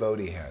what the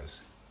devotee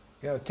has.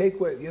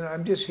 Take what,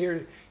 I'm just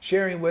here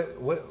sharing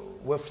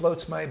what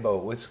floats my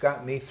boat, what's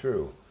got me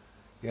through.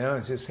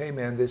 It's just, hey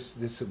man,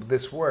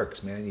 this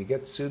works, man. You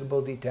get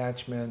suitable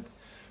detachment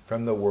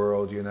from the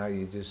world.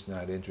 You're just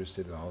not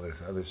interested in all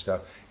this other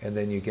stuff. And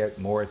then you get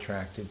more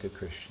attracted to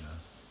Krishna,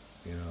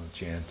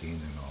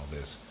 chanting and all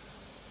this.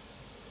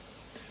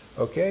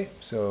 Okay,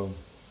 so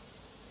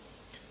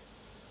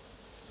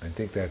I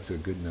think that's a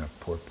good enough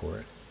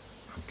purport.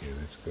 Okay,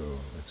 let's go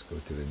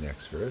to the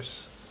next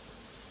verse.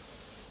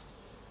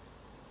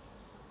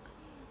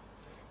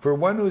 For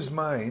one whose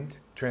mind,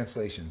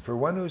 translation, for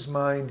one whose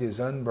mind is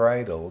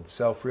unbridled,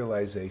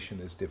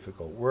 self-realization is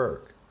difficult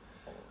work.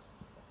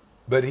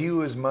 But he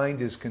whose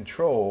mind is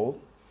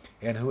controlled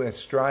and who has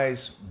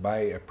strives by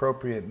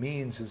appropriate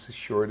means is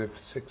assured of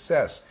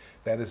success.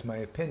 That is my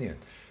opinion.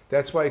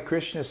 That's why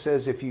Krishna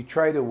says if you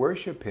try to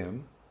worship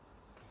him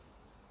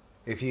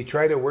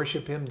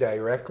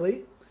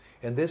directly,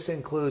 and this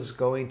includes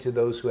going to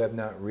those who have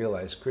not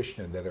realized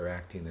Krishna that are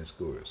acting as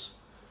gurus,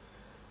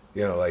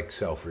 like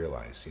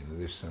self-realized,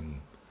 there's some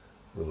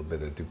little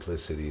bit of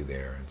duplicity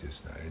there and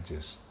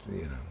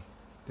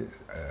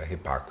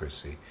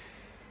hypocrisy.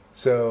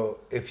 So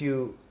if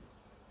you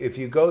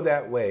go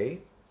that way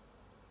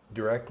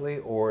directly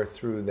or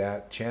through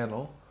that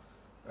channel,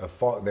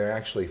 they're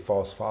actually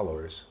false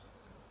followers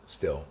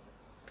still.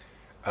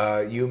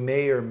 You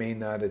may or may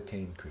not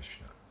attain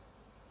Krishna.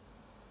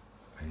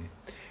 Okay?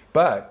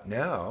 But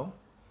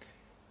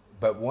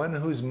one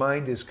whose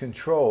mind is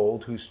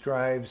controlled, who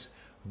strives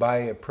by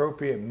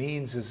appropriate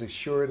means is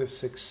assured of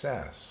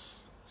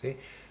success. See?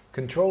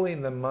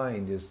 Controlling the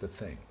mind is the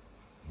thing.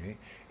 Okay?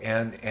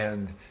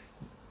 And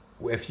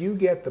if you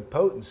get the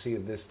potency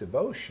of this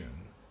devotion,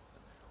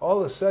 all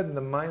of a sudden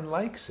the mind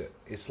likes it.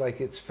 It's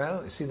like it's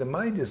found. See, the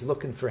mind is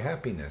looking for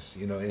happiness,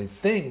 and it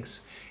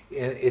thinks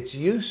it's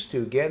used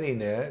to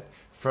getting it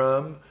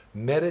from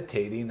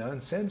meditating on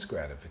sense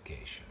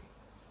gratification.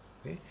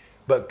 Okay?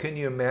 But can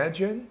you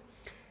imagine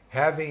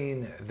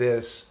having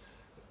this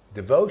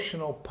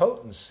devotional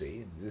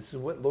potency? This is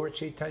what Lord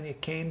Chaitanya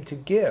came to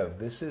give.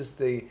 This is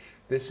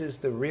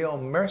the real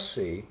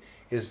mercy,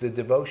 is the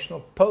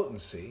devotional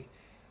potency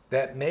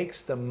that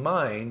makes the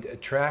mind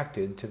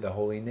attracted to the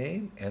holy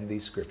name and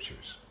these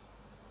scriptures.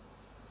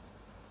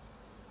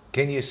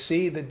 Can you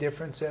see the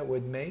difference that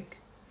would make?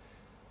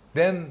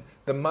 Then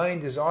the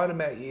mind is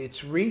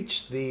it's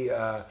reached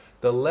the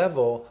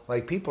level,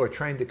 like people are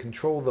trying to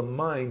control the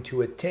mind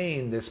to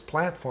attain this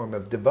platform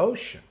of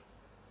devotion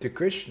to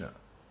Krishna.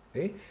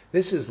 Okay?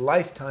 This is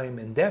lifetime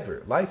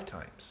endeavor,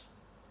 lifetimes.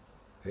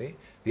 Okay?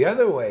 The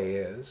other way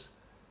is,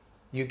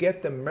 you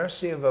get the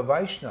mercy of a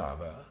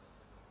Vaishnava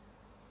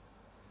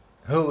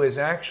who is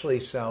actually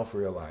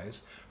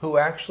self-realized, who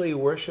actually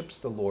worships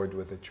the Lord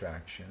with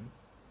attraction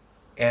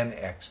and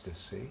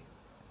ecstasy.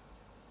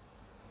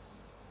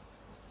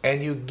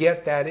 And you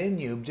get that in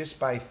you just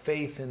by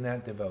faith in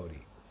that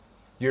devotee.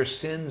 Your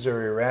sins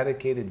are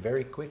eradicated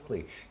very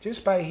quickly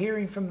just by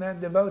hearing from that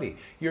devotee.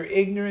 Your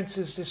ignorance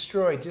is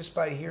destroyed just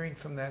by hearing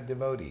from that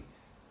devotee.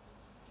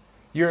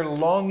 Your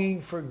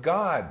longing for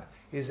God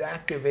is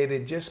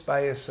activated just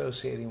by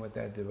associating with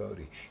that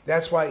devotee.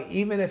 That's why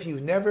even if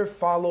you've never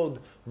followed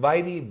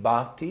Vaidhi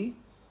Bhakti,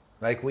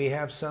 like we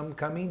have some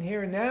coming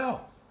here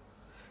now,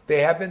 they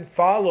haven't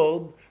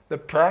followed the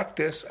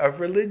practice of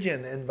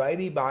religion and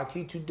Vaidhi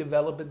Bhakti to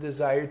develop a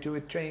desire to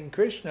attain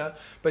Krishna,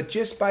 but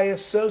just by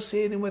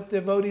associating with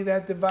devotee,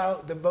 that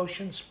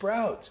devotion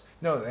sprouts.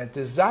 No, that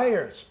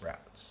desire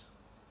sprouts.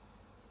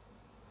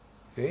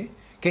 Okay?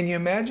 Can you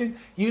imagine?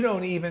 You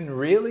don't even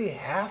really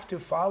have to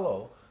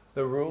follow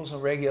the rules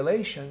and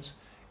regulations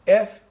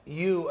if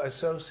you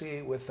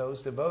associate with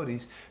those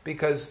devotees,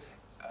 because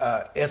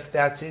if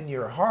that's in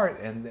your heart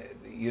and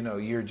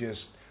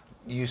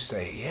you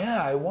say,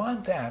 yeah, I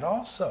want that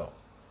also.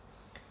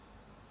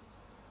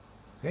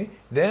 Okay?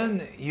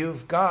 Then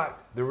you've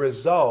got the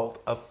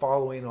result of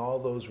following all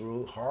those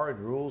hard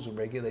rules and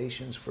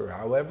regulations for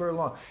however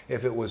long.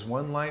 If it was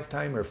one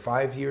lifetime or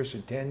 5 years or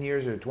 10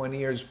 years or 20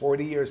 years,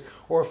 40 years,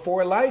 or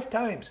 4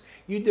 lifetimes,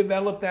 you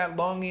develop that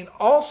longing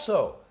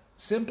also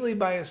simply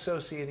by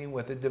associating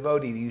with a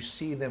devotee. You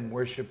see them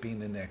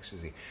worshiping in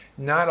ecstasy.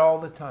 Not all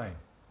the time,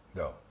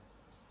 though.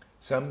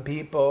 Some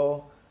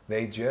people,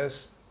 it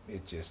just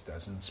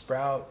doesn't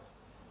sprout.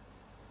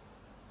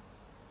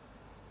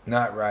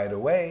 Not right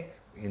away.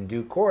 In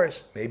due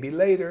course, maybe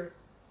later.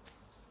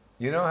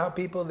 You know how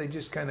people, they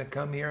just kind of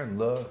come here and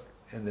look,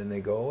 and then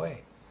they go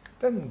away.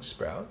 Doesn't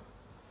sprout.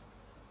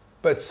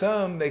 But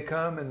some, they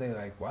come and they're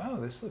like, wow,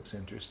 this looks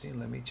interesting.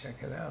 Let me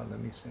check it out. Let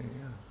me see.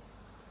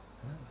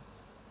 Yeah.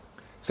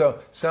 So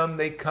some,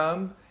 they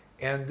come,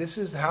 and this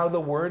is how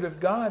the Word of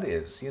God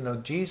is. You know,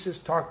 Jesus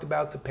talked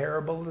about the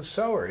parable of the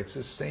sower. It's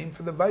the same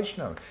for the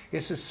Vaishnava.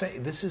 It's the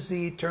same. This is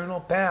the eternal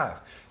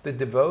path. The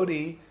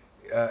devotee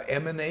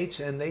emanates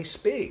and they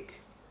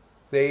speak.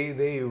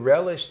 They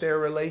relish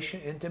their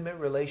intimate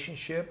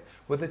relationship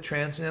with the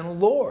transcendental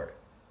Lord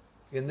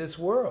in this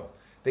world.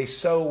 They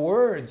sow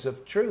words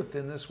of truth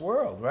in this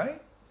world,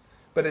 right?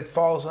 But it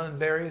falls on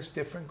various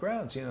different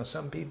grounds. You know,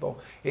 some people,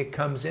 it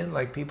comes in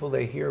like people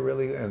they hear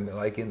really, and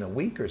like in a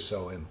week or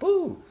so, and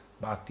boom,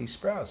 bhakti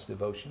sprouts,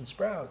 devotion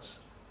sprouts.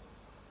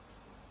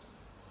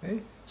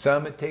 Okay?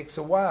 Some it takes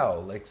a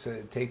while, like so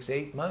it takes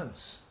 8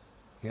 months,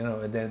 you know,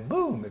 and then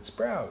boom, it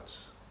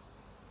sprouts.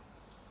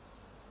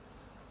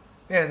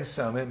 And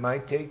some it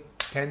might take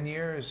 10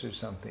 years or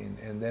something,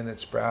 and then it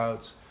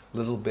sprouts a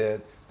little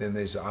bit, then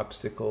there's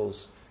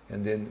obstacles,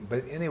 and then,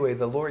 but anyway,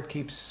 the Lord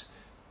keeps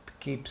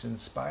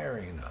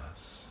inspiring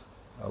us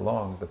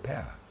along the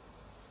path.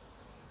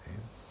 Okay?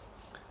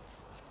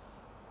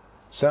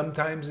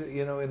 Sometimes,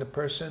 you know, in a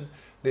person,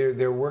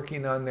 they're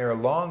working on their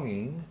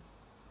longing,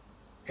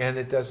 and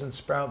it doesn't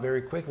sprout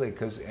very quickly,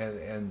 because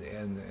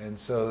and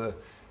so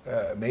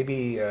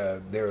maybe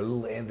they're a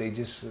little, and they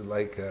just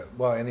like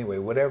well, anyway,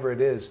 whatever it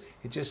is,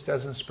 it just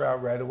doesn't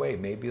sprout right away.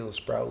 Maybe it'll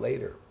sprout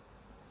later.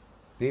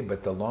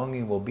 But the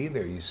longing will be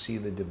there. You see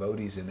the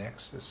devotees in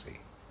ecstasy.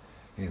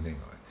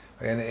 Anything.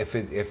 And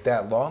if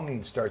that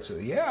longing starts,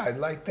 yeah, I'd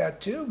like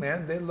that too,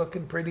 man. They're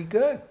looking pretty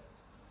good.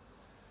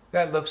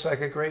 That looks like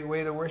a great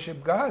way to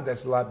worship God.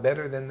 That's a lot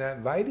better than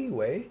that Vaidhi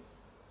way.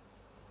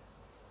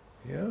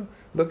 You know?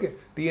 Look at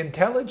the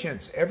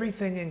intelligence.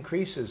 Everything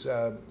increases.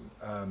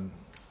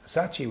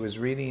 Sachi was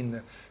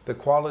reading the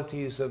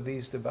qualities of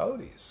these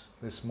devotees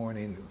this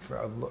morning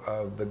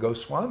of the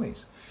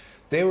Goswamis.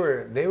 They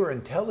were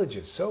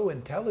intelligent, so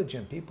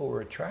intelligent, people were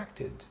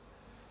attracted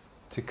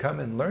to come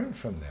and learn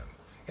from them.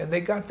 And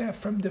they got that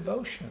from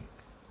devotion.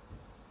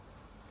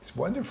 It's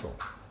wonderful.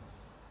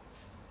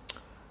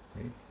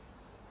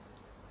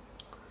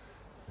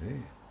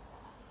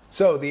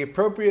 So the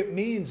appropriate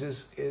means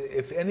is,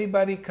 if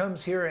anybody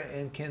comes here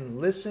and can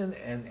listen,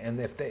 and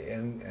if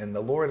and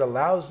the Lord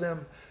allows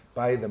them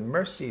by the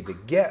mercy to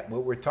get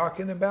what we're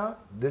talking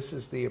about, this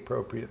is the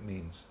appropriate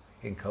means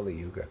in Kali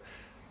Yuga.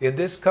 In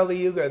this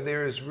Kali Yuga,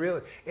 there is really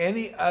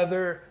any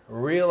other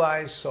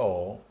realized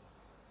soul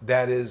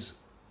that is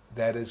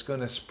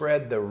going to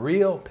spread the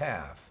real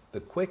path,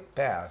 the quick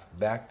path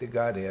back to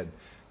Godhead,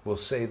 will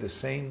say the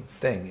same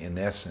thing in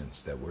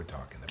essence that we're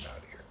talking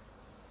about here.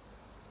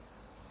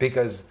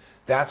 Because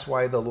that's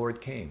why the Lord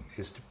came,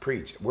 is to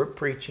preach. We're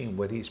preaching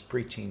what He's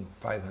preaching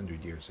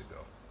 500 years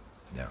ago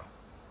now.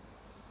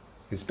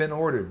 It's been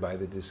ordered by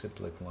the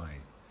disciplic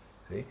line.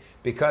 See?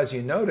 Because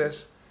you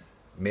notice,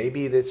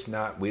 maybe it's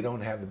not, we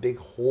don't have a big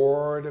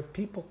horde of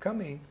people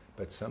coming,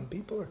 but some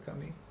people are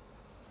coming.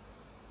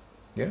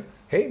 Yeah?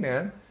 Hey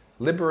man,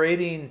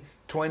 liberating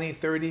 20,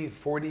 30,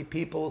 40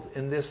 people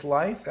in this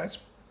life, that's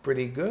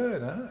pretty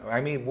good, huh?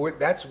 I mean,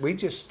 we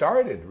just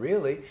started,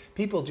 really.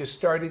 People just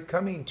started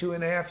coming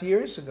 2.5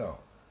 years ago.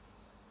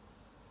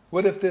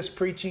 What if this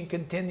preaching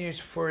continues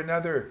for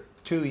another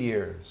 2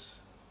 years,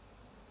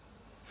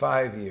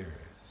 5 years,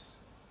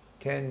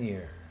 10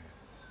 years?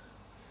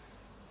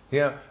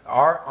 Yeah,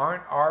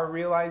 aren't our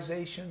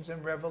realizations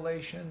and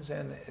revelations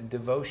and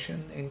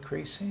devotion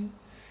increasing?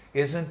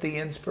 Isn't the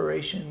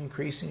inspiration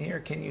increasing here?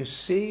 Can you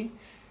see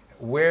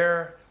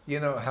where, you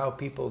know, how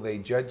people, they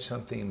judge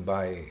something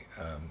by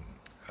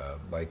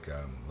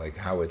like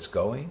how it's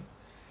going?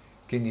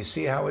 Can you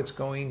see how it's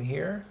going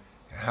here?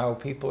 How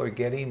people are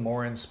getting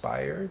more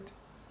inspired?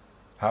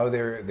 How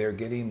they're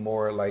getting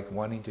more like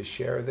wanting to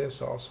share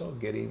this also,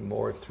 getting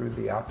more through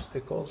the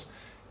obstacles?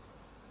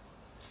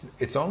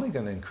 It's only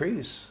going to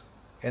increase,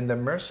 and the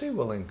mercy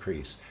will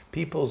increase.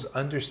 People's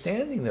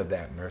understanding of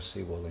that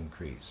mercy will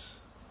increase,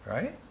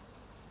 right?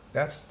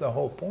 That's the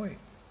whole point.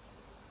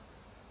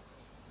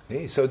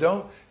 Okay? So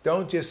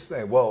don't just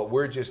say, well,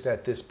 we're just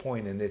at this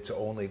point and it's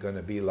only going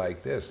to be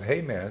like this.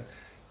 Hey man,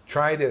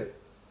 try to,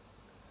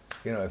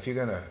 you know, if you're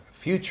going to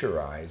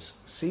futurize,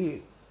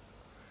 see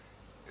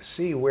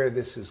where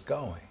this is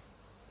going.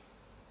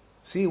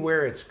 See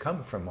where it's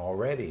come from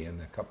already in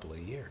a couple of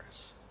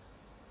years.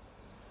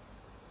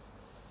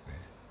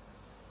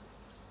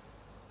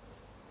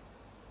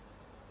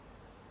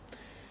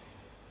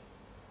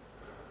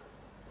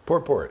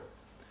 Purport.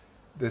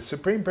 The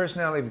Supreme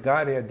Personality of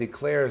Godhead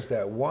declares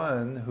that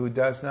one who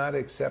does not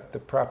accept the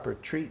proper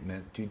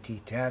treatment to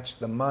detach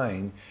the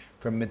mind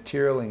from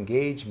material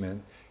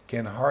engagement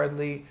can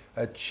hardly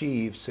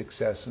achieve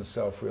success and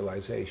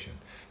self-realization.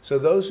 So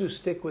those who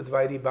stick with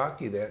Vaidhi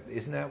Bhakti,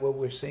 isn't that what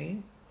we're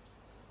seeing?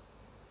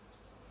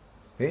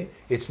 Okay?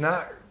 It's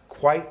not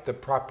quite the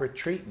proper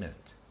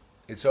treatment.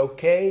 It's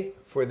okay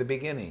for the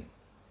beginning.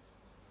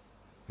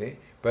 Okay?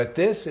 But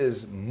this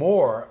is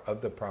more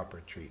of the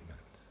proper treatment.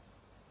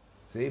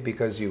 See,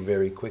 because you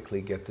very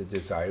quickly get the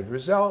desired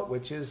result,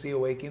 which is the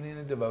awakening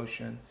of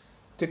devotion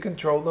to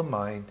control the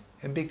mind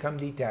and become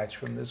detached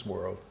from this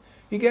world.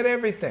 You get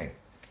everything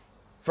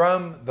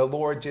from the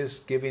Lord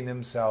just giving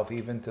himself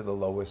even to the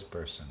lowest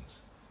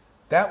persons.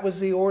 That was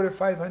the order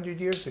 500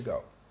 years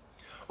ago.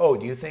 Oh,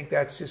 do you think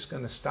that's just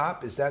going to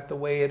stop? Is that the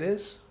way it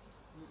is?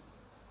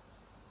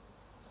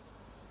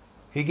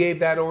 He gave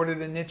that order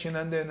to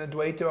Nityananda and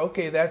Advaita.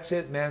 Okay, that's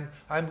it, man.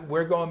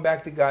 We're going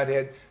back to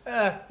Godhead.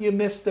 You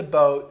missed the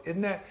boat.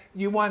 Isn't that?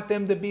 You want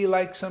them to be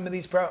like some of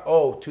these...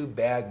 Oh, too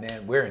bad,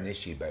 man. We're an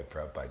issue by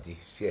Prabhupada.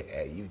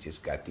 You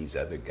just got these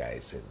other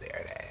guys in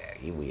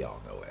there. We all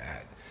know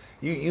that.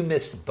 You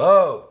missed the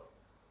boat.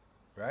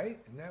 Right?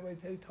 Isn't that what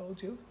they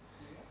told you?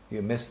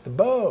 You missed the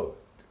boat.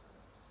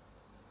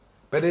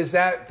 But is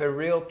that the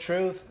real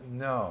truth?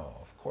 No,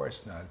 of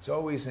course not. It's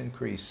always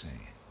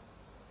increasing.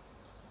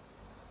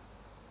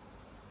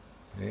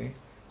 See?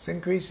 It's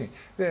increasing.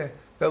 The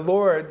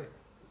Lord,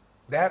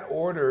 that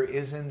order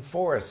is in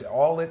force.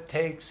 All it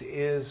takes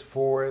is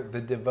for the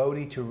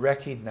devotee to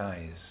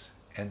recognize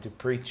and to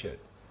preach it.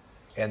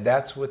 And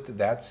that's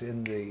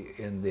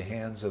in the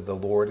hands of the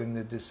Lord in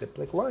the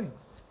disciplic line.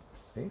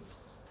 See?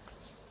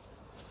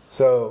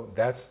 So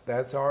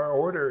that's our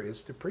order,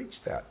 is to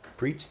preach that.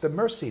 Preach the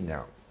mercy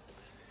now.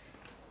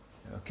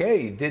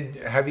 Okay,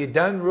 have you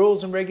done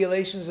rules and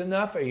regulations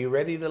enough? Are you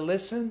ready to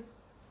listen?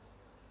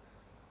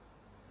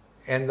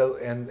 And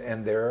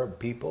there are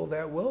people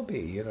that will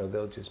be,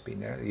 they'll just be,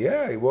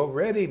 yeah, well,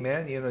 ready,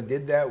 man,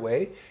 did that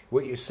way.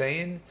 What you're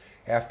saying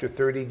after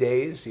 30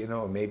 days,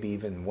 maybe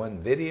even one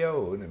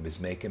video, and it was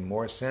making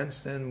more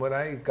sense than what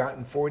I got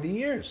in 40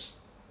 years.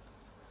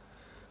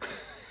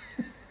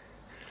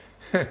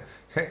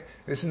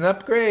 It's an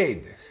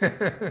upgrade.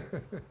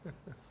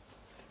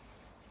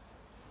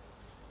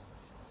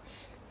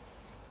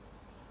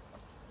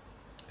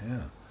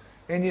 Yeah.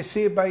 And you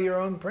see it by your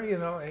own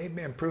prayer, hey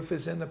man, proof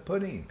is in the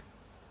pudding.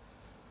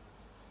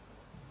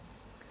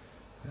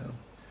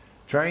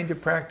 Trying to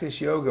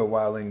practice yoga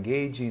while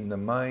engaging the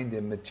mind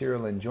in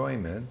material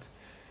enjoyment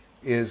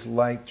is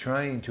like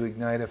trying to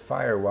ignite a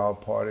fire while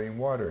pouring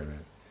water in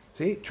it.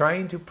 See,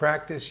 trying to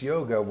practice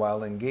yoga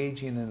while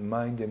engaging in the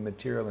mind in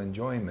material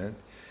enjoyment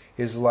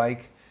is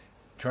like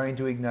trying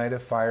to ignite a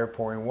fire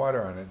pouring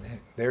water on it.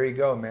 There you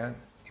go, man.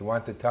 You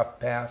want the tough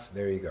path?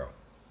 There you go.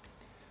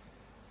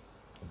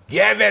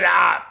 Give it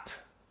up!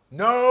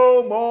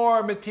 No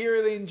more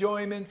material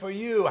enjoyment for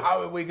you.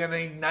 How are we going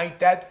to ignite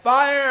that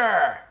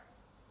fire?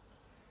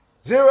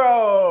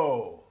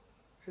 Zero.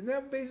 Isn't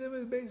that basically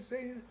what they're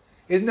saying?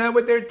 Isn't that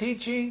what they're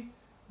teaching?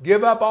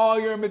 Give up all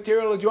your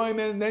material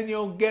enjoyment and then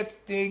you'll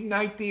get to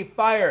ignite the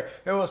fire.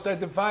 Then we'll start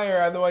the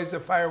fire, otherwise the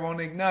fire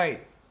won't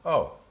ignite.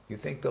 Oh, you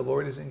think the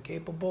Lord is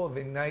incapable of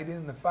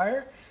igniting the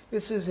fire?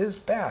 This is his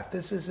path.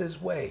 This is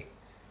his way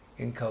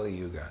in Kali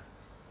Yuga.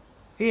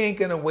 He ain't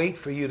going to wait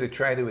for you to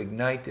try to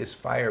ignite this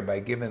fire by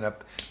giving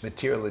up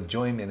material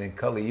enjoyment in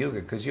Kali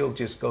Yuga, because you'll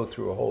just go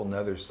through a whole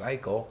nother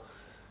cycle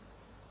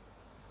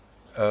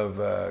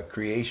of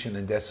creation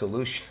and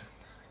dissolution.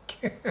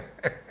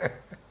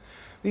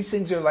 These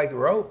things are like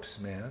ropes,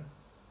 man.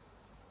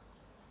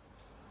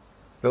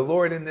 The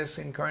Lord in this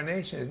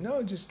incarnation is,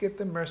 no, just get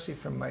the mercy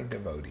from my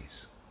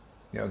devotees.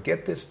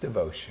 Get this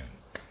devotion.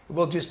 It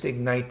will just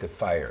ignite the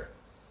fire.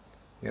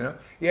 You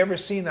ever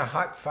seen a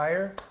hot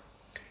fire?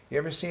 You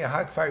ever see a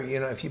hot fire?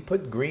 If you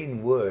put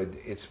green wood,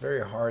 it's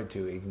very hard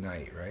to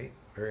ignite, right?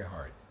 Very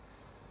hard.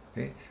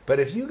 See? But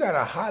if you got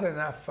a hot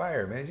enough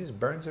fire, man, it just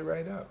burns it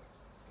right up.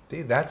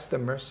 See, that's the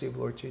mercy of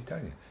Lord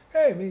Chaitanya.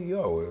 Hey,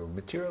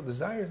 material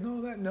desires?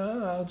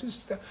 No,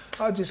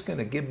 I'll just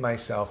gonna give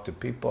myself to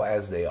people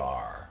as they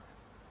are.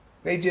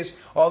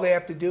 All they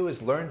have to do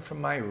is learn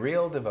from my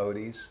real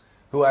devotees,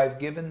 who I've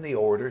given the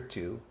order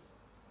to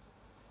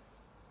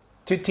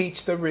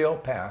teach the real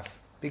path,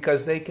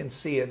 because they can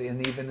see it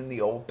even in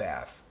the old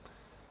path.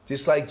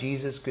 Just like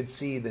Jesus could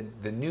see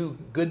the new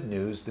good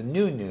news, the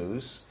new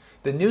news,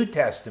 the New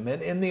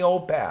Testament in the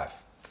old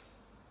path,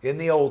 in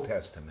the Old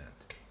Testament.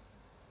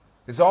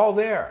 It's all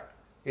there.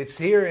 It's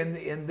here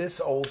in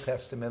this Old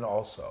Testament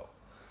also.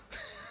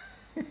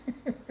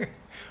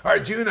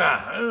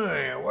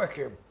 Arjuna, work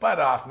your butt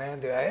off,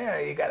 man.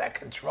 You got to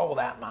control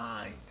that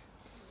mind.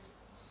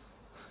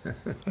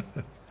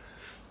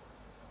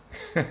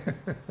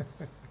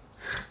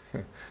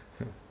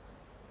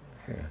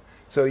 Yeah.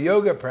 So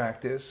yoga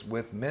practice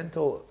with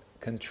mental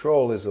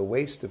control is a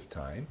waste of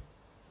time.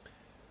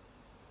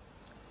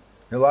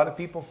 A lot of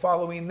people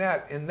following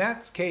that. In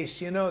that case,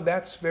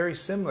 that's very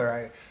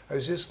similar. I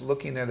was just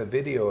looking at a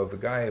video of a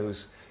guy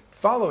who's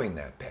following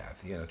that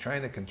path,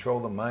 trying to control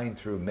the mind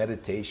through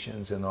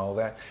meditations and all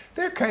that.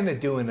 They're kind of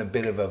doing a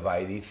bit of a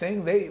Vaidhi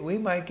thing. We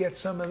might get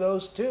some of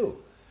those too.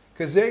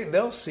 Because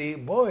they'll see,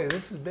 boy,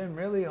 this has been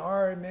really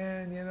hard,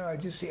 man.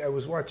 I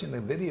was watching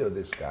the video of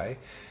this guy.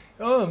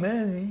 Oh,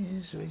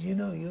 man,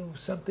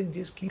 something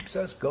just keeps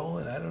us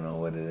going. I don't know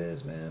what it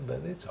is, man,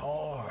 but it's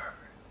hard.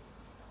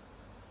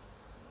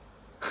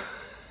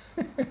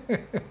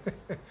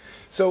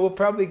 So we'll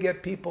probably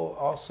get people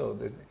also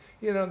that,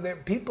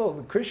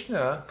 people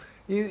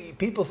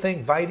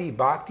think Vaidhi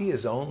Bhakti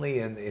is only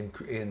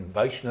in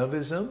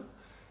Vaishnavism.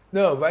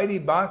 No,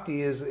 Vaidhi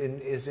Bhakti is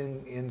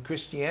in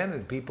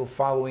Christianity, people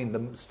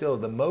following still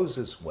the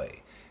Moses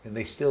way. And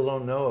they still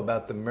don't know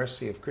about the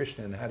mercy of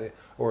Krishna and how to,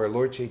 or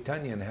Lord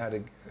Chaitanya and how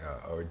to,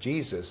 or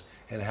Jesus,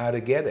 and how to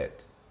get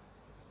it.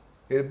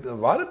 A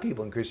lot of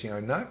people in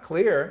Christianity are not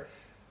clear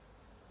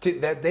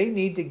that they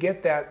need to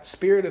get that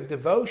spirit of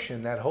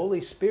devotion, that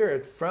Holy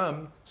Spirit,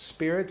 from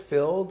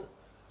Spirit-filled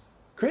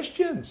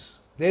Christians.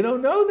 They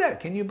don't know that.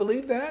 Can you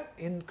believe that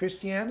in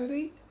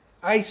Christianity?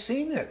 I've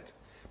seen it.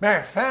 Matter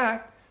of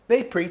fact,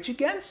 they preach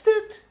against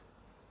it.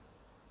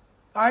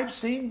 I've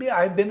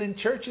been in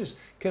churches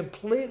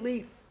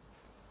completely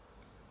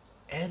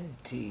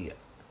empty.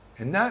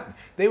 And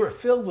they were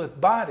filled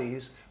with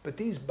bodies, but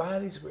these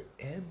bodies were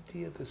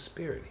empty of the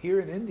Spirit.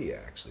 Here in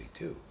India, actually,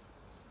 too.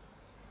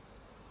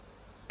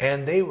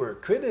 And they were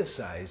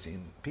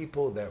criticizing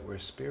people that were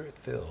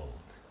Spirit-filled.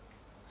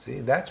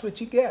 See, that's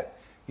what you get.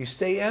 You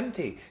stay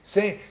empty.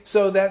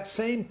 So that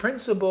same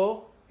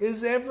principle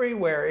is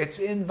everywhere. It's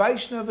in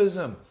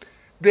Vaishnavism.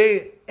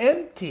 They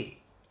empty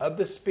of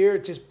the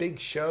Spirit, just big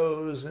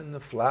shows and the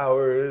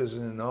flowers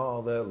and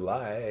all the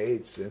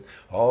lights and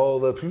all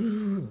the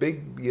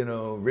big,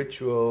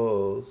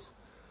 rituals.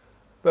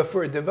 But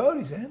for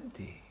devotees,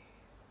 empty.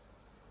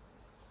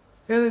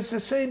 And it's the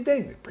same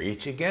thing. They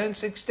preach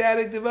against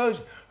ecstatic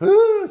devotion.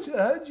 Oh,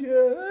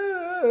 Sahaja.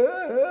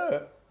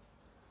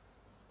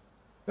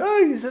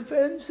 Oh, he's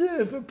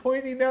offensive for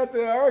pointing out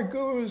that our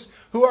gurus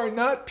who are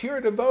not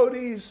pure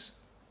devotees,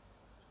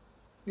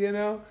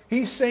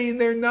 he's saying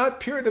they're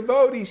not pure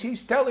devotees.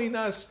 He's telling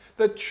us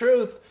the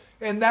truth,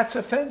 and that's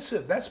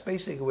offensive. That's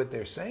basically what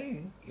they're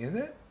saying, isn't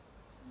it?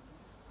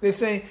 They're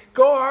saying,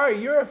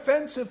 Gaurahari, you're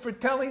offensive for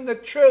telling the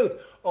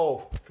truth.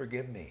 Oh,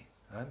 forgive me.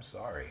 I'm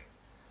sorry.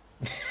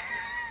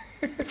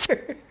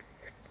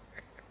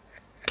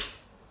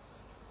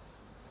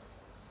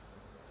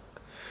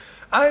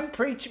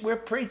 We're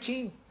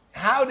preaching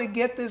how to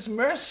get this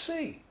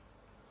mercy.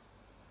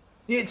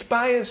 It's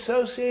by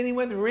associating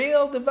with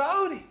real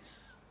devotees.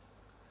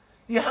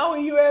 How are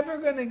you ever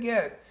going to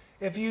get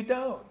if you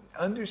don't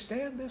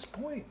understand this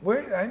point?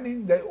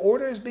 The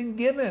order has been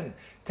given.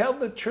 Tell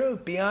the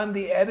truth beyond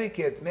the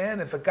etiquette. Man,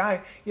 if a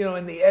guy,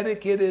 and the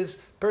etiquette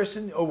is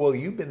person, oh, well,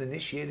 you've been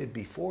initiated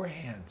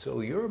beforehand,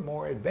 so you're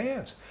more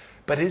advanced.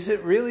 But is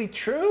it really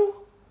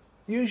true?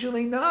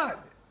 Usually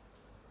not.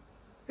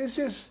 It's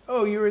just,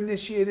 oh, you're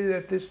initiated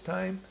at this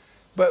time,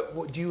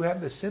 but do you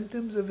have the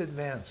symptoms of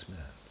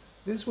advancement?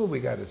 This is what we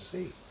got to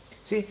see.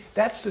 See,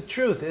 that's the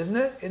truth, isn't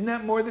it? Isn't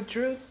that more the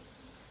truth?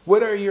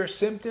 What are your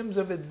symptoms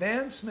of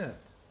advancement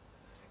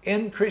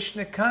in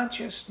Krishna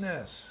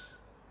consciousness?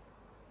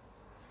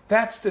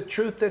 That's the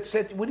truth that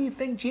said, what do you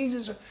think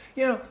Jesus,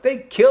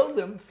 they killed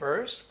him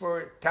first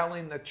for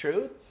telling the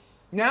truth.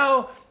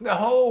 Now the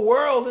whole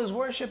world is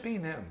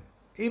worshiping him.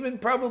 Even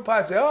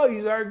Prabhupada said, oh,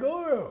 he's our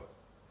guru.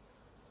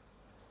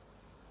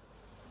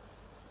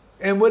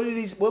 And what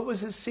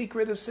was his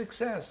secret of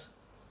success?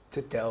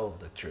 To tell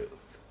the truth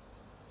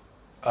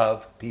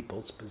of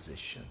people's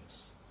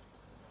positions.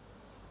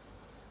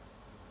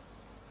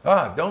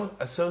 Don't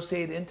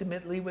associate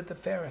intimately with the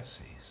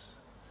Pharisees.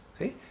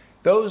 See?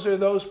 Those are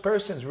those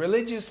persons,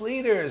 religious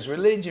leaders,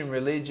 religion,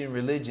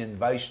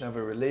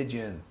 Vaishnava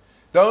religion.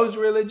 Those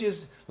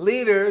religious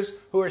leaders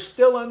who are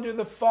still under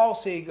the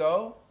false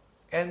ego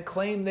and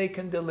claim they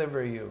can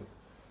deliver you.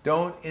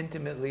 Don't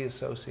intimately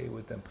associate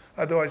with them.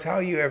 Otherwise, how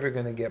are you ever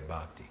going to get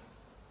bhakti?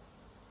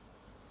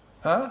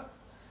 Huh?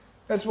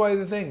 That's why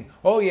the thing,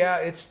 oh yeah,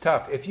 it's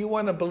tough. If you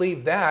want to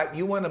believe that,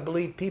 you want to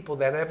believe people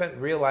that haven't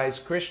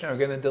realized Krishna are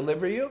going to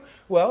deliver you,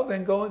 well,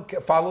 then go and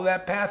follow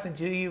that path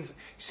until you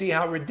see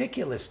how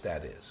ridiculous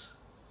that is.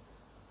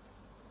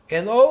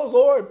 And, oh,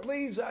 Lord,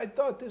 please, I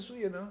thought this,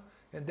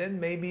 and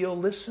then maybe you'll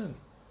listen.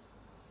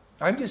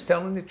 I'm just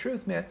telling the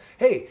truth, man.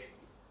 Hey,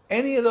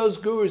 any of those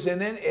gurus,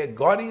 and then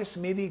Gaudiya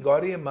Samiti,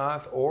 Gaudiya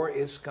Math, or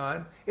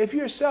ISKCON, if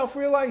you're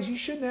self-realized, you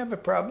shouldn't have a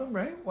problem,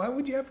 right? Why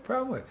would you have a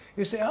problem with it?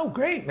 You say, oh,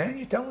 great, man,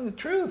 you're telling the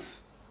truth.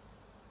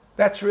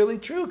 That's really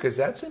true, because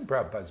that's in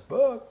Prabhupada's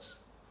books.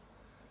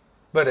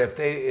 But if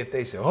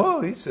they say,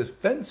 oh, it's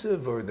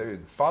offensive, or their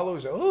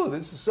followers, oh,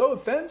 this is so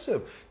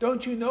offensive.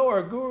 Don't you know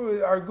our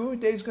Guru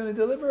Day is going to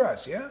deliver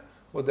us, yeah?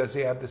 Well, does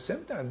he have the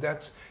symptoms?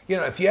 That's,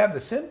 if you have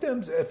the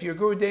symptoms, if your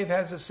Guru Dev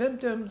has the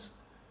symptoms,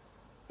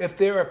 if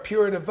they're a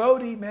pure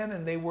devotee, man,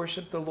 and they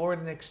worship the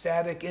Lord in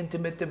ecstatic,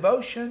 intimate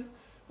devotion,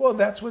 well,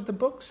 that's what the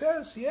book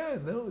says. Yeah,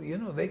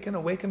 they can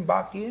awaken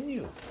bhakti in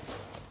you.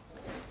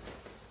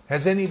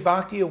 Has any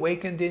bhakti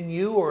awakened in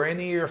you or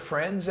any of your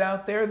friends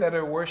out there that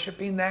are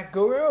worshiping that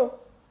guru?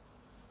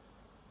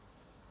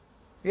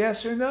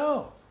 Yes or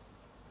no?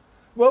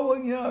 Well,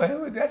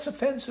 that's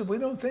offensive.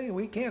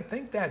 We can't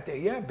think that day.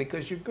 Yeah,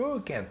 because your guru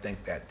can't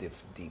think that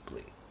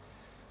deeply.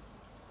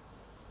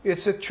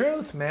 It's the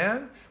truth,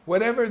 man.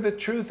 Whatever the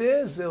truth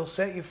is, they'll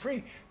set you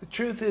free. The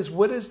truth is,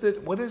 what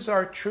is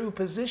our true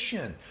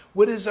position?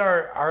 What is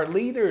our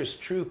leader's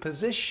true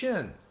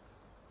position?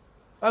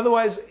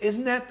 Otherwise,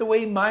 isn't that the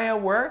way Maya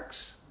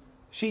works?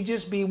 She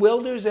just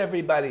bewilders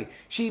everybody.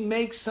 She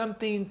makes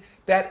something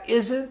that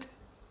isn't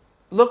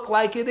look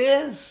like it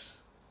is,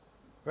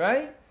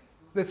 right?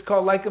 That's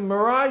called like a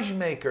mirage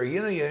maker.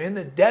 You know, you're in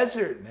the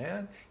desert,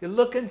 man. You're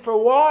looking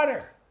for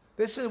water.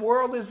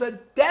 World is a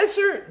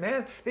desert,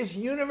 man. This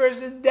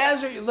universe is a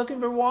desert. You're looking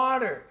for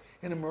water.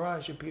 And a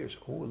mirage appears.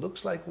 Oh, it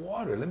looks like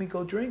water. Let me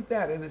go drink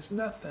that. And it's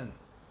nothing.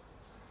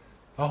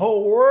 The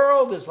whole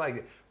world is like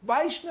it.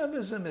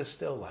 Vaishnavism is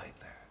still like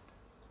that.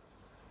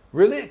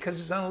 Really? Because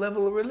it's on a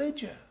level of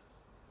religion.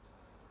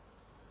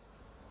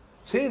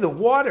 See, the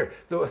water,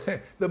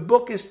 the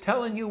book is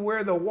telling you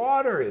where the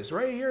water is.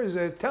 Right here is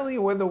telling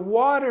you where the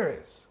water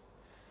is.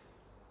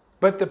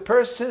 But the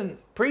person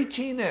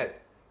preaching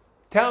it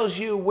tells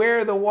you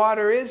where the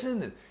water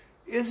isn't.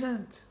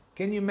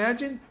 Can you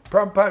imagine?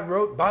 Prabhupada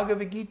wrote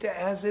Bhagavad Gita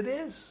as it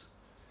is.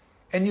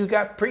 And you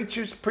got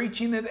preachers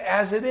preaching it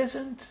as it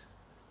isn't.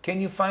 Can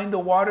you find the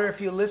water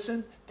if you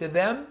listen to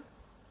them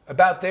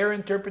about their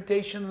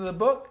interpretation of the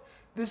book?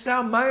 This is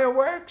how Maya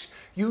works.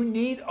 You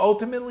need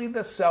ultimately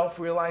the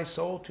self-realized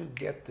soul to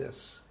get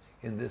this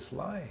in this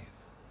life.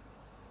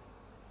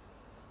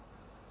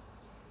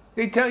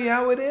 They tell you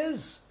how it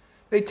is.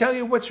 They tell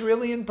you what's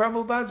really in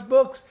Prabhupada's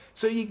books.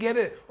 So you get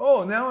it.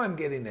 Oh, now I'm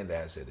getting it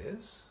as it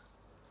is.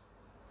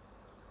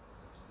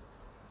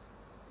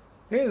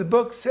 Yeah, the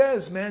book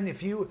says, man,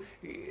 if you,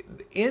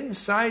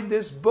 inside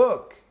this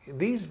book,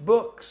 these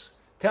books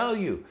tell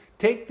you,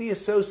 take the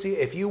associate,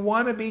 if you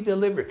want to be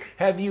delivered,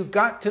 have you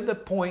got to the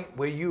point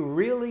where you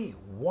really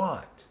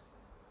want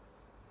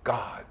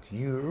God?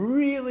 You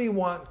really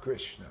want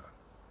Krishna?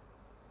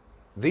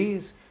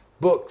 These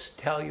books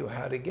tell you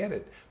how to get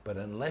it. But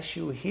unless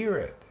you hear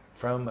it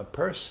from a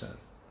person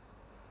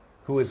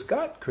who has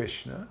got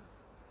Krishna,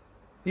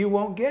 you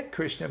won't get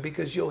Krishna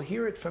because you'll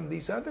hear it from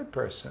these other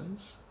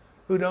persons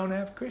who don't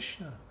have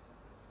Krishna.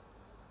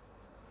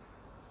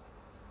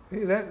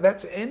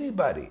 That's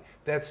anybody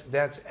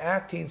that's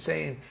acting,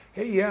 saying,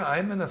 hey, yeah,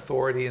 I'm an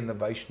authority in the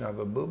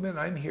Vaishnava movement.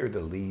 I'm here to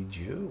lead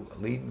you.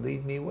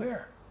 Lead me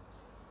where?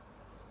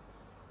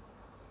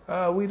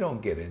 We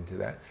don't get into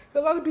that. A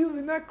lot of people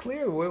are not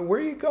clear. Where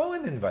are you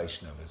going in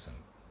Vaishnavism?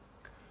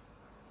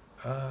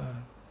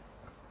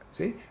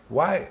 See?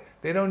 Why?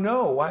 They don't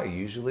know. Why?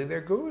 Usually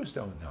their gurus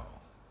don't know.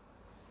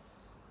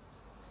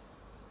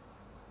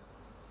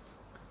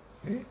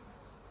 See?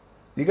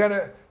 You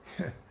gotta...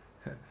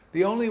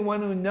 The only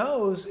one who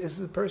knows is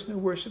the person who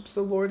worships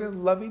the Lord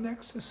in loving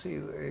ecstasy,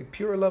 a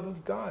pure love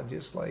of God,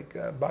 just like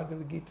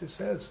Bhagavad Gita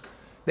says.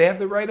 They have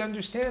the right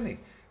understanding.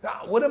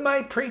 Now, what am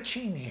I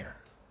preaching here?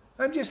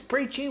 I'm just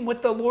preaching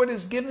what the Lord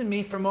has given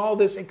me from all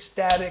this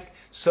ecstatic,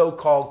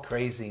 so-called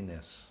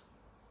craziness.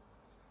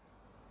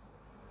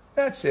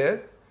 That's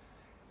it.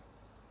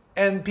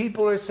 And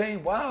people are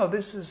saying, wow,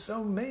 this is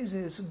so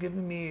amazing. This is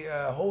giving me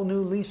a whole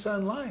new lease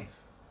on life.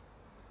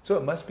 So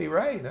it must be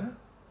right, huh?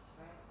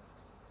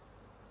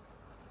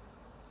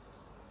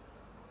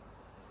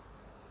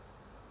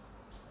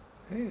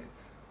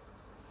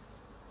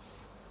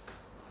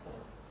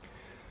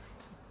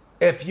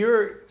 If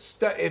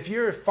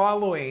you're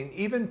following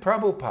even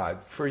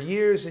Prabhupada for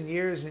years and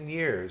years and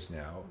years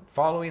now,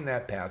 following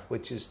that path,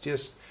 which is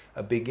just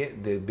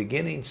the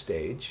beginning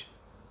stage,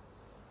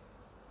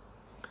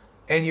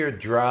 and you're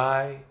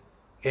dry,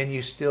 and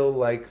you still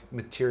like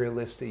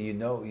materialistic,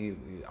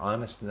 you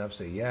honest enough to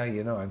say, yeah,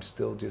 I'm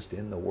still just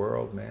in the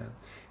world, man,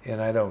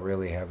 and I don't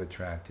really have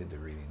attracted to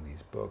reading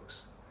these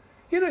books.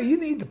 You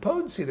need the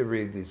potency to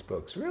read these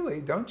books,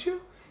 really, don't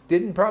you?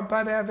 Didn't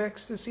Prabhupada have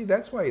ecstasy?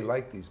 That's why he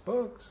liked these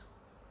books.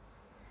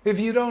 If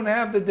you don't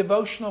have the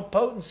devotional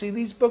potency,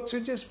 these books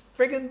are just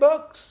friggin'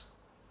 books.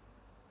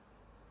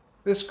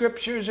 The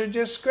scriptures are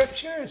just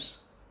scriptures.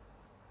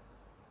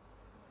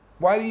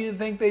 Why do you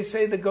think they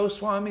say the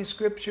Goswami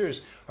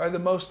scriptures are the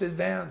most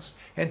advanced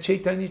and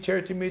Chaitanya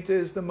Charitamrita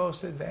is the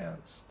most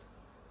advanced?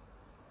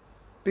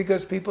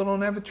 Because people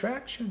don't have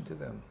attraction to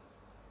them.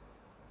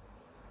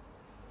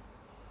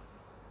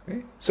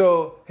 Okay?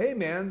 So, hey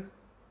man,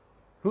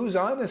 who's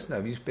honest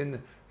now?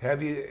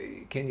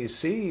 Can you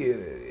see,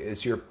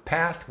 is your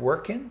path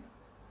working?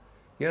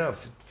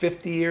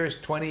 50 years,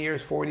 20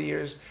 years, 40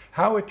 years,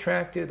 how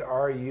attracted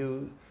are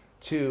you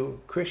to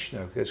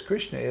Krishna? Because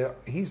Krishna,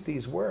 he's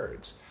these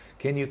words.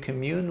 Can you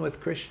commune with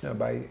Krishna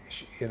by,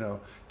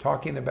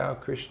 talking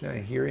about Krishna,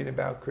 hearing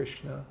about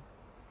Krishna?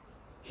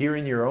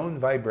 Hearing your own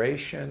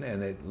vibration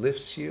and it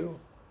lifts you?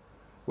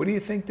 What do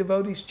you think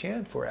devotees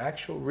chant for?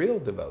 Actual, real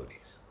devotees.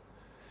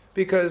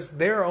 Because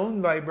their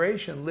own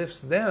vibration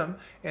lifts them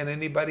and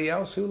anybody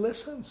else who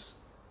listens.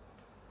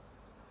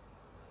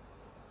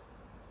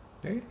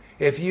 Okay?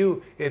 If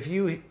you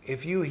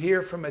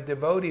hear from a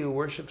devotee who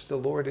worships the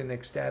Lord in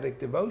ecstatic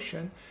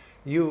devotion,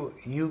 you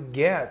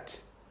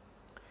get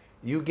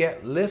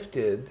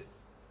lifted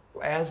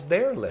as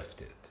they're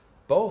lifted.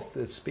 Both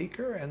the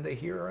speaker and the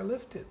hearer are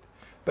lifted.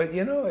 But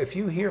if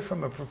you hear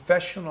from a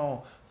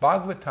professional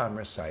Bhagavatam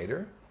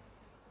reciter,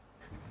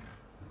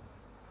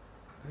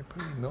 did I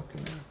put any milk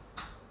in there?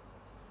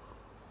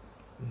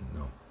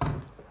 No.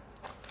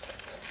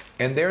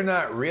 And they're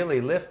not really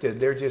lifted,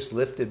 they're just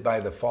lifted by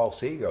the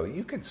false ego.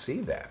 You can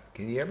see that.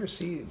 Can you ever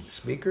see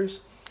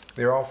speakers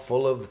They're all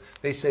full of,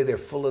 they say they're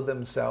full of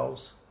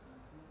themselves.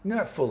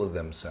 Not full of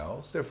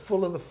themselves. They're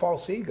full of the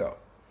false ego.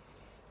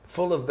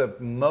 Full of the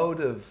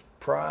motive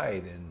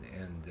pride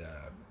and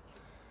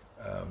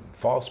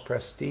false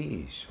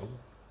prestige. Oh,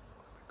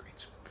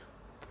 great.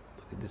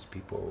 Look at this,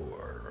 people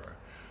are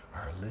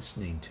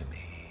listening to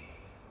me.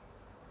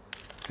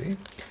 See?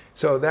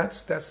 So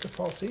that's the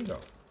false ego.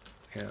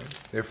 You know?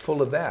 They're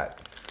full of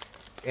that.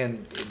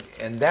 And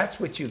that's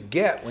what you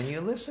get when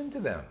you listen to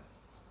them.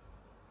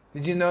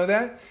 Did you know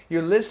that?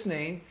 You're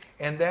listening,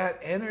 and that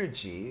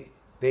energy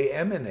they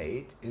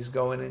emanate is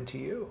going into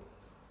you.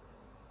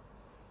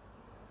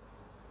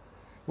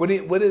 What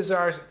is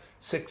our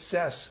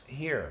success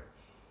here?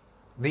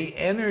 The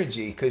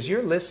energy, because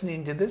you're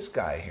listening to this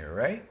guy here,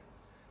 right?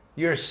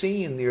 You're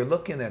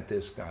looking at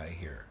this guy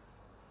here.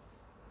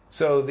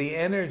 So the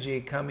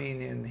energy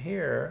coming in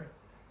here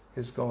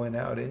is going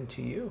out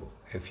into you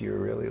if you're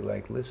really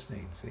like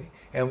listening, see?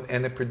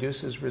 And it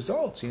produces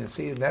results, you know,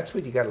 see, and that's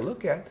what you got to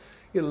look at.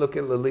 You look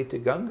at Lalita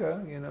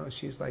Ganga, you know,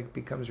 she's like,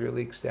 becomes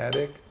really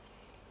ecstatic.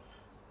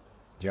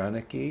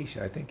 Janaki,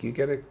 I think you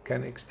get a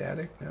kind of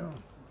ecstatic now.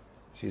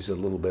 She's a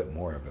little bit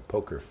more of a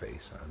poker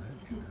face on it,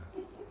 you know.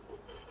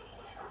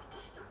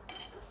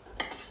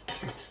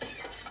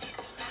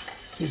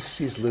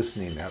 She's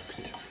listening up.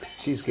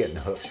 She's getting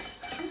hooked.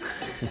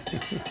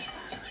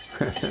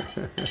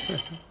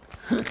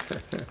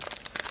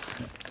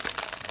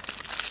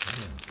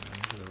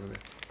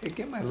 Hey,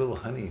 get my little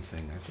honey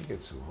thing. I think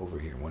it's over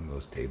here, one of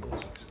those tables or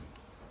something.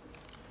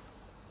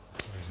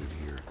 Where is it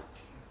here?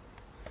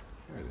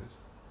 There it is.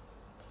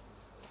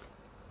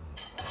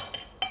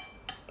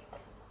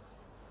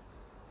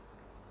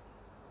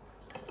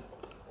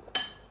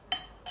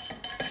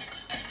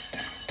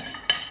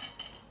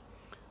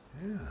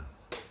 Yeah.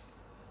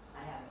 I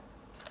have it.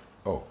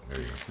 Oh, there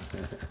you go.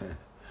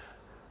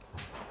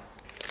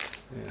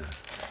 Yeah.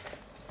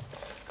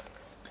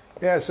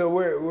 Yeah, so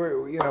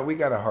we're you know, we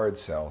got a hard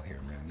sell here,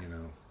 man, you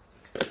know.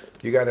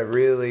 You got to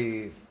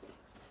really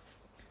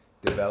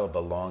develop a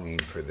longing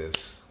for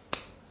this.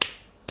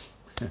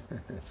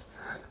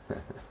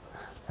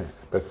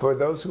 But for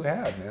those who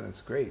have, man,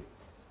 it's great.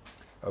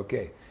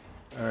 Okay.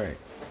 All right.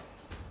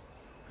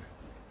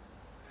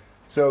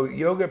 So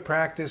yoga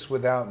practice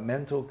without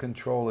mental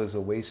control is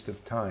a waste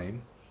of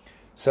time.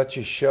 Such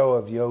a show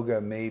of yoga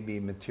may be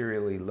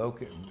materially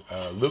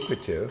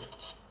lucrative.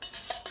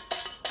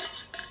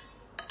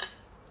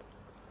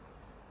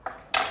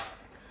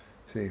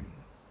 See,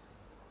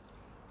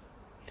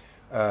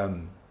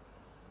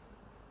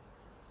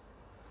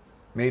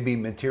 may be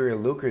material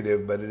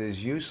lucrative, but it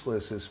is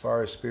useless as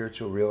far as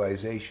spiritual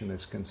realization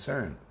is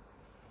concerned.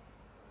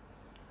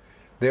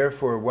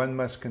 Therefore, one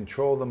must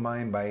control the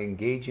mind by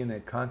engaging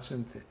it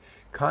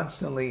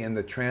constantly in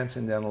the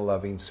transcendental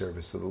loving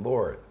service of the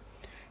Lord.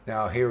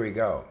 Now, here we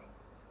go.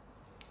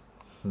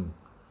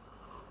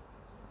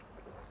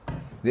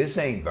 This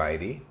ain't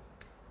bitey.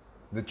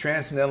 The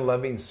transcendental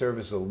loving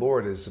service of the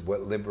Lord is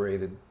what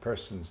liberated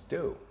persons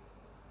do.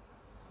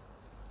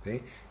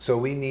 See? So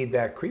we need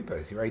that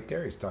kripa. Right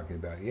there he's talking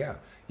about. Yeah,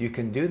 you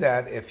can do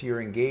that if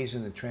you're engaged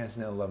in the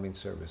transcendental loving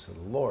service of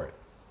the Lord.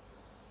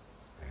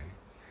 Okay?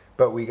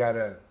 But we got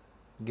to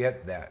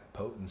get that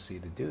potency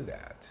to do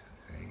that.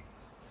 See?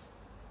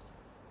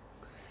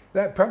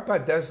 That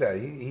Prabhupada does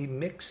that. He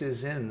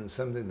mixes in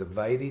some of the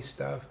Vaidhi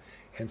stuff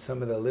and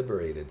some of the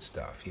liberated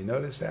stuff. You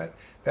notice that?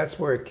 That's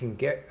where it can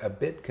get a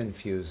bit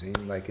confusing,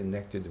 like in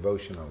Nectar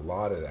Devotion, a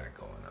lot of that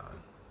going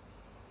on.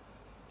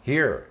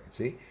 Here,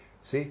 see,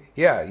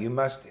 yeah, you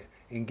must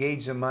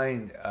engage the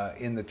mind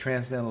in the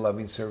transcendental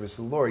loving service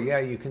of the Lord. Yeah,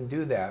 you can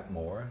do that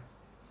more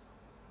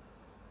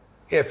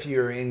if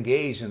you're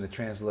engaged in the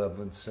transcendental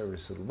loving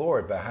service of the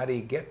Lord. But how do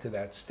you get to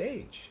that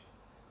stage?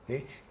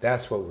 Okay?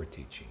 That's what we're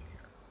teaching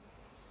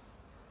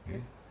here.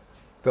 Okay?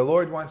 The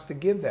Lord wants to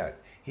give that.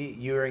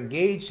 You're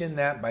engaged in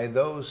that by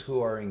those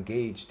who are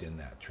engaged in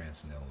that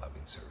transcendental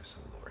loving service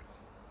of the Lord.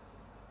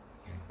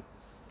 Okay?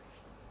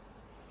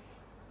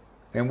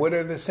 And what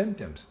are the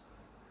symptoms?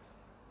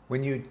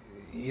 When you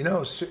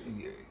know,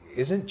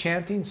 isn't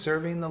chanting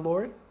serving the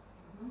Lord?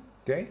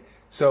 Okay?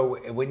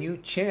 So when you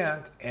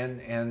chant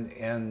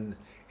and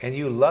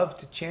you love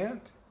to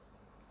chant,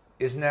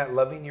 isn't that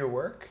loving your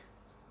work?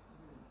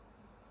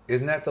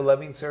 Isn't that the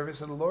loving service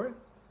of the Lord?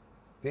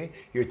 Okay?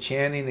 You're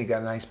chanting, you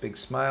got a nice big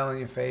smile on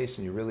your face,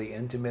 and you're really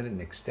intimate and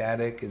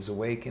ecstatic, is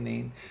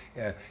awakening.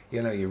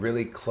 You know, you're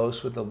really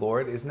close with the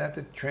Lord. Isn't that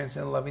the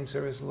transcendental loving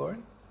service of the Lord?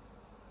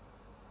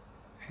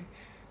 Okay?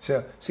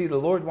 So, see, the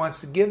Lord wants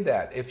to give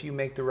that if you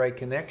make the right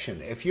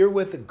connection. If you're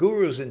with the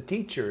gurus and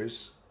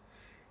teachers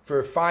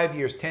for 5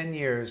 years, 10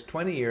 years,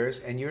 20 years,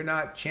 and you're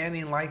not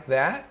chanting like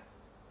that,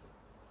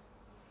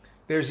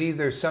 there's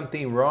either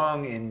something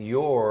wrong in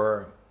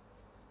your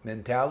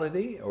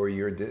mentality, or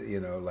you're, you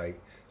know,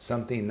 like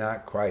something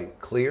not quite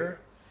clear,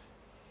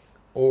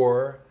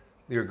 or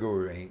your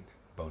guru ain't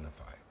bona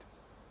fide.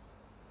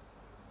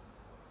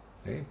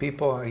 Okay?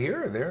 People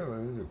here, there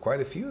are quite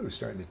a few who are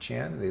starting to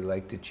chant. They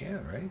like to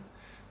chant, right?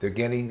 They're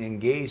getting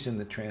engaged in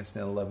the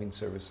transcendental loving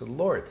service of the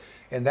Lord.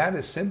 And that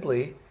is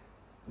simply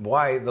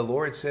why the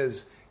Lord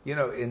says,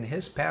 in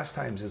his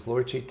pastimes as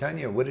Lord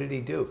Chaitanya, what did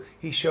he do?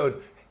 He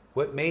showed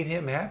what made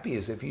him happy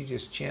is if you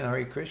just chant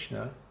Hare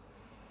Krishna,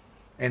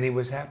 and he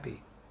was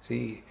happy.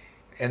 See,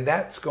 and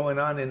that's going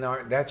on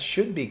that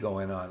should be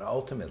going on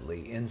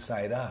ultimately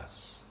inside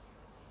us.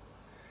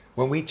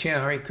 When we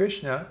chant Hare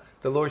Krishna,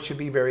 the Lord should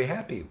be very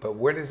happy. But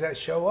where does that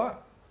show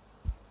up?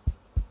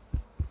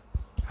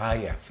 How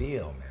you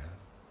feel, man.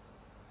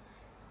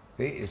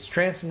 See, it's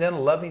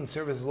transcendental. Loving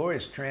service of the Lord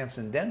is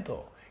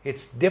transcendental.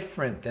 It's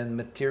different than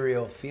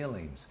material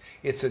feelings.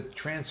 It's a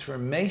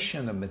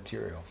transformation of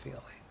material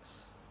feelings.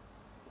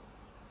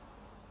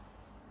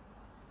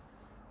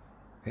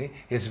 See?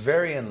 It's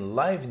very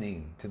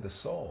enlivening to the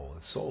soul.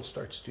 The soul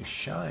starts to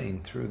shine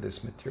through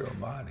this material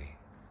body.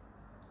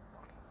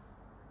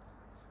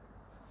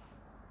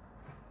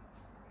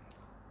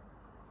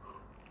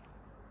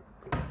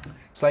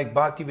 It's like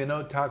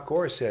Bhaktivinoda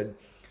Thakur said,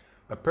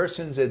 a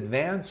person's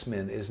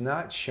advancement is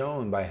not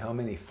shown by how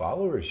many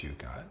followers you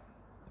got,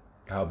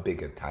 how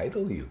big a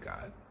title you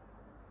got,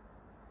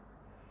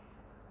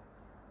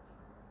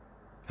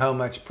 how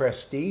much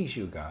prestige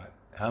you got,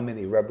 how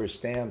many rubber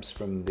stamps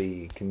from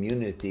the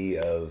community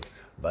of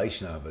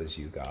Vaishnavas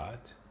you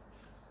got.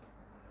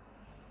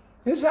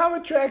 This is how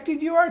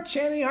attracted you are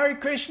chanting Hare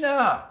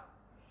Krishna.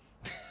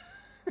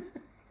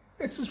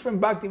 This is from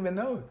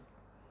Bhaktivinoda.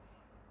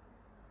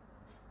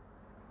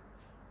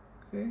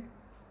 See?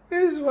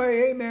 This is why,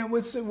 hey man,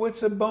 what's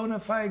a bona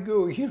fide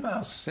guru? You know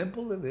how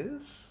simple it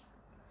is?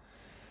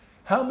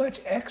 How much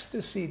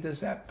ecstasy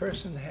does that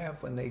person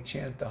have when they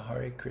chant the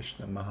Hare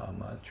Krishna Maha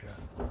Mantra?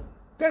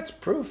 That's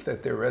proof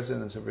that they're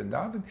residents of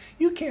Vrindavan.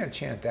 You can't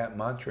chant that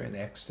mantra in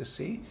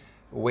ecstasy,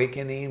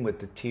 awakening with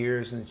the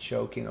tears and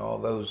choking, all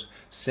those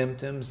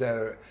symptoms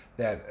that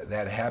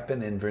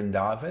happen in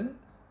Vrindavan,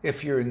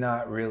 if you're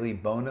not really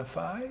bona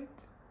fide.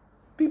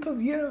 People,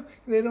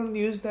 they don't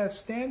use that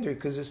standard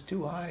because it's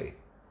too high.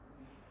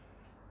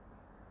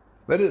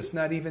 But it's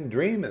not even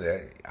dream of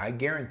that. I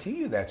guarantee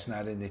you that's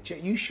not in the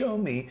chat. You show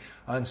me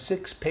on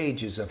 6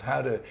 pages of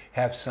how to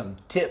have some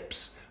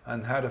tips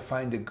on how to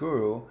find a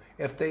guru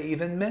if they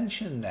even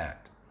mention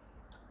that.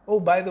 Oh,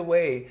 by the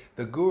way,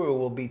 the guru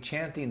will be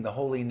chanting the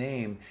holy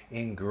name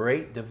in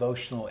great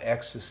devotional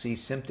ecstasy,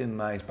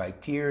 symptomized by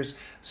tears,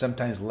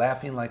 sometimes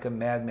laughing like a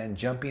madman,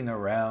 jumping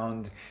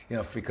around,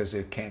 because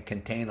it can't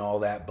contain all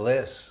that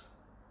bliss.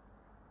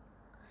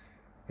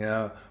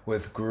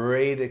 With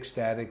great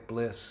ecstatic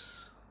bliss.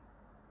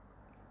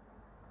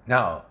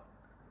 Now,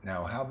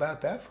 how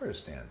about that for a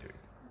standard?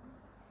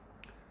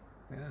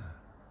 Yeah.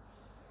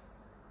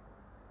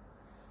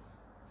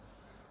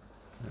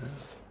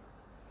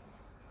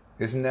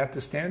 Isn't that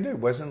the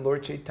standard? Wasn't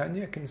Lord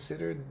Chaitanya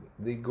considered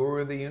the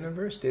guru of the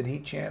universe? Did he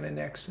chant in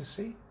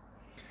ecstasy?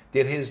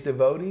 Did his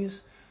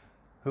devotees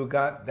who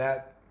got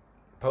that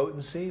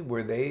potency,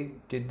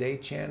 did they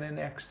chant in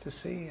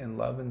ecstasy and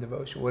love and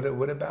devotion?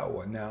 What about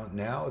what?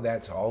 Now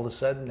that's all of a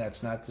sudden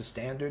that's not the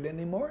standard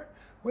anymore?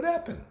 What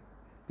happened?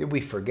 Did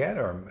we forget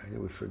or had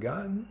we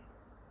forgotten?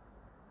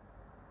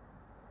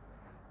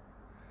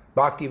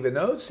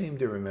 Bhaktivinoda seemed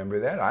to remember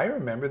that. I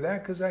remember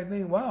that because I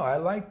think, wow, I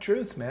like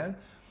truth, man.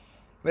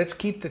 Let's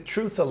keep the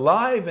truth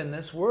alive in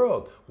this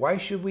world. Why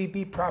should we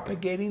be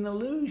propagating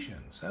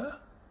illusions, huh?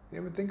 You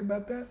ever think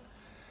about that?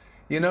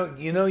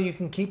 You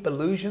can keep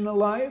illusion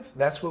alive.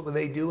 That's what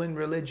they do in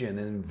religion,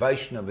 in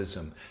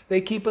Vaishnavism.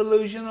 They keep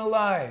illusion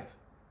alive.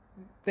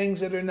 Things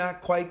that are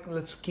not quite,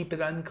 let's keep it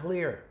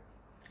unclear.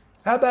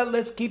 How about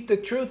let's keep the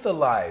truth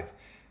alive?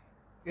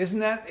 Isn't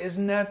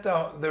that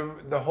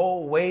the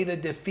whole way to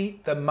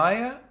defeat the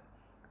Maya,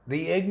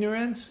 the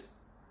ignorance,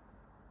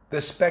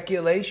 the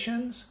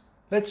speculations?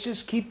 Let's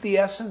just keep the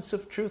essence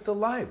of truth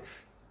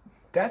alive.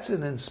 That's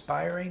an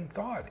inspiring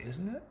thought,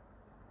 isn't it?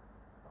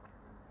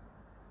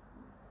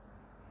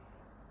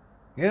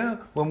 Yeah,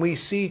 when we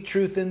see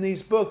truth in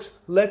these books,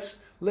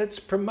 let's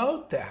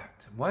promote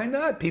that. Why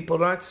not?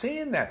 People aren't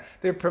seeing that.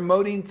 They're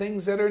promoting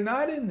things that are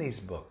not in these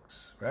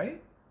books,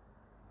 right?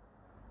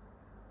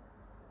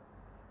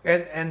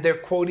 And they're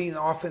quoting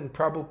often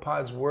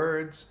Prabhupada's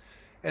words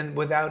and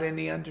without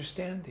any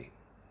understanding.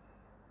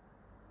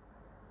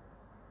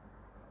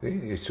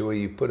 So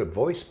you put a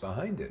voice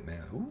behind it,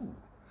 man. Ooh.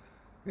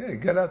 Yeah,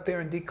 get out there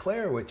and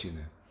declare what you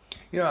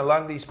know. A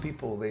lot of these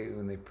people,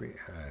 when they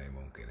I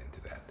won't get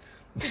into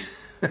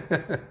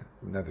that.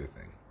 Another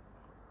thing.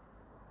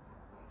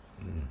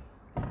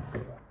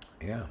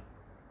 Yeah.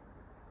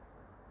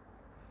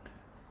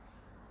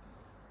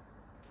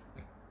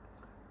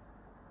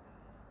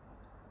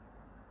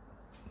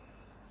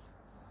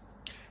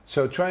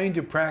 So trying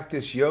to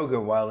practice yoga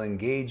while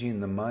engaging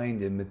the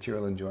mind in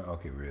material enjoyment.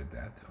 Okay, we read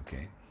that.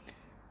 Okay.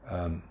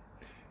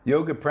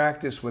 Yoga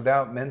practice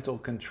without mental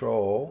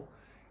control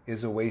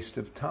is a waste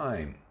of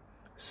time.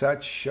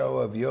 Such show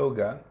of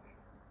yoga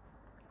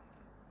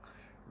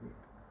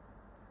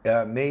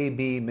may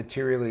be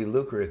materially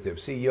lucrative.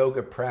 See,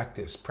 yoga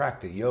practice.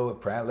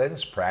 Let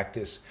us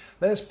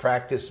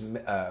practice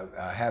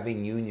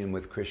having union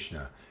with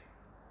Krishna.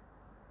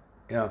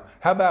 How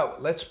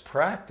about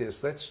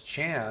let's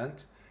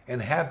chant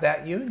and have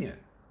that union.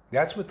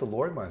 That's what the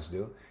Lord wants to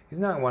do. He's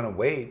not want to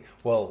wait.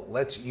 Well,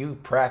 you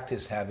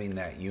practice having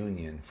that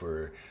union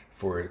for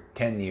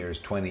 10 years,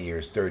 20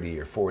 years, 30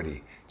 or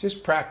 40.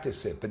 Just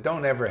practice it, but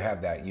don't ever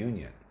have that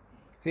union.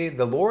 See,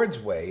 the Lord's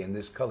way in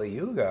this Kali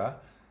Yuga,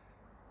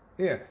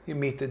 you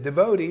meet the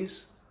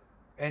devotees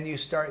and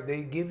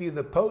they give you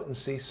the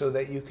potency so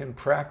that you can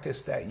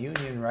practice that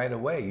union right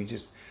away.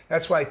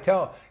 That's why I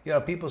tell,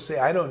 people say,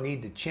 I don't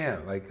need to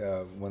chant. Like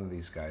one of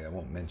these guys, I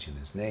won't mention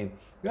his name.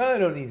 No, I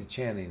don't need to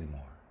chant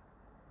anymore.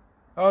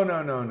 Oh,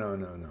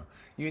 no.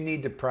 You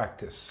need to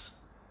practice.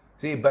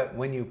 See, but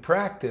when you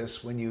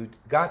practice, when you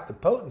got the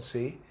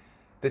potency,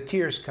 the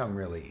tears come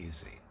really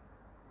easy.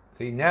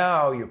 See,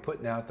 now you're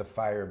putting out the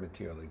fire of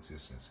material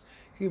existence.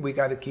 See, we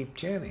got to keep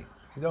chanting.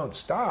 You don't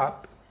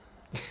stop.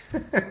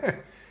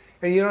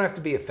 And you don't have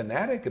to be a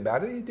fanatic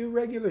about it. You do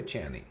regular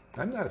chanting.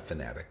 I'm not a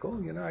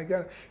fanatical.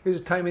 There's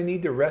a time I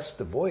need to rest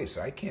the voice.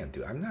 I can't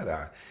do it. I'm not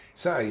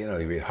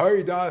you read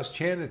Haridas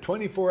chanted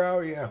 24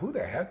 hours. Yeah, who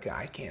the heck?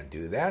 I can't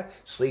do that.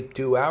 Sleep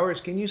 2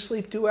 hours. Can you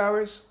sleep 2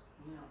 hours?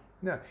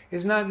 No.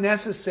 It's not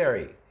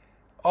necessary.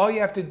 All you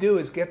have to do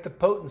is get the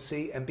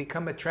potency and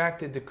become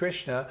attracted to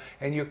Krishna,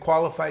 and you're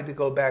qualified to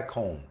go back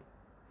home.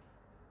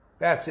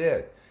 That's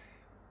it.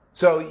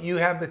 So you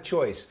have the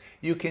choice.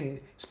 You can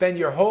spend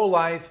your whole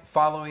life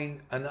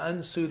following an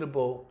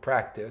unsuitable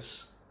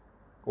practice,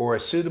 or a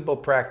suitable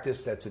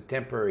practice that's a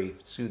temporary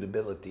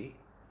suitability,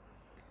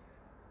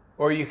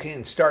 or you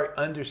can start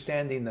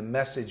understanding the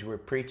message we're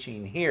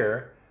preaching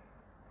here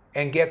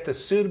and get the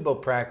suitable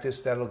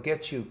practice that'll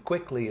get you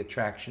quickly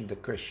attraction to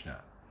Krishna.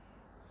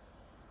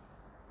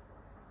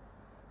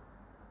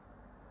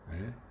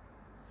 Right?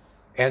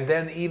 And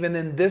then even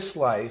in this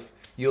life,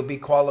 you'll be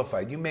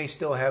qualified. You may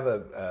still have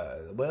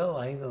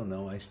I don't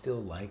know, I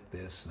still like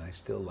this and I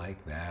still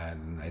like that,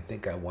 and I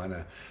think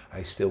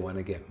I still want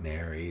to get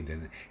married,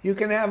 and you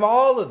can have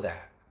all of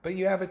that, but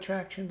you have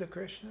attraction to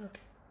Krishna.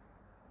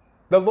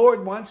 The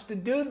Lord wants to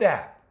do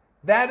that.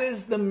 That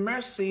is the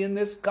mercy in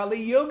this Kali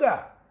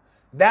Yuga.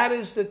 That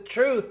is the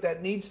truth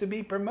that needs to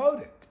be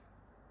promoted.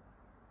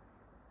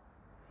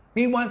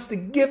 He wants to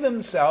give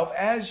himself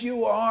as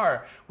you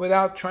are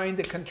without trying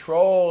to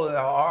control it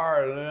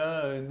hard,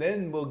 and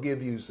then we'll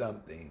give you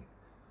something.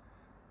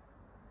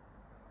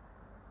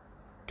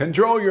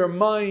 Control your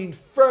mind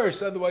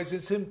first, otherwise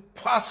it's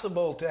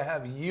impossible to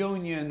have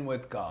union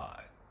with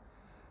God.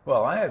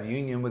 Well, I have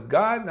union with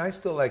God and I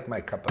still like my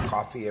cup of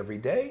coffee every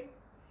day.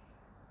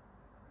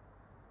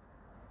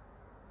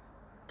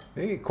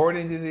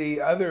 According to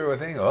the other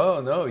thing, oh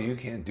no, you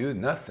can't do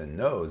nothing.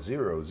 No,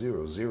 0,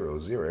 0, 0,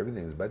 0.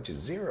 Everything's a bunch of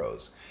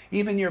zeros.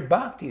 Even your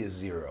bhakti is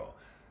 0.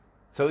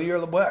 So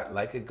you're what?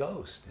 Like a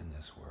ghost in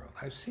this world.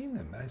 I've seen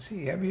them.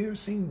 Have you ever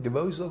seen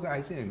devotees look?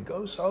 I see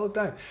ghosts all the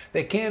time.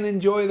 They can't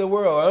enjoy the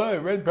world. Oh, I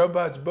read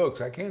Prabhupada's books.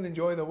 I can't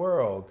enjoy the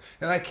world.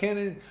 And I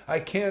can't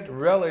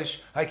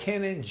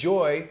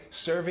enjoy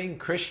serving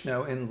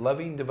Krishna in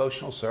loving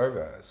devotional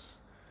service.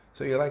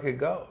 So you're like a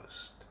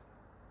ghost.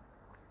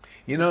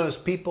 You notice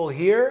people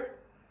here,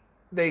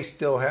 they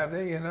still have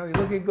you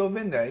look at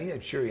Govinda. I'm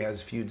sure he has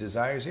a few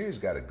desires here. He's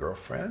got a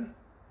girlfriend.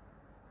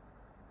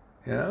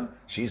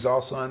 She's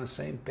also on the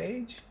same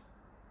page.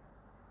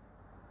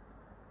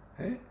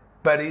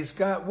 But he's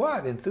got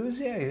what?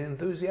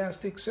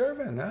 Enthusiastic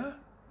servant, huh?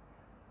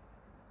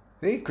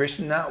 See,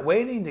 Krishna not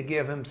waiting to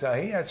give himself.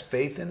 He has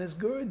faith in his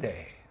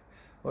Gurudev.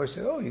 Or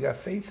said, oh, you got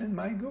faith in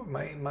my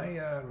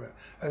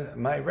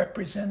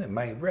representative,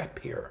 my rep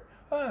here.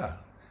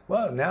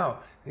 Well, now,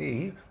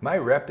 my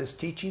rep is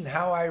teaching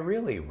how I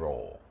really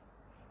roll.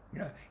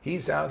 Yeah,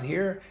 he's out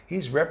here,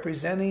 he's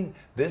representing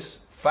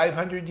this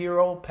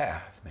 500-year-old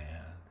path,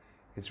 man.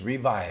 It's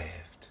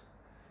revived.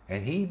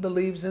 And he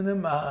believes in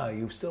him.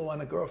 You still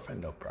want a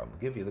girlfriend? No problem.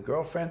 I'll give you the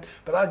girlfriend,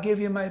 but I'll give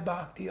you my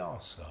bhakti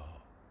also.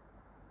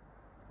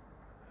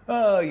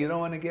 Oh, you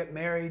don't want to get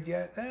married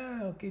yet?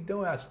 Okay,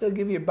 don't. I'll still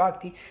give you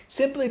bhakti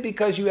simply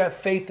because you have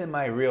faith in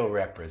my real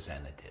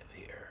representative.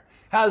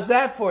 How's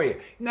that for you?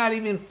 Not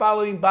even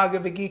following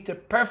Bhagavad Gita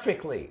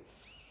perfectly.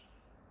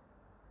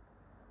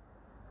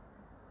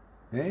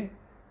 The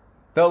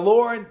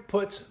Lord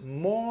puts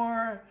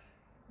more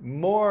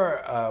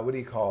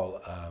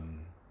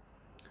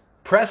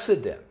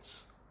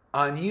precedence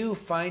on you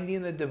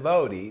finding a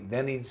devotee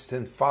than he's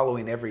been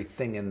following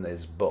everything in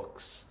his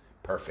books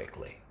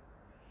perfectly.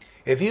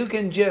 If you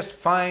can just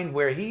find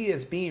where he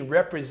is being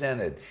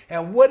represented,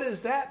 and what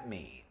does that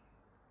mean?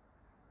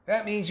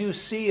 That means you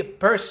see a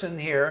person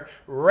here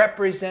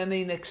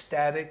representing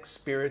ecstatic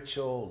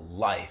spiritual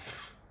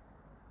life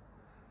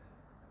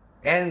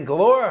and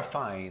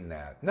glorifying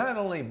that. Not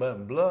only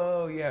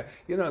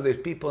there's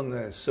people in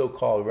the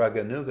so-called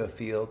Raganuga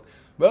field.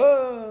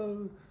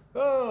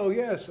 Oh,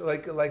 yes,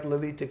 like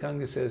Lalita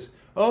Ganga says,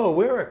 oh,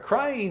 we're a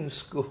crying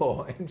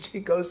school. And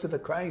she goes to the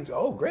crying school.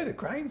 Oh, great, a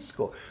crying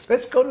school.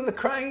 Let's go to the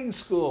crying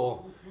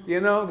school.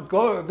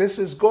 This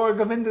is Gaur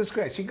Govinda's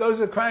crying. She goes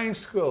to the crying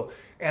school.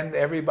 And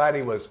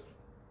everybody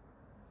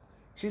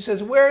she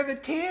says, where are the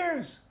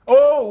tears?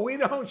 Oh, we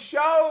don't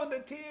show the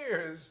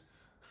tears.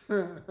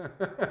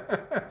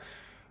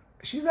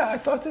 She's like, I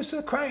thought this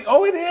was crying.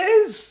 Oh, it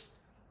is.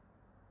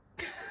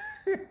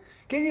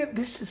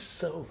 This is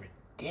so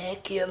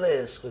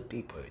ridiculous what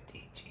people are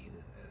teaching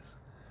in this.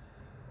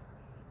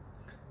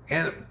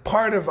 And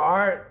part of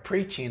our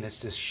preaching is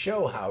to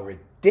show how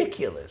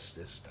ridiculous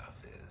this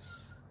stuff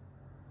is.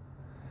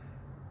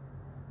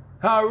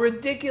 How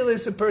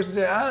ridiculous a person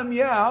says,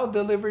 yeah, I'll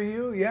deliver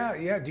you.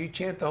 Yeah. Do you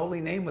chant the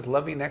holy name with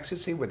loving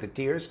ecstasy, with the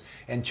tears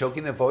and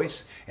choking the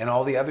voice and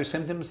all the other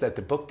symptoms that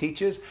the book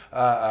teaches?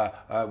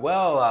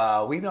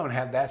 We don't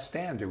have that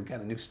standard. We got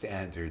a new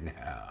standard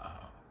now.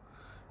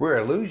 We're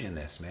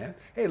illusionists, man.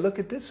 Hey, look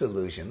at this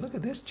illusion. Look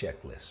at this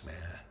checklist,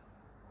 man.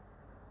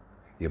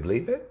 You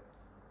believe it?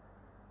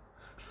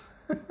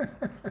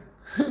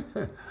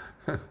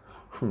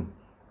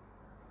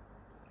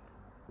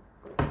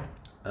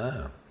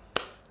 Yeah.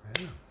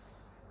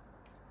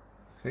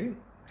 See?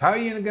 How are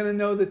you going to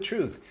know the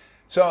truth?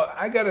 So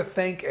I got to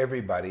thank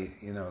everybody.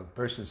 A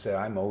person said,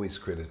 I'm always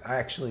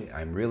criticizing.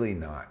 I'm really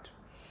not.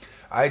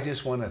 I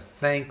just want to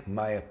thank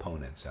my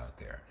opponents out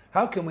there.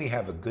 How can we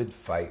have a good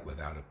fight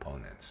without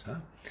opponents? Huh?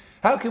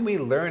 How can we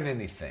learn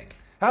anything?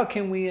 How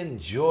can we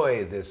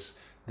enjoy this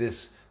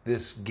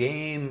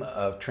game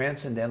of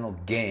transcendental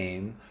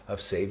game of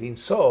saving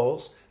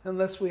souls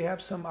unless we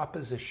have some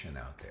opposition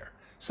out there,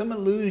 some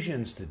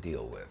illusions to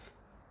deal with?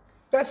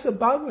 That's the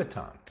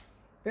Bhagavatam,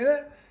 isn't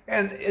it?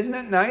 And isn't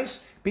it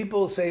nice?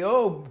 People say,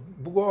 "Oh,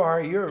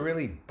 Gaurahari, you're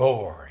really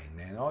boring,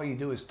 man. All you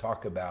do is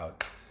talk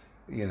about,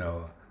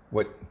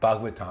 what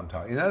Bhagavatam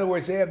talks." In other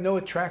words, they have no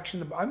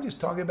attraction to. I'm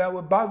just talking about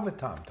what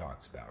Bhagavatam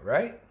talks about,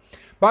 right?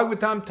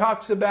 Bhagavatam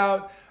talks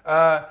about,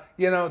 the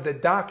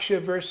Daksha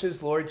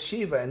versus Lord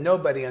Shiva, and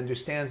nobody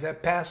understands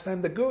that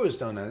pastime. The gurus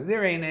don't know.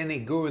 There ain't any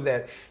guru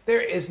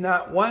there is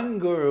not one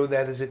guru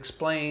that has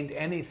explained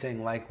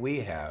anything like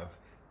we have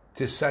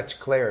to such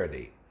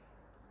clarity.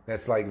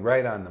 That's like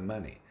right on the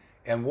money.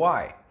 And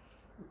why?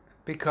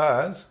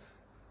 Because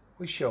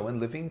we show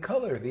in living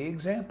color the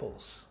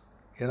examples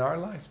in our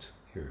lives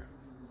here.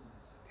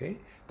 Okay?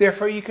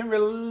 Therefore, you can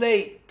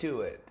relate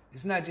to it.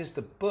 It's not just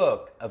a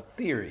book of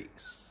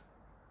theories.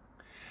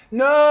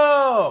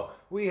 No!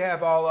 We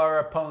have all our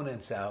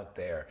opponents out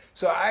there.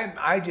 So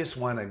I just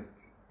want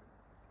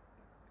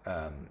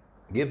to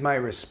give my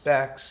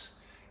respects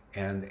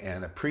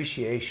and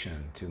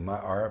appreciation to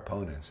our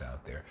opponents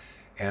out there.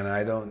 And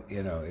I don't,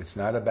 it's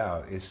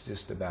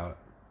just about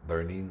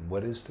learning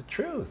what is the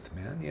truth,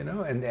 man,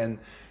 and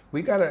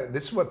we gotta,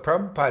 this is what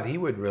Prabhupada, he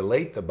would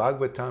relate the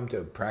Bhagavatam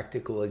to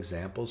practical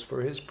examples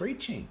for his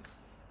preaching.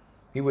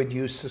 He would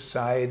use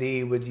society,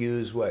 he would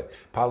use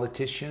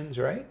politicians,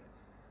 right?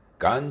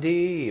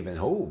 Gandhi,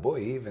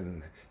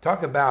 even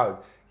talk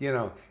about, he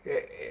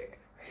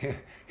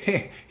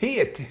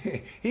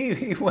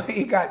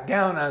got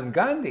down on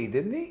Gandhi,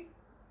 didn't he?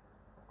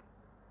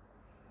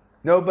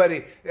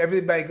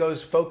 Everybody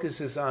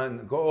focuses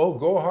on,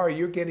 Gaurahari,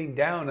 you're getting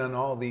down on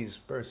all these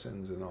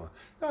persons and all.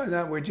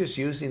 No, we're just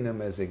using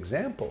them as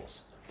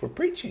examples for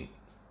preaching.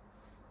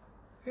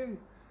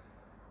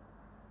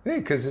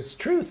 Because it's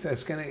truth.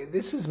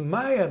 This is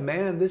Maya,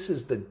 man. This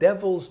is the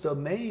devil's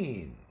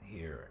domain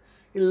here.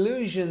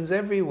 Illusions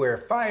everywhere,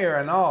 fire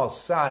on all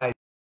sides.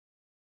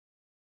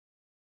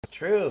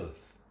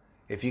 Truth.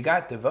 If you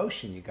got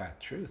devotion, you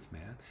got truth,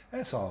 man.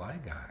 That's all I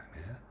got,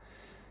 man.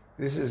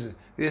 This is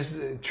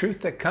the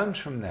truth that comes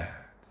from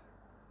that.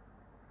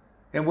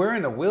 And we're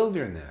in a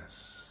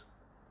wilderness.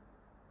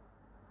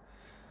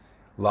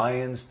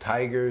 Lions,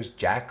 tigers,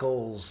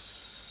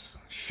 jackals,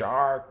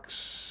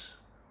 sharks,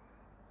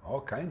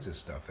 all kinds of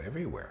stuff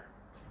everywhere.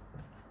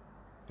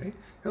 Okay?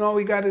 And all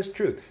we got is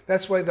truth.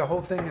 That's why the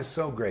whole thing is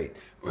so great.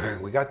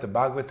 We got the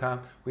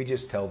Bhagavatam, we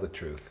just tell the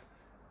truth.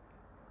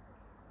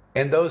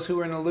 And those who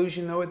are in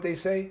illusion know what they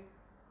say?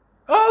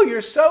 Oh,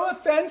 you're so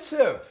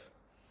offensive.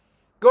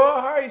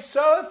 Gaurahari is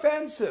so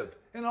offensive.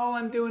 And all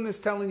I'm doing is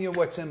telling you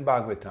what's in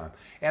Bhagavatam.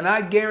 And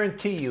I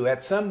guarantee you,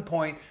 at some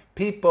point,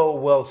 people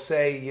will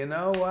say, you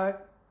know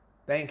what?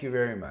 Thank you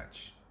very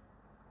much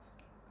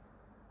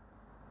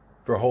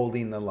for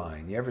holding the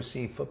line. You ever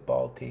seen a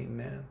football team,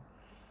 man?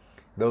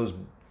 Those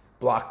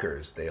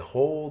blockers, they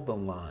hold the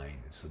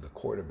line so the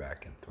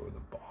quarterback can throw the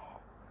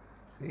ball.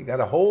 You got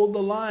to hold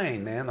the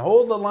line, man.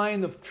 Hold the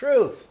line of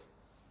truth.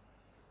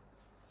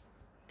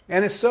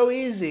 And it's so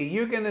easy.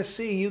 You're going to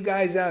see, you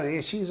guys out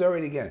there, she's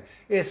already getting it.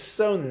 It's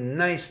so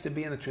nice to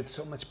be in the truth.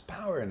 So much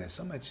power in it.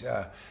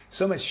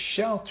 So much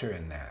shelter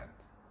in that.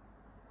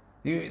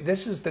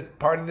 This is the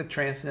part of the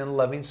transcendental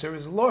loving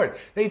service of the Lord.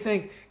 They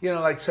think,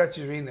 like such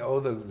as reading, the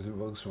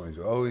books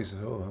are always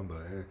so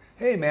humble.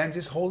 Hey, man,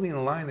 just holding the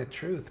line of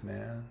truth,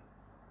 man.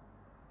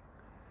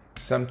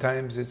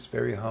 Sometimes it's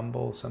very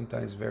humble.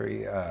 Sometimes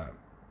very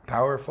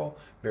powerful,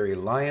 very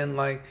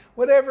lion-like.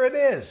 Whatever it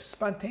is,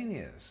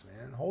 spontaneous,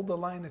 man. Hold the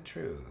line of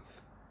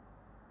truth.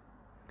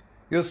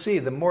 You'll see,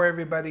 the more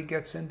everybody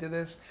gets into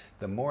this,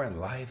 the more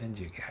enlivened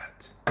you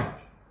get.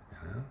 That's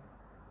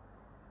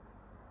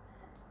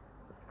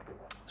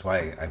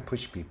why I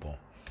push people.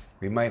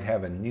 We might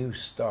have a new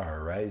star,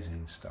 a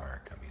rising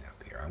star coming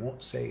up here. I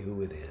won't say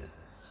who it is.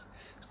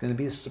 It's going to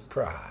be a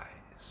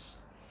surprise.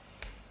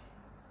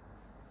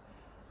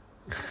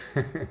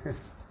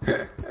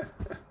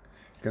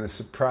 Going to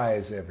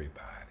surprise everybody.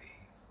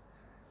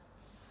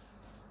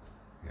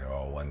 You're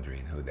all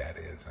wondering who that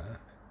is, huh?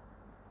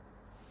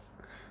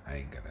 I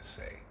ain't going to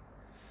say.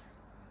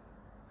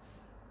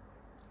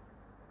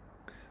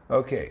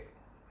 Okay.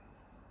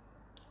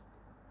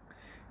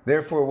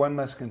 Therefore, one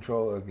must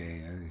control.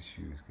 Okay, as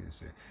she was going to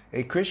say,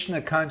 a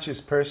Krishna conscious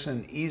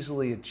person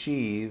easily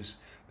achieves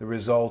the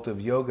result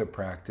of yoga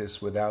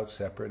practice without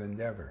separate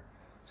endeavor.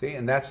 See,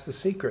 and that's the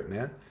secret,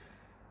 man.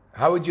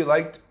 How would you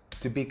like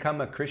to become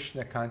a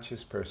Krishna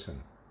conscious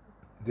person?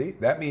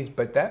 That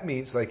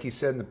means, like he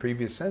said in the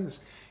previous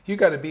sentence, you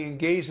got to be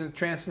engaged in the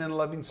transcendental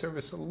loving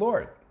service of the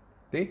Lord.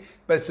 See?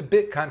 But it's a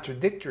bit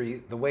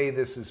contradictory the way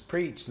this is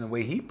preached and the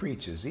way he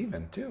preaches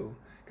even too.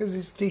 Because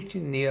he's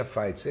teaching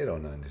neophytes, they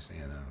don't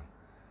understand.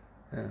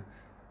 Yeah.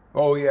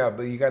 Oh yeah,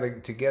 but you got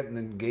to get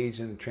engaged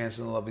in the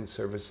transcendental loving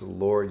service of the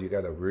Lord, you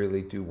got to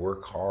really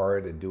work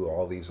hard and do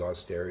all these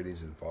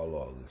austerities and follow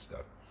all this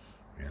stuff.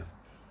 Yeah.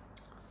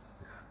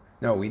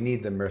 No, we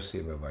need the mercy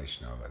of a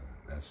Vaishnava.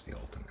 That's the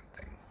ultimate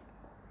thing.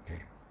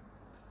 Okay.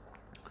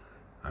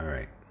 All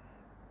right.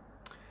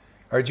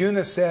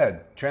 Arjuna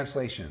said,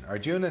 translation,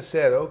 Arjuna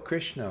said, "O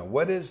Krishna,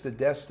 what is the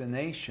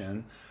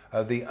destination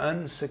of the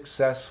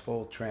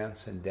unsuccessful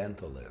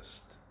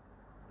transcendentalist,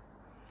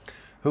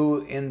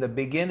 who in the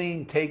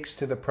beginning takes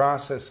to the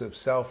process of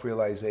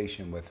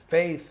self-realization with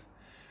faith,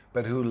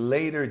 but who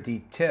later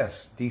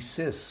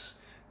desists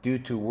due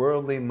to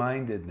worldly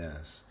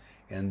mindedness,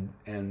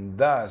 and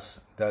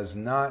thus does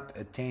not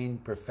attain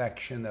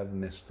perfection of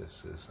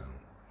mysticism."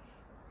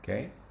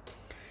 Okay?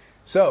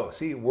 So,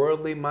 see,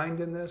 worldly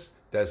mindedness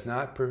does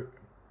not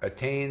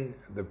attain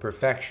the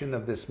perfection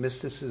of this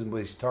mysticism. What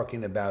he's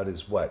talking about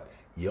is what?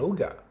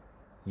 Yoga,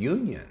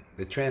 union,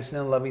 the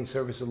transcendental loving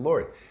service of the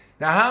Lord.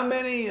 Now, how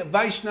many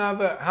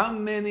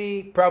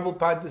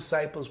Prabhupada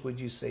disciples would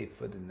you say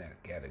fit in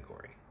that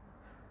category?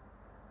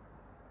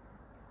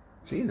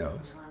 She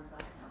knows. The ones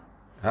I know.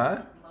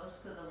 Huh?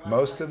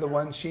 Most of the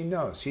ones she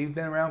knows. She's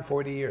been around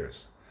 40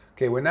 years.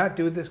 Okay, we're not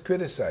doing this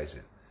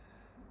criticizing.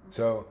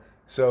 So,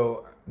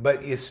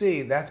 but you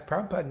see,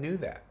 Prabhupada knew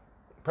that.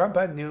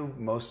 Prabhupada knew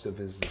most of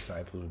his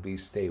disciples would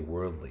stay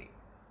worldly.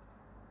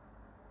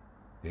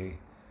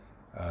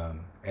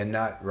 And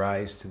not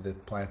rise to the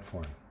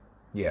platform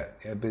yet.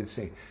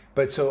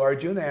 But so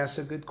Arjuna asks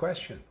a good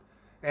question.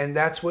 And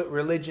that's what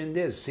religion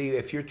is. See,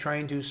 if you're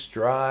trying to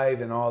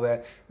strive and all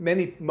that,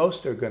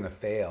 most are going to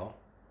fail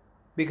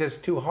because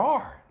it's too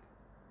hard.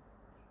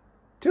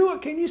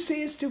 Can you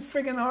see it's too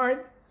friggin'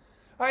 hard?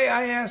 I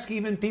ask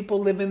even people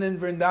living in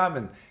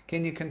Vrindavan,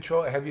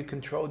 have you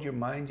controlled your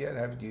mind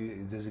yet?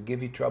 Does it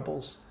give you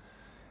troubles?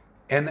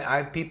 And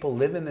people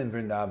living in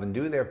Vrindavan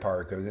do their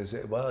parika. They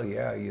say, well,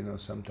 yeah,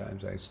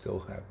 sometimes I still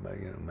have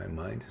my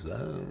mind is,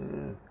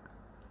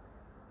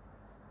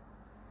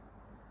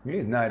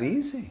 it's not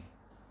easy.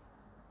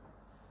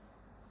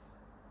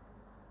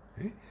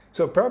 Okay?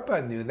 So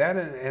Prabhupada knew that,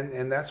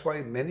 and that's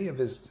why many of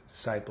his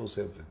disciples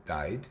have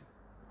died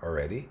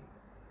already.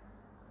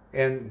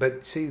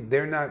 But see,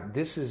 they're not.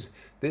 This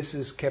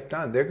is kept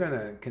on. They're going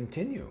to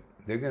continue.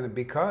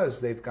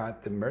 Because they've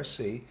got the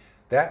mercy,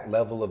 that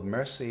level of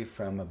mercy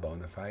from a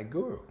bona fide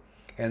guru.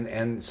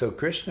 And so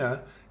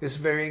Krishna is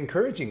very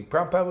encouraging.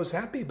 Prabhupada was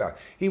happy about it.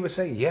 He was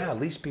saying, yeah, at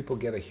least people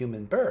get a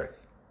human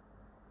birth.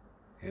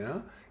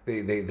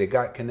 They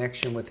got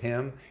connection with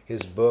him,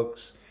 his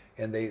books,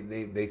 and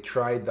they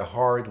tried the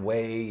hard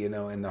way,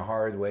 and the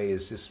hard way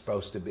is just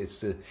supposed to be,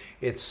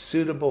 it's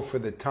suitable for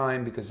the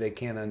time because they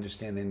can't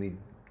understand any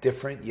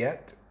different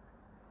yet.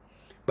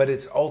 But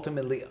it's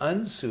ultimately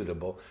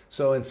unsuitable.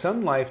 So in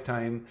some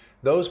lifetime,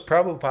 those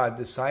Prabhupada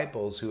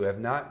disciples who have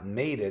not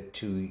made it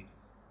to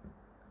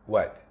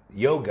what?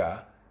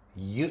 Yoga,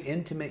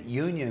 intimate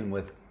union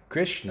with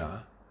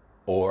Krishna,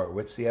 or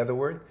what's the other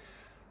word?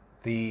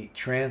 The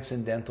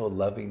transcendental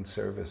loving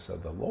service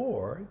of the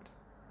Lord,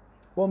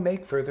 will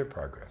make further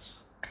progress.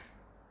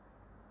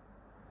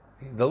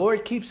 The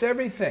Lord keeps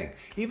everything.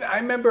 I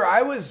remember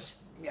I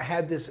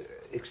had this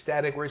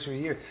ecstatic words for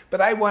years,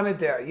 but I wanted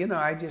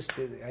to,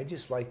 I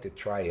just like to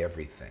try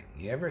everything.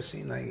 You ever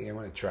seen you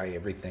want to try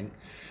everything?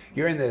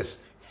 You're in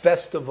this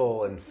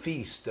festival and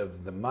feast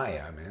of the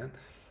Maya, man.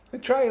 I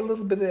try a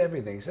little bit of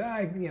everything. So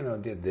I,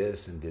 did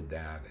this and did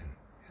that,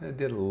 and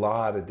did a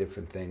lot of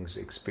different things,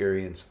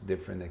 experienced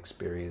different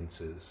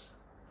experiences.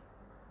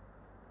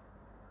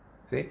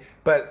 See,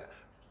 but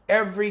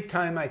every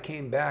time I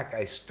came back,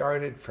 I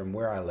started from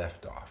where I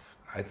left off.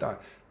 I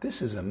thought,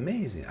 this is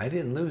amazing. I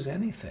didn't lose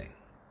anything.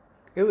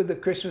 It was the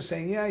Krishna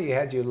saying, yeah, you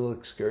had your little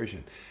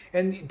excursion.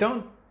 And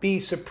don't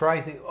be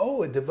surprising,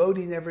 a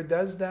devotee never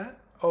does that?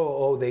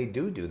 Oh, they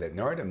do that.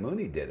 Narada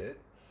Muni did it.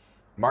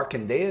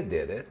 Markandeya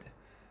did it.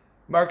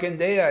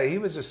 Markandeya, he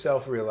was a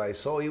self-realized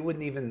soul. He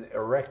wouldn't even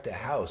erect a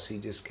house. He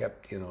just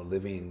kept,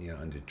 living,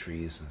 under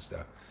trees and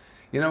stuff.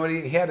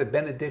 He had a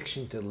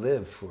benediction to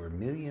live for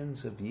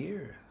millions of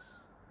years.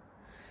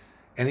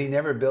 And he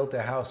never built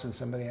a house, and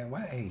somebody said,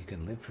 hey, you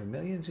can live for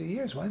millions of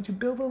years. Why don't you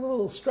build a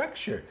little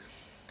structure?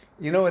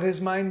 You know what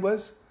his mind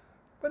was?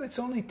 But it's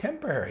only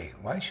temporary.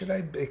 Why should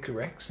I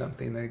correct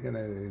something they're going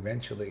to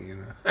eventually, you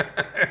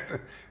know?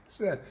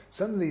 So,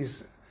 some of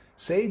these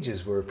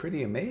sages were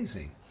pretty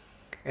amazing.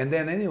 And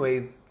then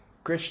anyway,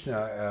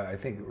 Krishna, I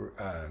think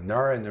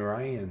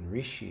Narayan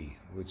Rishi,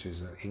 which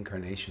is an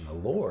incarnation, a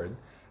Lord,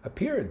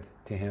 appeared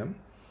to him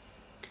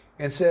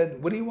and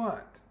said, what do you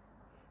want?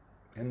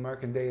 And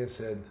Markandeya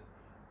said,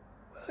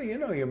 well, you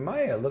know, your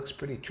Maya looks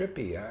pretty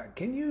trippy.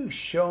 Can you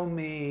show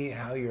me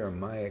how your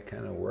Maya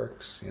kind of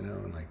works, you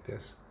know, like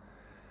this?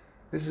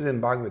 This is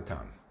in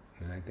Bhagavatam,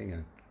 and I think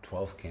a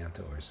 12th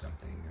canto or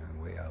something,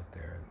 way out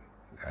there.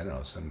 I don't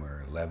know,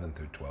 somewhere 11th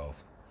or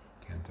 12th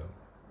canto.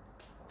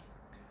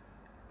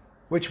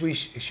 Which we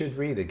should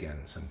read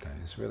again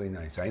sometime. It's really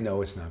nice. I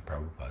know it's not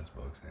Prabhupada's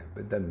books, but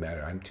it doesn't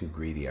matter. I'm too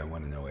greedy. I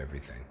want to know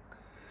everything.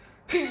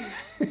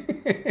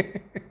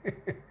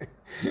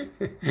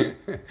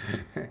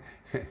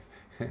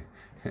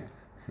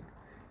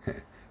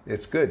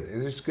 It's good.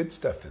 There's good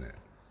stuff in it.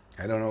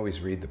 I don't always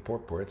read the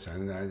purports.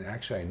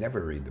 Actually, I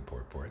never read the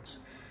purports.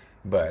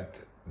 But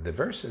the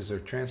verses are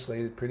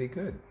translated pretty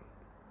good.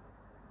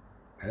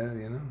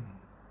 You know.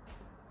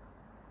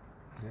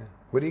 Yeah.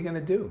 What are you going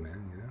to do,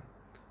 man? You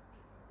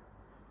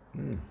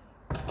know.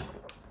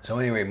 So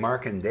anyway,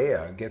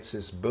 Markandeya gets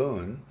this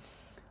boon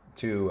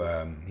to,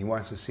 he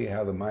wants to see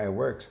how the Maya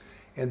works.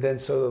 And then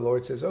so the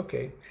Lord says,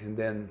 okay. And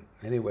then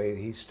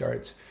anyway, he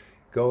starts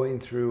going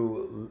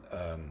through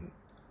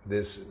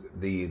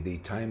the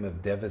time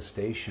of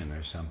devastation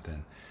or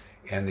something.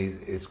 And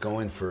it's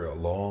going for a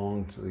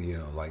long, you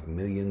know, like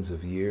millions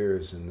of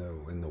years in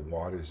the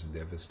waters of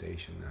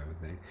devastation and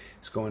everything.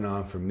 It's going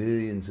on for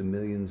millions and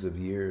millions of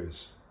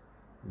years.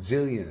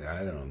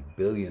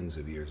 Billions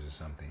of years or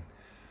something.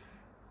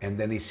 And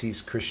then he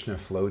sees Krishna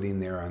floating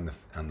there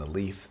on the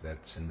leaf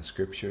that's in the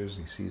scriptures.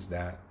 He sees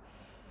that.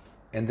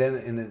 And then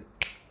in an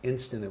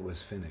instant it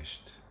was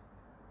finished.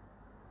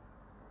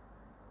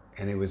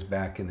 And he was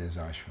back in his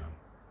ashram.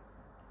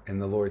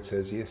 And the Lord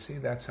says, you see,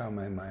 that's how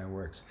my Maya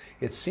works.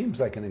 It seems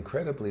like an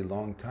incredibly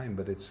long time,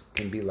 but it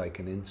can be like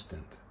an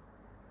instant.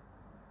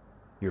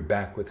 You're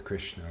back with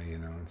Krishna, you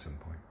know, at some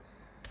point.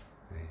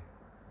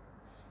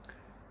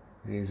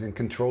 He's in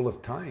control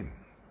of time.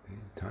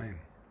 Time.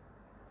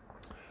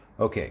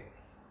 Okay.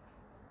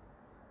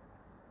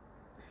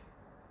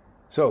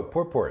 So,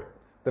 purport.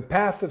 The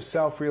path of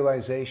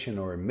self-realization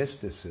or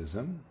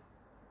mysticism,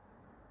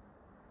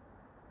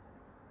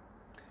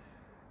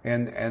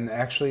 and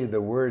actually the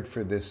word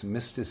for this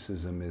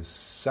mysticism is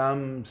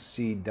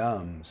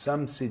samsiddham.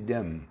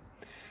 Samsiddham.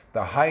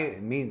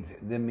 It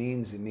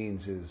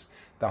means is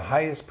the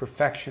highest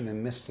perfection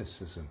in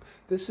mysticism.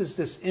 This is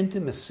this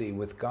intimacy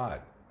with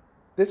God.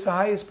 This is the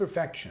highest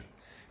perfection,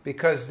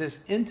 because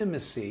this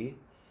intimacy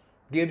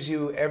gives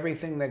you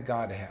everything that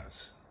God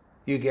has.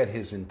 You get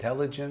His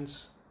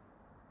intelligence.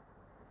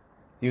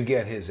 You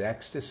get His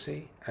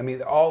ecstasy. I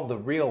mean, all the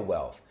real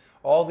wealth.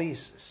 All these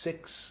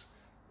six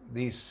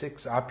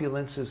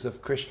opulences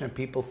of Krishna,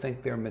 people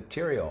think they're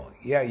material.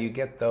 Yeah, you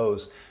get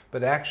those,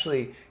 but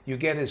actually you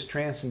get His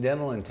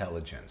transcendental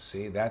intelligence.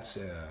 See, that's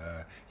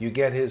you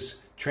get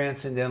His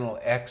transcendental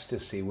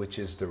ecstasy, which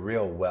is the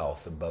real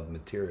wealth above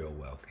material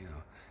wealth. You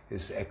know,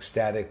 is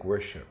ecstatic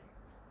worship.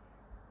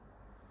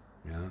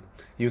 Yeah.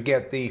 You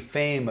get the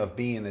fame of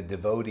being a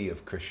devotee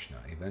of Krishna.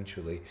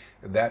 Eventually,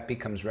 that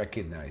becomes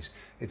recognized.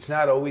 It's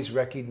not always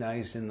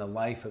recognized in the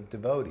life of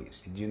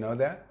devotees. Did you know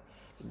that?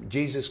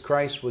 Jesus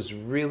Christ was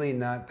really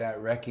not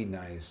that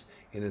recognized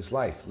in His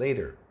life.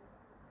 Later,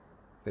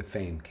 the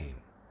fame came.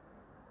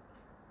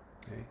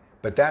 Okay?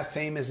 But that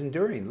fame is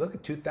enduring. Look,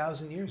 at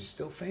 2,000 years, He's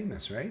still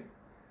famous, right?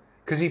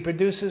 Because He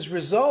produces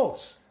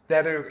results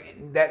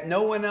that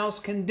no one else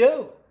can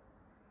do,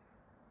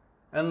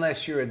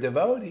 unless you're a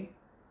devotee.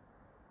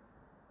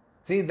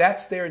 See,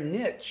 that's their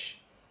niche.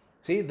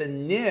 See, the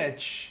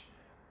niche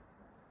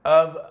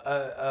of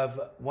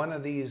one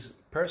of these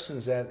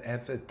persons that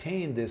have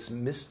attained this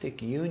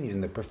mystic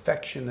union, the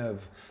perfection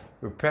of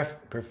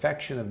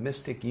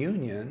mystic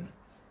union,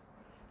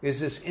 is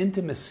this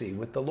intimacy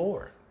with the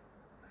Lord.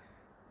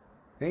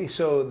 See?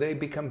 So they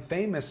become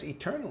famous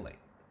eternally.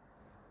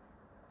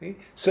 See?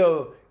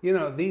 So, you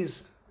know,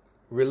 these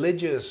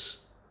religious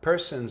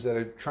persons that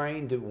are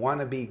trying to want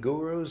to be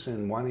gurus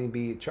and wanting to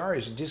be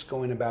acharyas are just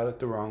going about it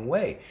the wrong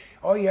way.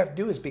 All you have to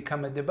do is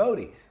become a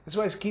devotee. That's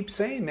why I keep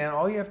saying, man,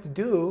 all you have to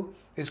do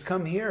is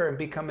come here and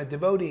become a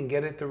devotee and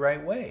get it the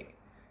right way.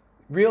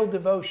 Real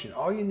devotion.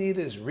 All you need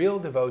is real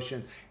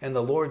devotion, and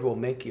the Lord will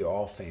make you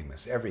all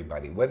famous,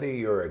 everybody, whether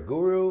you're a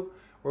guru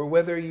or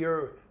whether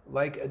you're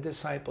like a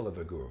disciple of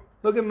a guru.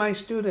 Look at my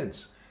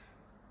students.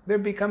 They're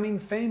becoming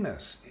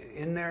famous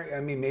in their,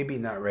 I mean, maybe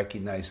not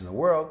recognized in the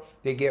world.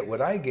 They get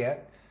what I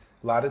get.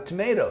 A lot of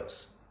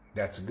tomatoes.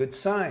 That's a good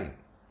sign.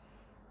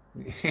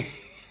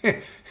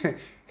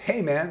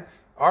 Hey man,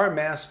 our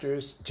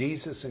masters,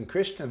 Jesus and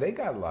Krishna, they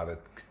got a lot of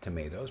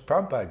tomatoes.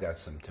 Prabhupada got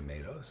some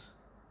tomatoes.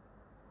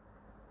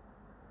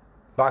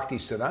 Bhakti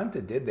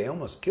Siddhanta did. They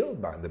almost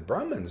killed the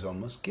Brahmins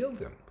almost killed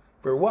him.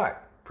 For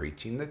what?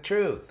 Preaching the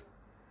truth.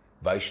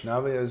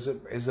 Vaishnava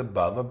is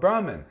above a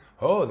Brahmin.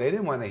 Oh, they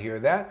didn't want to hear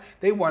that.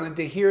 They wanted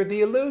to hear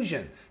the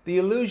illusion. The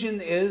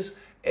illusion is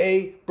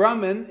a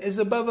Brahmin is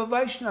above a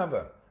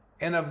Vaishnava.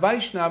 And a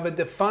Vaishnava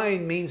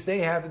defined means they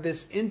have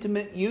this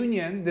intimate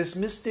union, this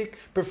mystic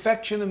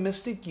perfection of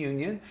mystic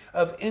union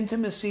of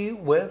intimacy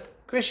with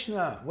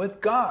Krishna, with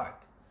God.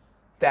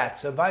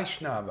 That's a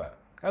Vaishnava.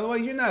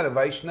 Otherwise, you're not a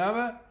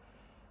Vaishnava.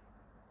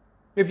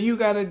 If you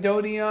got a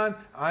dhoti on,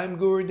 I'm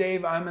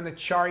Gurudev, I'm an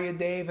Acharya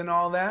Dev and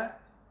all that,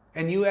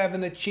 and you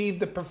haven't achieved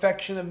the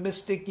perfection of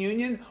mystic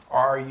union,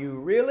 are you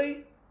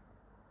really?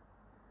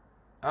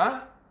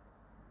 Huh?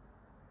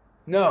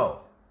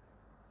 No.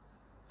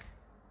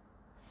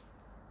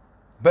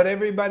 But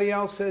everybody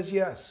else says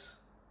yes.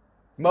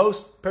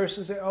 Most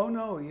persons say, oh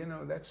no,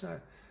 that's not.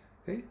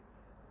 See?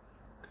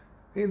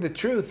 The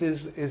truth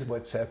is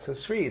what sets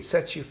us free. It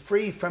sets you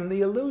free from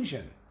the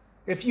illusion.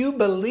 If you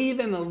believe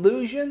in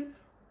illusion,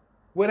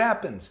 what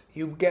happens?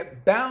 You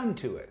get bound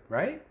to it,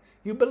 right?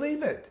 You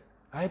believe it.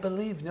 I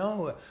believe,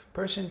 no, a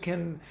person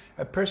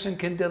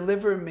can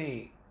deliver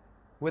me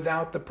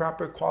without the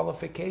proper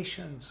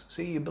qualifications.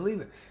 See, you believe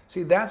it.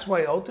 See, that's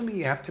why ultimately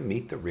you have to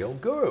meet the real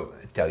guru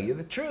and tell you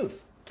the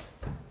truth.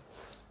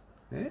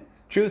 Yeah?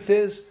 Truth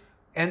is,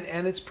 and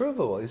it's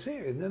provable. You see,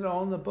 isn't it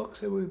all in the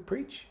books that we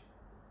preach?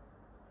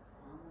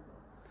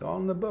 It's all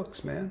in the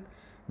books, man.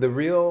 The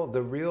real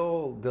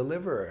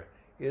deliverer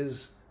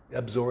is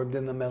absorbed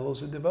in the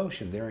metals of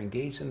devotion. They're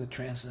engaged in the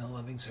transcendental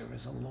loving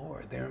service of the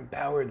Lord. They're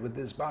empowered with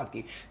this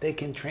bhakti. They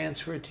can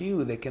transfer it to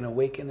you. They can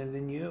awaken it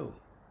in you.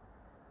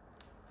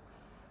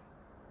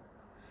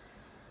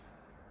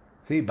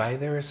 See, by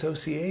their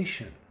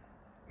association.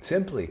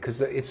 Simply,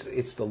 because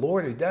it's the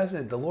Lord who does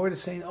it. The Lord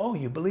is saying, oh,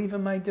 you believe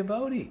in my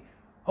devotee.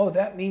 Oh,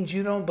 that means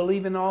you don't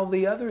believe in all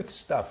the other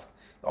stuff,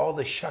 all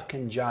the shuck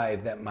and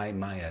jive that my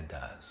Maya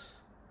does.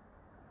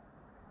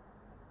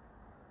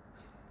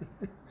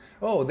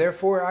 Oh,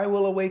 therefore I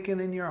will awaken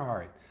in your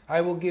heart.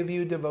 I will give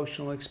you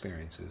devotional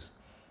experiences.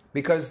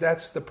 Because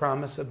that's the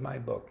promise of my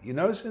book. You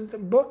notice in the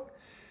book?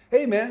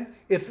 Hey man,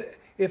 if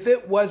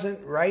it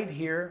wasn't right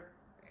here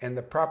and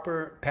the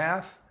proper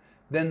path,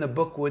 then the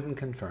book wouldn't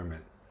confirm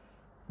it.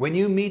 When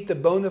you meet the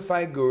bona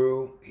fide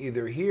guru,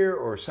 either here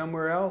or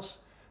somewhere else,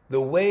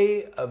 the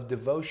way of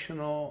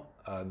devotional,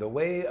 the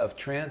way of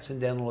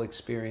transcendental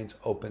experience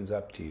opens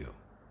up to you.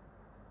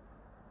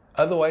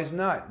 Otherwise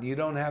not. You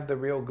don't have the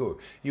real guru.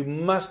 You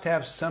must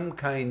have some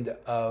kind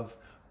of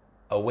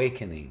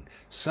awakening,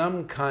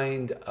 some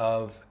kind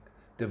of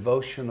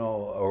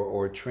devotional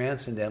or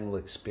transcendental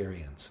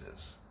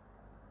experiences.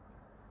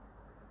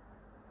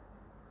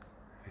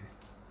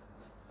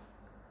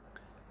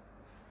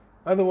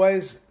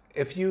 Otherwise,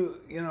 if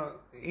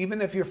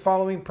even if you're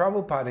following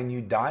Prabhupada and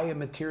you die a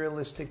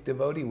materialistic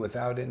devotee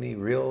without any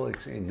real,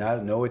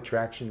 no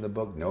attraction to the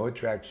book, no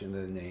attraction to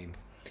the name,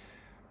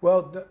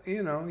 well,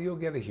 you'll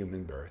get a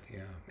human birth,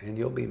 yeah, and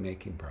you'll be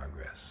making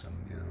progress.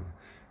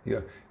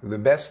 The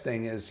best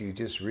thing is you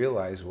just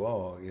realize,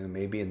 well,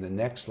 maybe in the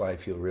next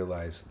life you'll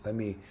realize, let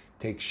me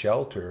take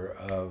shelter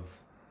of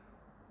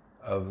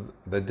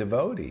the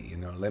devotee.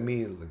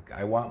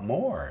 I want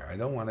more. I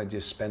don't want to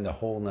just spend a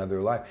whole nother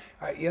life.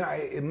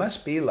 It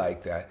must be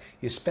like that.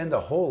 You spend a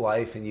whole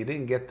life and you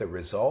didn't get the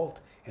result,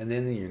 and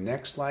then in your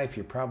next life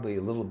you're probably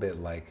a little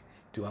bit like,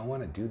 do I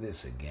want to do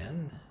this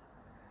again?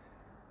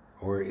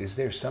 Or is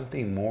there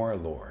something more,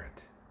 Lord?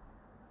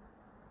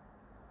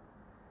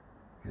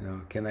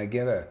 Can I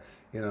get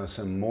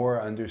some more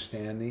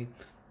understanding?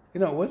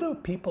 What are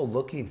people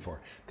looking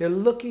for? They're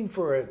looking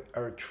for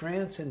a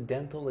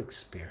transcendental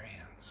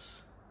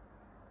experience,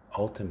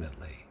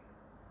 ultimately.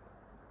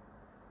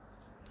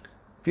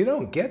 If you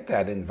don't get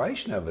that in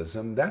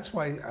Vaishnavism, that's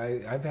why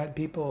I've had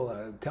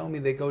people tell me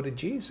they go to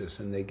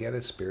Jesus and they get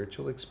a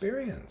spiritual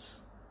experience.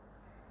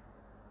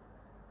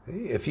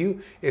 If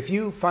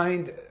you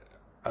find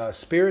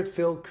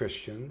spirit-filled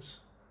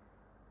Christians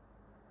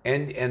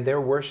and they're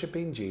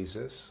worshiping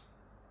Jesus,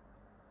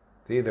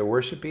 they're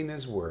worshiping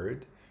His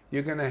Word,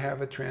 you're going to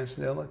have a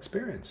transcendental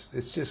experience.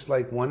 It's just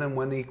like 1 and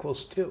 1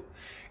 equals 2.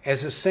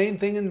 It's the same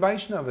thing in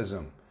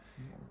Vaishnavism.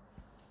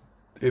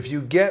 If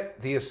you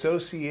get the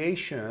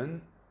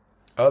association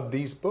of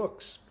these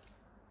books,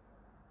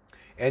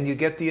 and you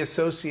get the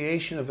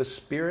association of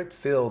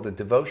a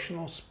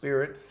devotional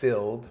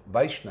spirit-filled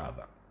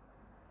Vaishnava,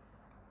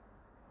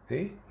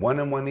 see? 1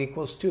 and 1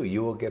 equals 2.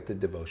 You will get the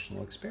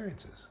devotional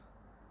experiences.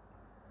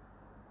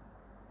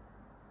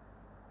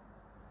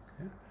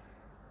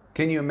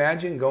 Can you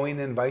imagine going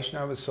in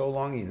Vaishnava so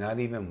long you're not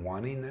even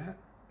wanting that?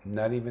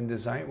 Not even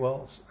desiring?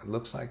 Well, it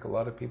looks like a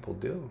lot of people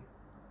do.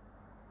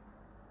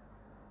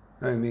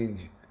 I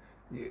mean,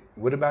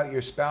 what about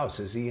your spouse?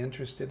 Is he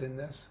interested in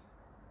this?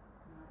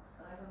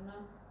 I don't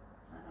know.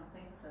 I don't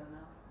think so,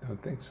 no.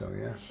 Don't think so,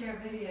 yeah. I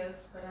share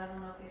videos, but I don't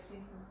know if he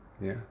sees them.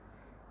 Yeah.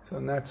 So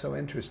not so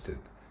interested.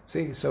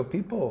 See, so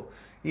people,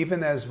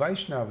 even as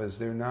Vaishnavas,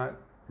 they're not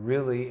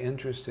really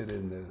interested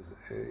in this.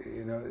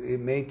 It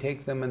may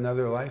take them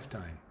another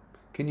lifetime.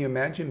 Can you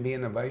imagine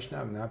being a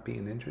Vaishnava not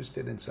being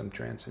interested in some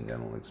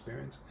transcendental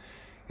experience?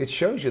 It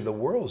shows you the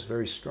world's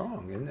very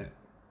strong, isn't it?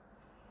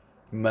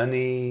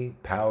 money,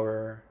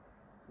 power,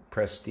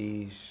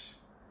 prestige.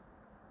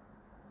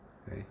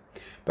 Okay?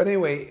 But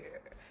anyway,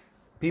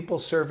 people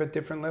serve at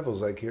different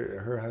levels. Like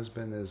her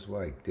husband is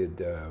like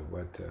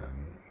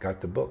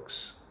got the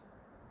books,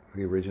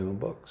 the original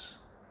books.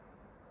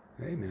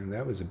 Hey man,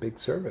 that was a big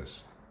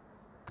service.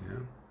 Yeah.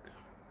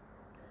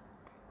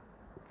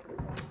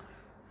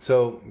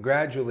 So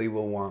gradually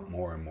we'll want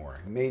more and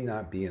more. It may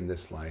not be in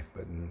this life,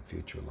 but in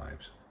future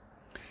lives.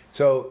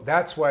 So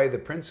that's why the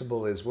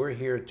principle is we're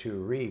here to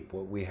reap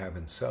what we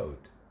haven't sowed.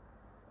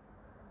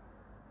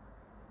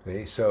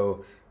 Okay?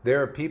 So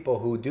there are people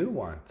who do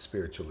want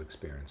spiritual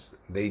experience.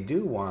 They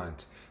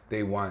want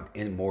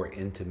more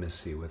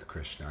intimacy with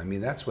Krishna. I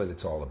mean, that's what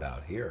it's all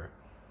about here.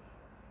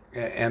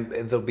 And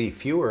there'll be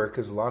fewer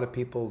because a lot of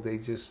people, they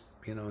just,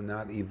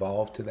 not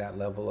evolve to that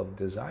level of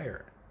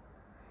desire.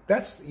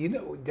 That's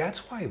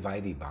why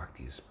Vaidhi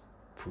Bhakti is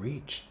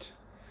preached,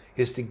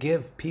 is to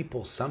give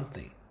people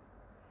something.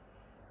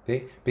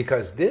 Okay?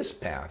 Because this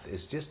path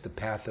is just the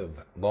path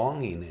of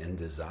longing and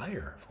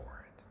desire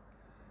for it.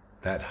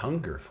 That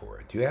hunger for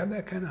it. Do you have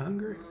that kind of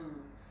hunger?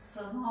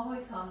 So I'm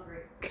always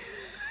hungry.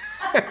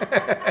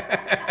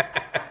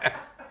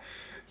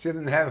 She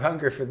didn't have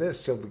hunger for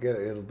this,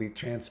 it'll be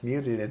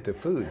transmuted into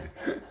food.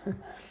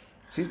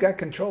 She's got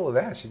control of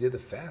that. She did the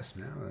fast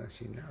now.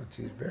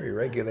 She's very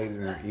regulated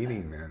in her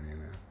eating,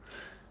 man.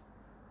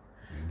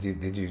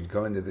 Did you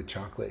go into the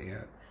chocolate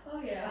yet?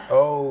 Oh yeah.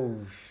 Oh.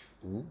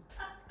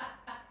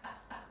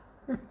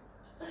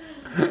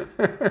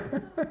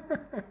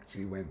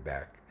 She went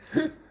back.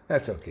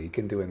 That's okay. You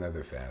can do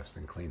another fast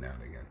and clean out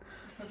again.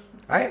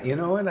 You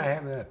know what? I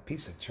haven't had a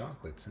piece of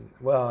chocolates.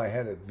 I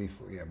had it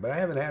before, yeah, but I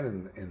haven't had it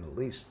in at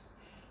least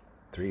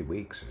 3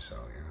 weeks or so,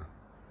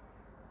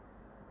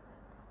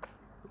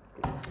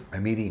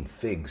 I'm eating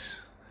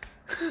figs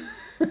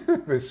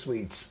for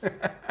sweets.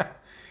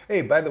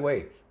 Hey, by the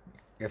way,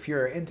 if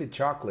you're into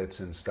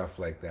chocolates and stuff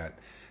like that,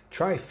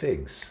 try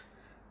figs.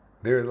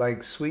 They're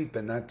like sweet,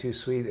 but not too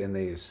sweet, and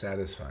they're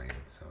satisfying.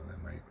 So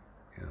that might,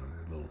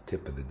 a little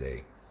tip of the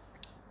day.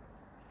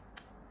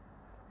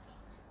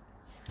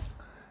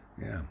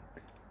 Yeah.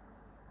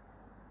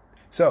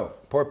 So,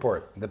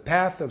 purport. The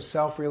path of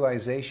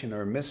self-realization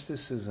or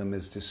mysticism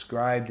is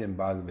described in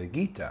Bhagavad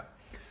Gita.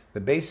 The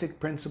basic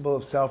principle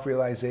of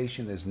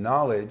self-realization is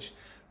knowledge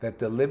that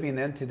the living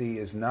entity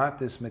is not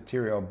this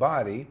material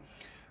body,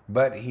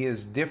 but he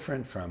is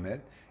different from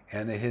it,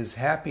 and his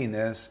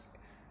happiness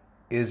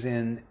is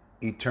in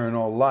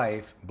eternal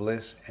life,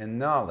 bliss, and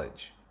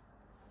knowledge.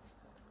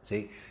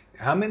 See,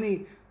 how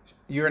many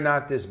 "you're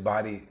not this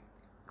body"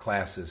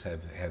 classes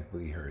have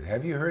we heard?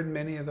 Have you heard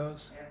many of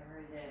those?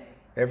 Every day.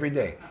 Every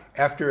day.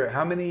 After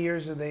how many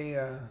years are they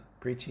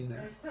preaching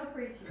that? They're still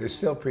preaching. They're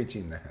still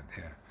preaching that,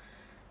 yeah.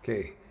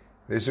 Okay,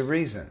 there's a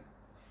reason.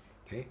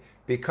 Okay,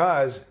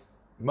 because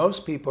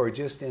most people are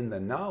just in the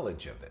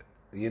knowledge of it.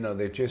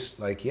 They're just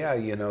like,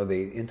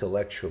 they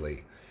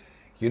intellectually,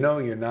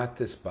 you're not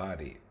this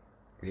body.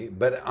 Okay?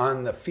 But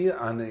on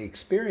the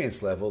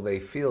experience level, they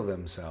feel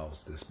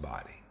themselves this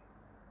body.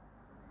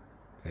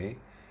 Okay?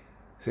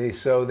 See,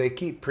 so they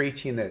keep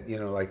preaching it,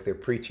 like they're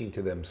preaching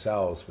to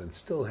themselves, but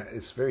still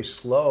it's a very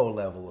slow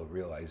level of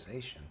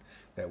realization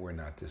that we're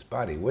not this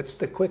body. What's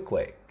the quick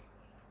way?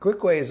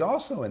 Quick way is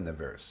also in the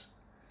verse.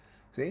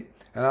 See?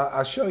 And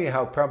I'll show you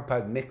how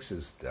Prabhupada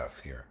mixes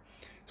stuff here.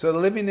 So the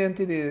living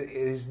entity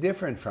is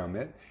different from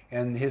it,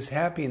 and his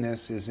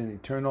happiness is in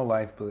eternal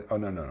life. Oh,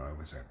 no, I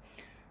was there.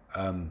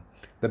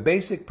 The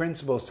basic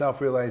principle of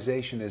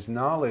self-realization is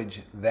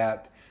knowledge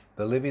that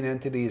the living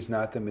entity is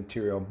not the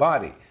material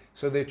body.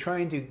 So they're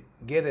trying to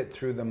get it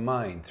through the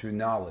mind, through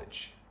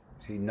knowledge.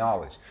 See,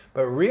 knowledge.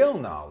 But real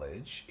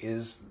knowledge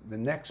is the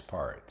next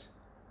part.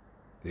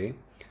 See?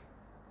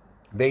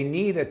 They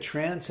need a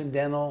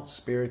transcendental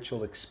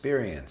spiritual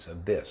experience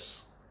of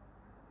this.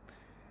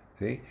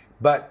 See?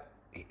 But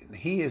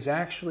he is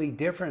actually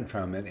different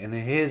from it, and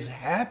his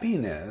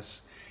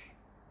happiness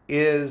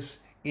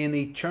is in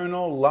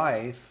eternal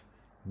life,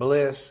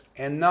 bliss,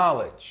 and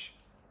knowledge.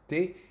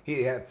 See?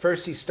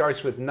 First he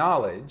starts with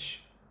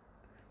knowledge,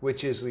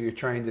 which is you're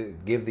trying to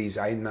give these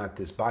 "I'm not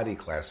this body"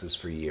 classes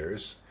for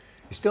years.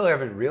 You still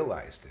haven't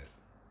realized it.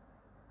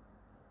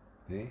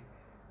 See?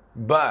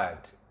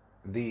 But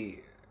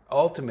the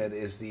ultimate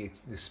is the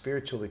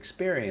spiritual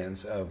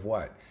experience of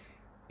what?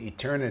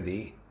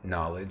 Eternity,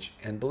 knowledge,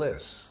 and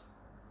bliss.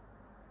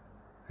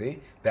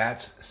 See?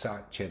 That's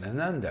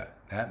Satchitananda.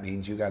 That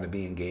means you got to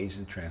be engaged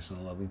in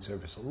transcendental loving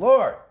service of the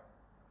Lord.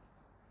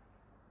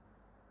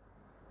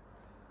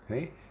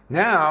 See?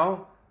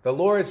 Now, the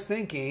Lord's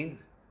thinking,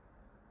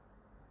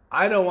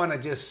 I don't want to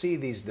just see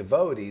these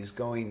devotees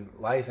going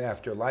life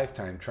after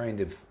lifetime trying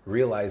to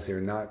realize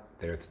they're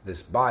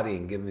this body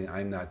and giving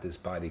 "I'm not this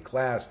body"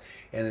 class,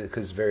 and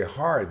because it's very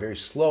hard, very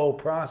slow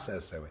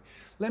process that way.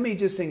 Let me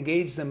just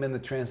engage them in the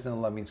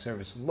transcendental loving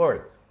service of the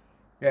Lord.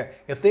 Yeah,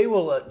 if they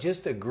will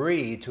just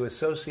agree to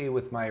associate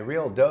with my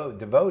real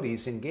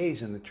devotees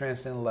engaged in the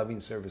transcendental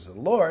loving service of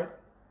the Lord,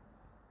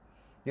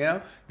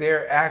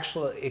 they're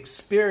actual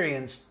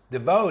experienced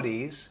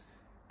devotees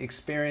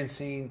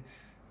experiencing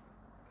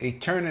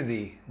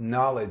eternity,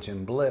 knowledge,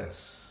 and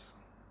bliss.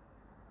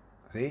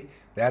 See,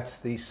 that's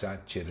the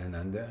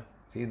Satchidananda.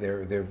 See,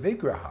 they're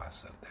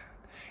vigrahas of that.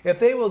 If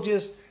they will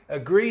just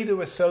agree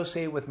to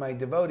associate with my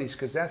devotees,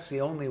 because that's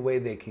the only way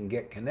they can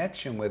get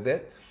connection with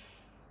it,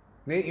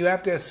 you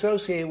have to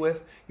associate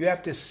with, you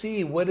have to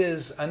see what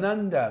is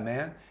Ananda,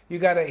 man. You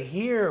got to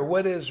hear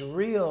what is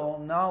real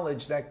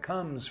knowledge that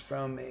comes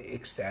from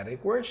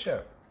ecstatic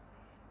worship.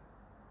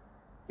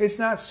 It's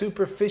not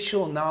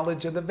superficial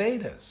knowledge of the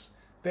Vedas.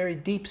 Very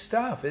deep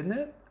stuff, isn't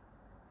it?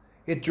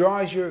 It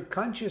draws your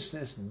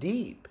consciousness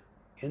deep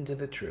into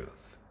the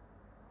truth.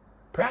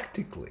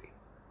 Practically.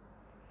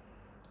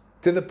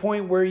 To the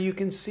point where you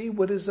can see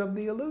what is of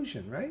the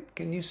illusion, right?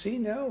 Can you see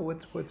now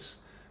what's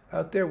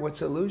out there?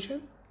 What's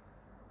illusion?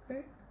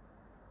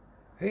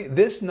 Hey,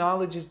 this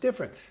knowledge is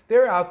different.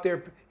 They're out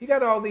there. You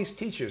got all these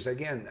teachers.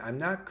 Again, I'm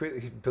not,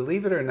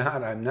 believe it or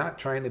not, I'm not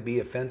trying to be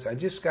offensive. I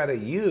just got to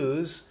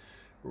use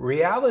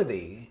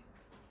reality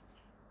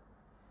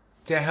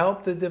to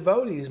help the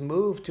devotees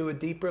move to a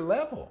deeper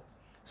level.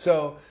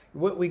 So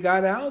what we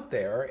got out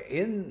there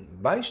in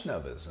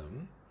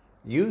Vaishnavism,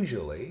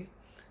 usually,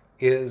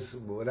 is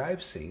what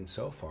I've seen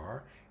so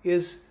far,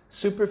 is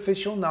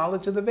superficial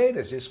knowledge of the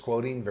Vedas, just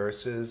quoting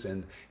verses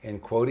and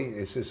quoting,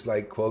 it's just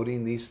like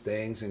quoting these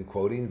things and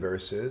quoting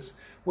verses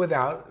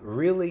without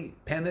really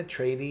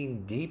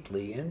penetrating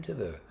deeply into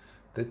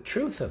the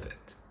truth of it.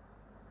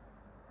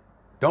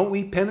 Don't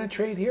we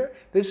penetrate here?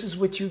 This is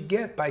what you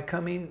get by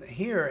coming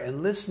here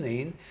and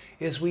listening,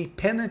 is we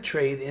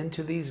penetrate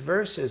into these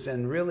verses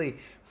and really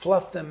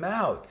fluff them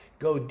out,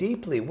 go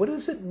deeply. What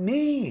does it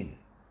mean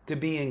to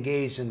be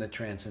engaged in the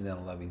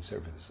transcendental loving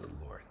service of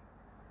the Lord?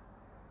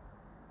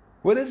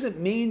 What does it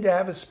mean to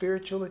have a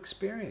spiritual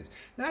experience?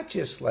 Not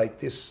just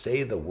like just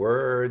say the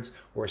words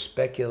or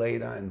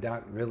speculate on,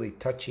 not really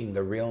touching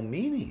the real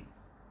meaning.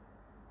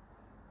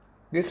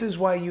 This is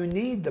why you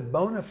need the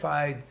bona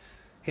fide,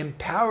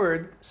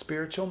 empowered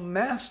spiritual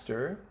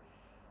master.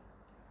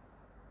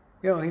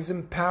 You know, he's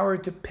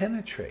empowered to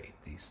penetrate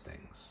these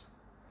things.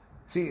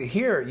 See,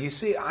 here, you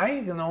see,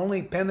 I can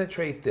only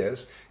penetrate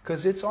this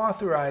because it's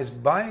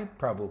authorized by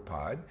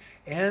Prabhupada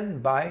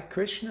and by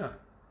Krishna.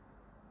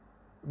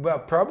 Well,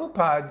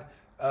 Prabhupada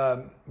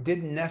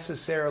didn't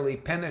necessarily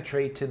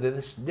penetrate to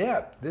this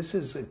depth. This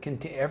is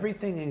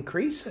everything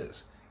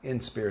increases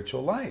in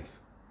spiritual life.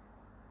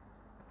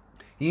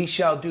 Ye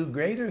shall do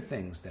greater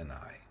things than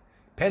I.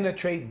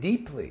 Penetrate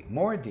deeply,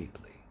 more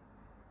deeply.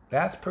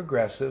 That's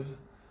progressive.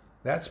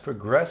 That's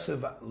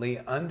progressively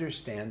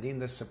understanding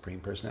the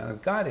Supreme Personality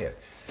of Godhead.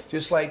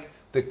 Just like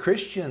the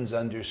Christians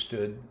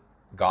understood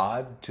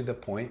God to the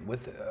point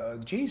with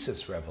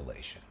Jesus'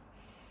 revelation.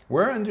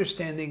 We're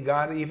understanding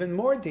God even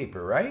more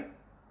deeper, right?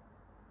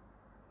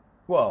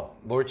 Well,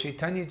 Lord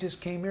Chaitanya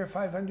just came here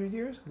 500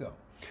 years ago.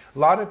 A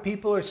lot of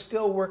people are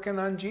still working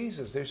on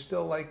Jesus. They're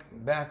still like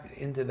back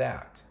into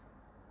that.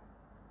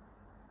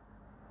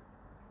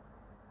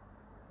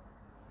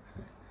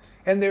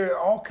 And there are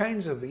all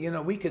kinds of,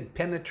 we could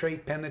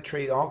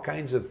penetrate all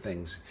kinds of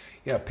things.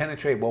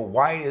 Penetrate. Well,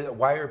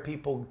 why are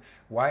people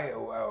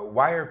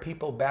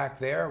back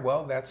there?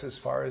 Well, that's as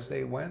far as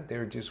they went.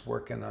 They're just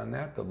working on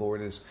that. The Lord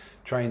is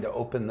trying to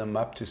open them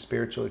up to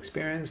spiritual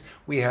experience.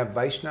 We have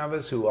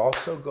Vaishnavas who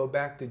also go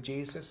back to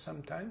Jesus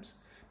sometimes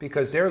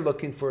because they're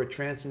looking for a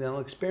transcendental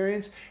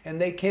experience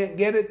and they can't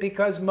get it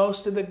because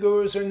most of the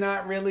gurus are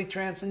not really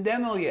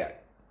transcendental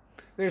yet.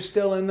 They're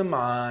still in the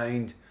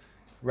mind.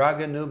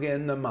 Raganuga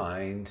in the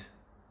mind,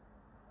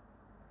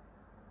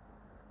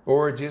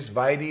 or just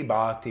Vaidhi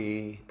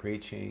Bhakti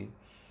preaching.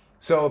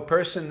 So a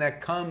person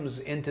that comes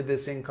into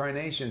this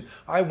incarnation,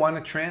 I want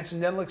a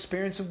transcendental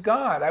experience of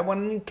God. I want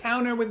an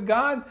encounter with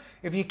God.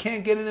 If you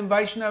can't get it in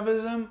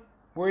Vaishnavism,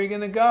 where are you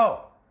going to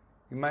go?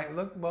 You might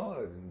look,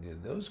 well,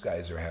 those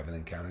guys are having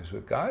encounters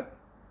with God.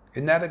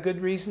 Isn't that a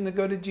good reason to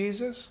go to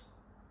Jesus?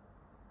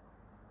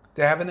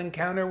 To have an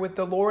encounter with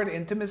the Lord,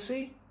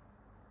 intimacy?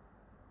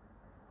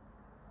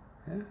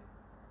 Yeah.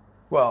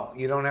 Well,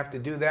 you don't have to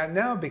do that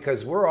now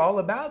because we're all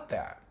about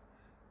that.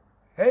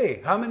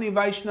 Hey, how many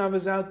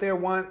Vaishnavas out there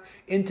want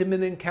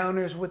intimate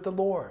encounters with the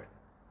Lord?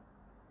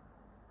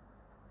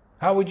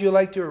 How would you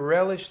like to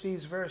relish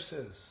these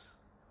verses?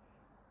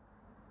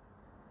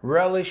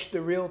 Relish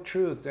the real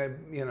truth,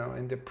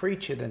 and to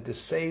preach it and to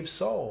save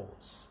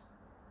souls.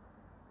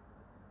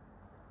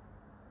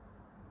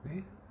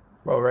 See?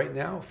 Well, right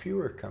now, few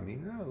are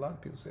coming. A lot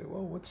of people say,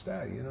 well, what's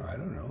that? I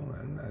don't know.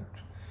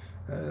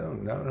 I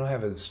don't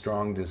have a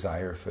strong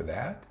desire for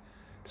that.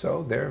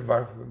 So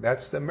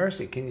that's the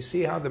mercy. Can you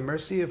see how the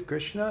mercy of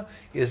Krishna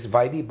is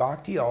Vaidhi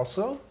Bhakti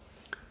also?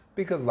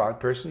 Because a lot of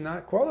persons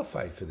not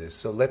qualified for this.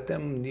 So let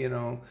them,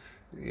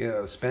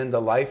 spend a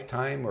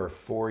lifetime or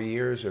 4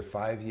 years or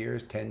 5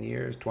 years, 10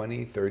 years,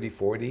 20, 30,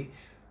 40,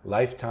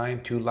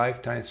 lifetime, 2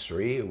 lifetimes,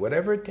 3,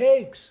 whatever it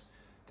takes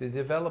to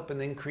develop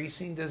an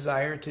increasing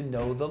desire to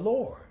know the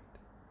Lord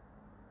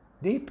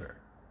deeper.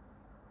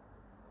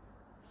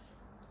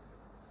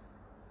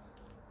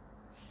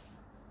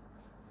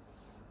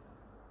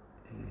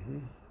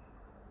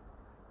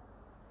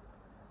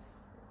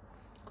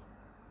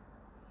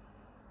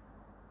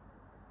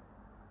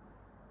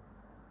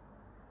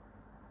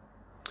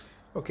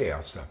 Okay,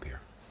 I'll stop here.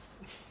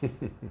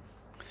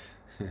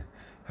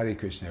 Hare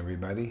Krishna,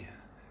 everybody.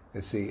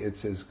 Let's see,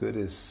 it's as good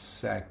as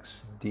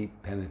sex,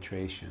 deep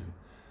penetration.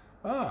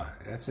 Ah,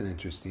 that's an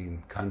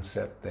interesting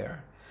concept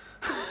there.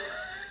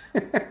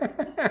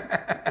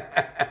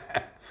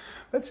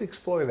 Let's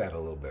explore that a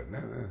little bit.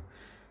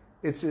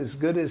 It's as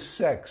good as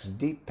sex,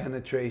 deep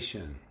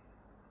penetration.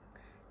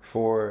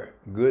 For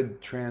good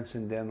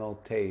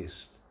transcendental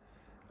taste,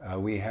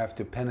 we have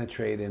to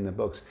penetrate in the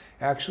books.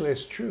 Actually,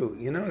 it's true.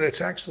 You know, that's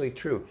actually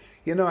true.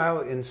 You know how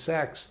in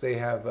sex they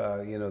have,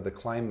 the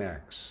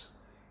climax.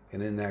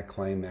 And in that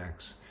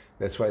climax,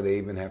 that's why they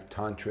even have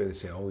tantra. They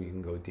say, oh, you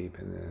can go deep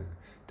in the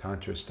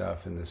tantra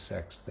stuff and the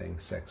sex thing.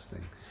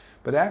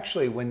 But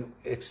actually, when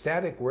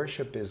ecstatic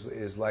worship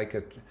is like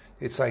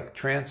it's like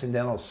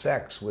transcendental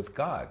sex with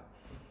God.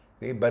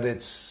 Okay? But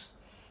it's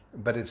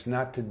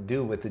not to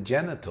do with the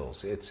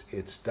genitals.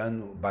 It's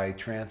done by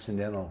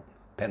transcendental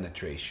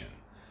penetration,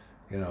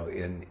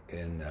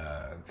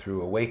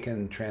 through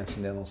awakened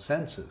transcendental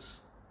senses.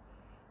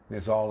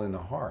 It's all in the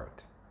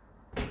heart,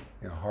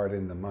 heart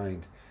and the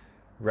mind,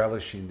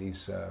 relishing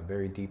these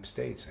very deep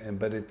states.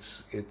 But it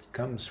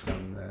comes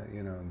from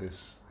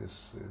this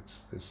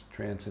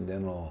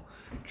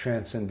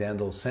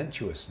transcendental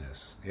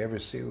sensuousness. You ever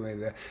see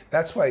that?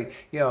 That's why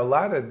a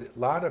lot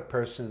of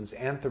persons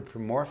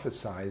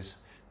anthropomorphize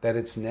that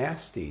it's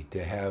nasty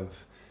to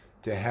have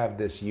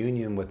this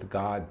union with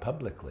God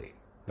publicly,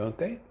 don't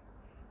they?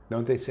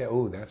 Don't they say,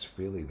 oh,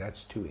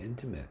 that's too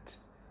intimate?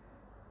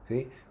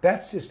 See?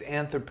 That's just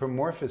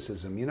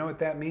anthropomorphism. You know what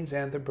that means,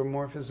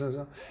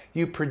 anthropomorphism?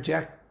 You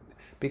project,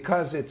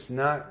 because it's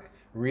not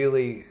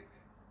really,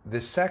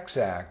 the sex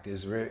act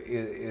and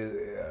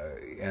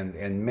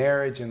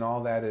marriage and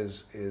all that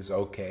is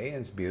okay and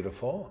it's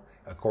beautiful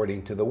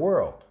according to the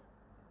world.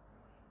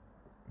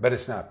 But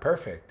it's not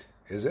perfect,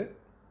 is it?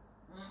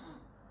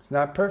 It's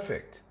not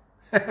perfect.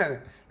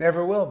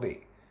 Never will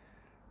be.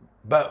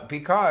 But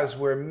because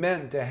we're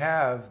meant to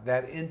have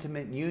that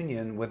intimate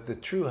union with the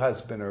true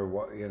husband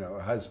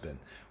husband,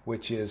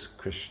 which is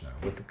Krishna,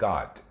 with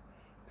God.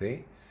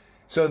 See?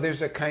 So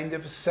there's a kind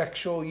of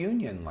sexual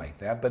union like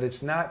that, but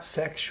it's not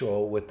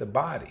sexual with the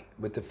body,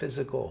 with the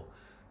physical.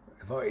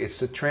 It's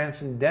the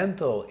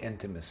transcendental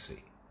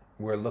intimacy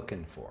we're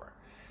looking for.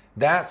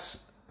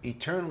 That's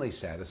eternally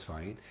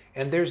satisfying,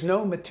 and there's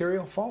no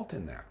material fault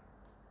in that.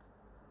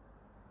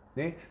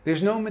 Okay?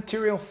 There's no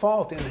material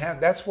fault in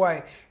that's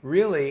why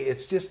really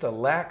it's just a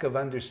lack of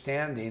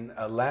understanding,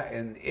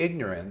 and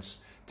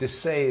ignorance to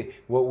say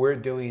what we're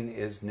doing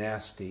is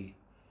nasty.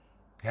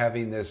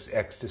 Having this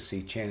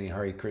ecstasy, chanting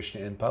Hare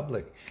Krishna in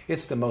public.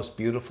 It's the most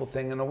beautiful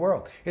thing in the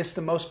world. It's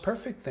the most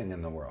perfect thing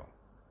in the world.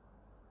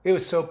 It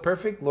was so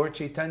perfect, Lord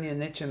Chaitanya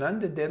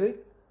Nityananda did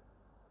it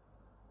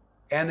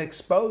and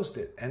exposed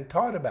it and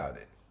taught about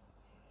it.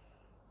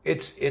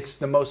 It's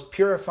the most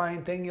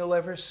purifying thing you'll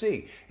ever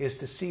see, is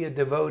to see a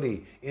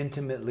devotee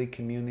intimately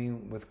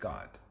communing with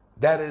God.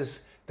 That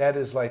is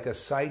like a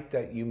sight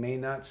that you may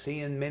not see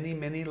in many,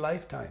 many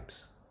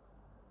lifetimes.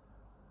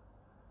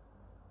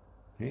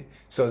 Okay?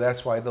 So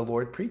that's why the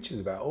Lord preaches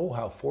about, oh,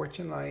 how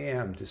fortunate I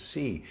am to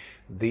see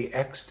the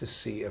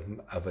ecstasy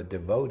of a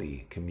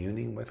devotee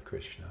communing with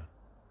Krishna.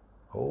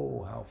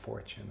 Oh, how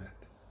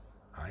fortunate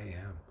I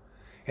am.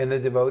 And the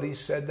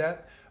devotees said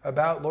that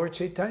about Lord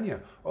Chaitanya.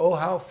 Oh,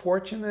 how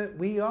fortunate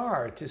we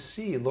are to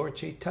see Lord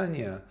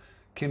Chaitanya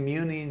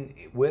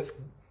communing with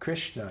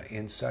Krishna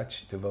in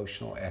such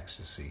devotional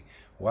ecstasy.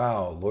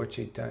 Wow, Lord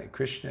Chaitanya,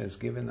 Krishna has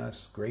given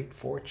us great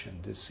fortune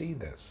to see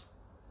this.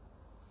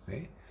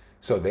 Okay?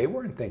 So they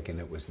weren't thinking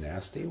it was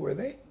nasty, were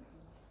they?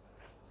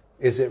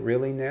 Is it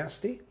really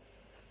nasty?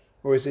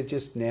 Or is it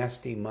just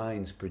nasty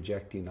minds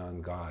projecting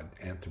on God,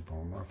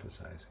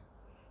 anthropomorphizing?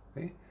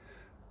 Okay?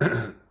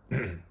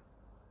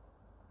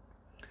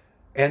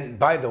 And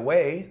by the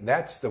way,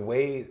 that's the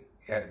way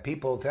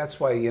people, that's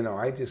why,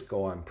 I just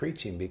go on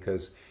preaching,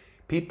 because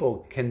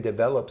people can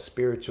develop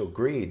spiritual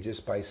greed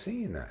just by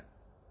seeing that.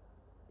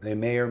 They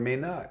may or may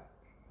not,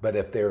 but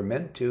if they're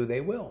meant to, they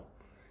will.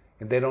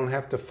 And they don't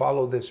have to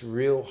follow this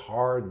real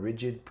hard,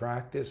 rigid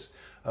practice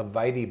of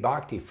Vaidhi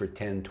Bhakti for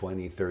 10,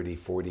 20, 30,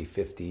 40,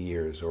 50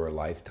 years or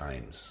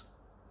lifetimes.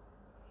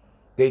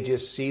 They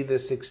just see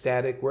this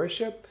ecstatic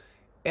worship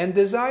and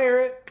desire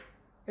it.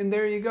 And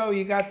there you go.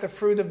 You got the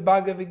fruit of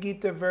Bhagavad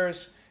Gita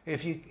verse.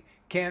 If you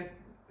can't,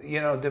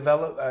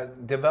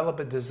 develop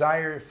a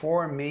desire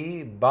for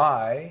me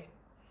by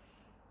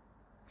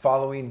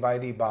following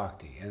Vaidhi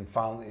Bhakti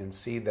and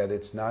see that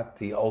it's not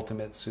the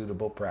ultimate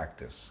suitable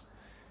practice,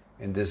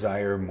 and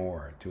desire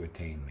more to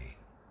attain me.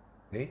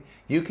 See?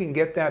 You can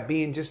get that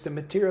being just a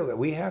material. That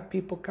we have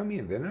people coming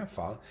in, they're not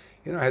following.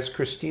 Has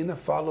Christina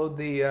followed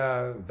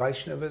the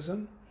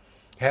Vaishnavism?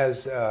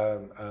 Has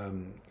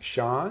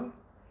Sean?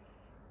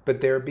 But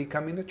they're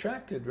becoming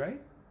attracted, right?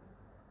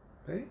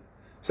 Okay?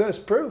 So it's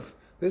proof.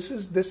 This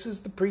is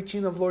the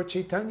preaching of Lord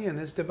Chaitanya and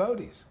his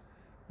devotees.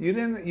 You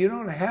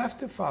don't have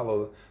to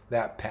follow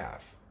that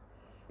path.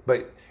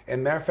 But,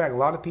 and matter of fact, a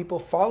lot of people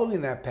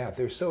following that path,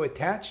 they're so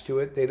attached to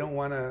it, they don't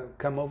want to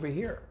come over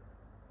here.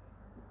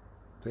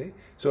 See?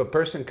 So a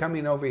person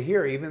coming over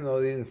here, even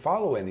though they didn't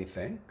follow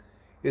anything,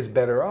 is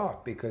better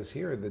off, because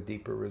here the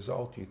deeper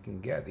result you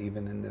can get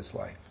even in this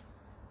life.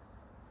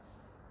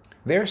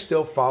 They're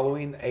still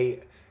following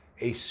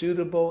a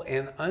suitable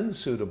and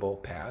unsuitable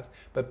path,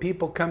 but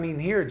people coming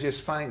here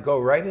just go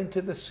right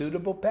into the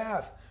suitable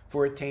path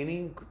for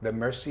attaining the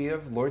mercy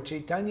of Lord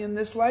Chaitanya in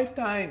this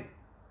lifetime.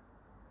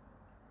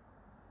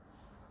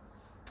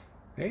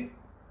 Okay?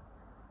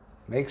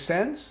 Makes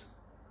sense?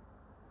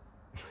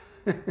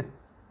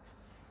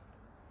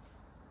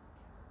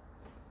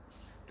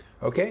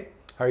 Okay,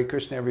 Hare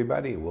Krishna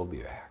everybody, we'll be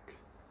back.